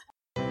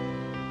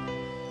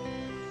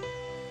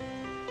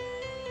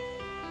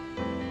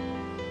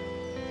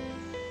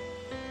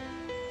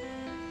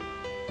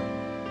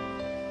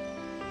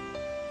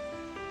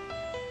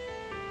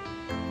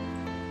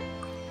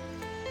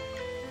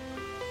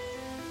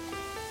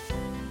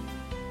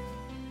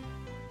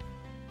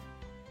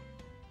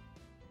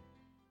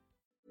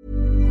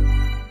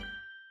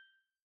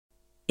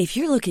If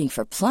you're looking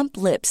for plump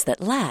lips that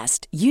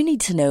last, you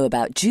need to know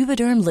about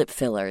Juvederm lip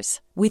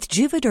fillers. With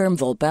Juvederm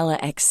Volbella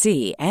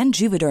XC and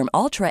Juvederm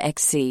Ultra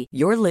XC,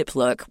 your lip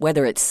look,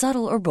 whether it's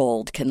subtle or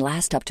bold, can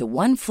last up to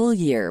 1 full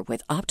year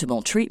with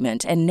optimal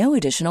treatment and no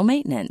additional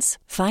maintenance.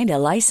 Find a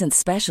licensed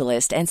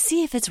specialist and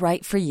see if it's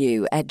right for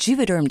you at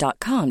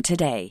Juvederm.com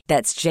today.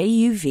 That's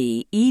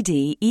JUVEDERM.com.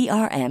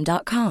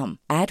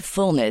 Add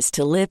fullness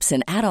to lips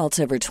in adults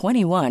over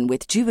 21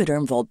 with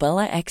Juvederm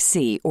Volbella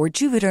XC or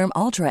Juvederm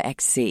Ultra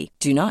XC.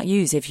 Do not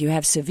use if you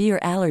have severe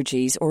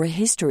allergies or a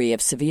history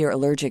of severe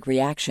allergic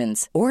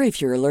reactions, or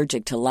if you're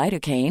allergic to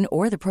lidocaine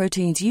or the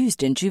proteins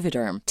used in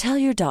Juvederm. Tell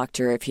your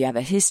doctor if you have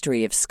a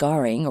history of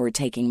scarring or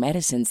taking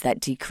medicines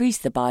that decrease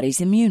the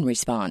body's immune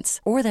response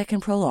or that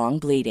can prolong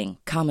bleeding.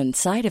 Common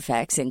side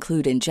effects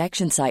include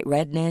injection site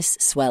redness,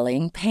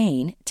 swelling,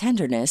 pain,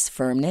 tenderness,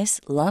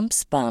 firmness,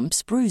 lumps,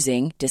 bumps,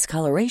 bruising,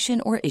 discoloration,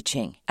 or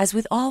itching. As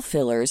with all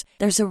fillers,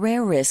 there's a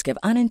rare risk of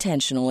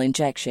unintentional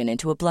injection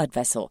into a blood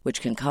vessel,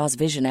 which can cause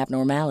vision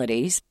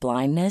abnormalities,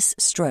 blindness,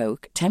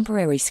 stroke,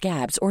 temporary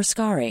scabs, or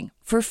scarring.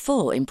 For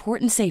full,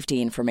 important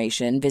safety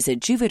information, visit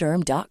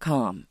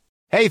Juvederm.com.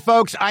 Hey,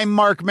 folks, I'm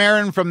Mark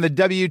Maron from the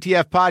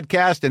WTF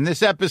Podcast, and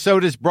this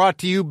episode is brought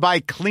to you by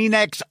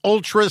Kleenex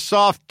Ultra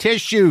Soft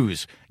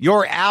Tissues,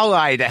 your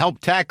ally to help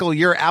tackle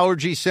your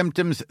allergy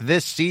symptoms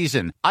this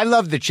season. I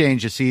love the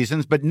change of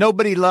seasons, but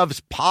nobody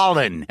loves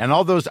pollen and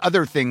all those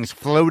other things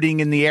floating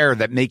in the air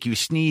that make you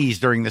sneeze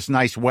during this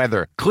nice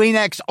weather.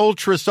 Kleenex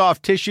Ultra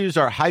Soft Tissues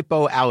are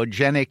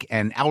hypoallergenic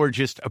and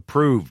allergist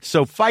approved,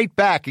 so fight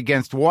back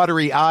against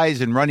watery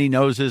eyes and runny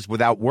noses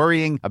without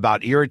worrying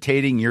about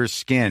irritating your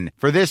skin.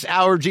 For this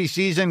allergy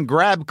season,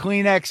 grab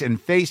Kleenex and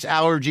face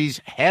allergies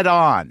head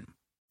on.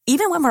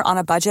 Even when we're on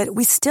a budget,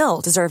 we still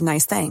deserve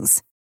nice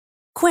things.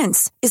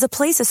 Quince is a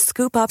place to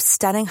scoop up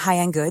stunning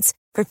high-end goods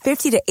for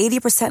 50 to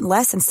 80%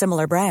 less than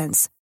similar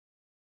brands.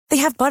 They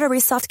have buttery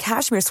soft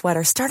cashmere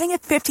sweaters starting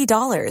at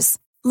 $50,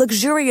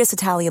 luxurious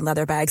Italian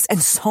leather bags, and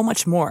so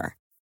much more.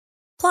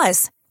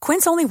 Plus,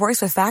 Quince only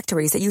works with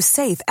factories that use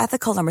safe,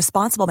 ethical, and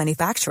responsible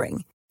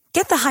manufacturing.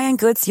 Get the high-end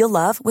goods you'll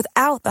love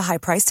without the high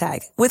price tag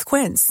with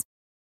Quince.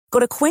 Go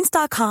to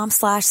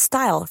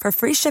quince.com/style for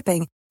free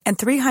shipping and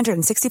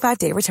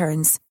 365-day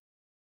returns.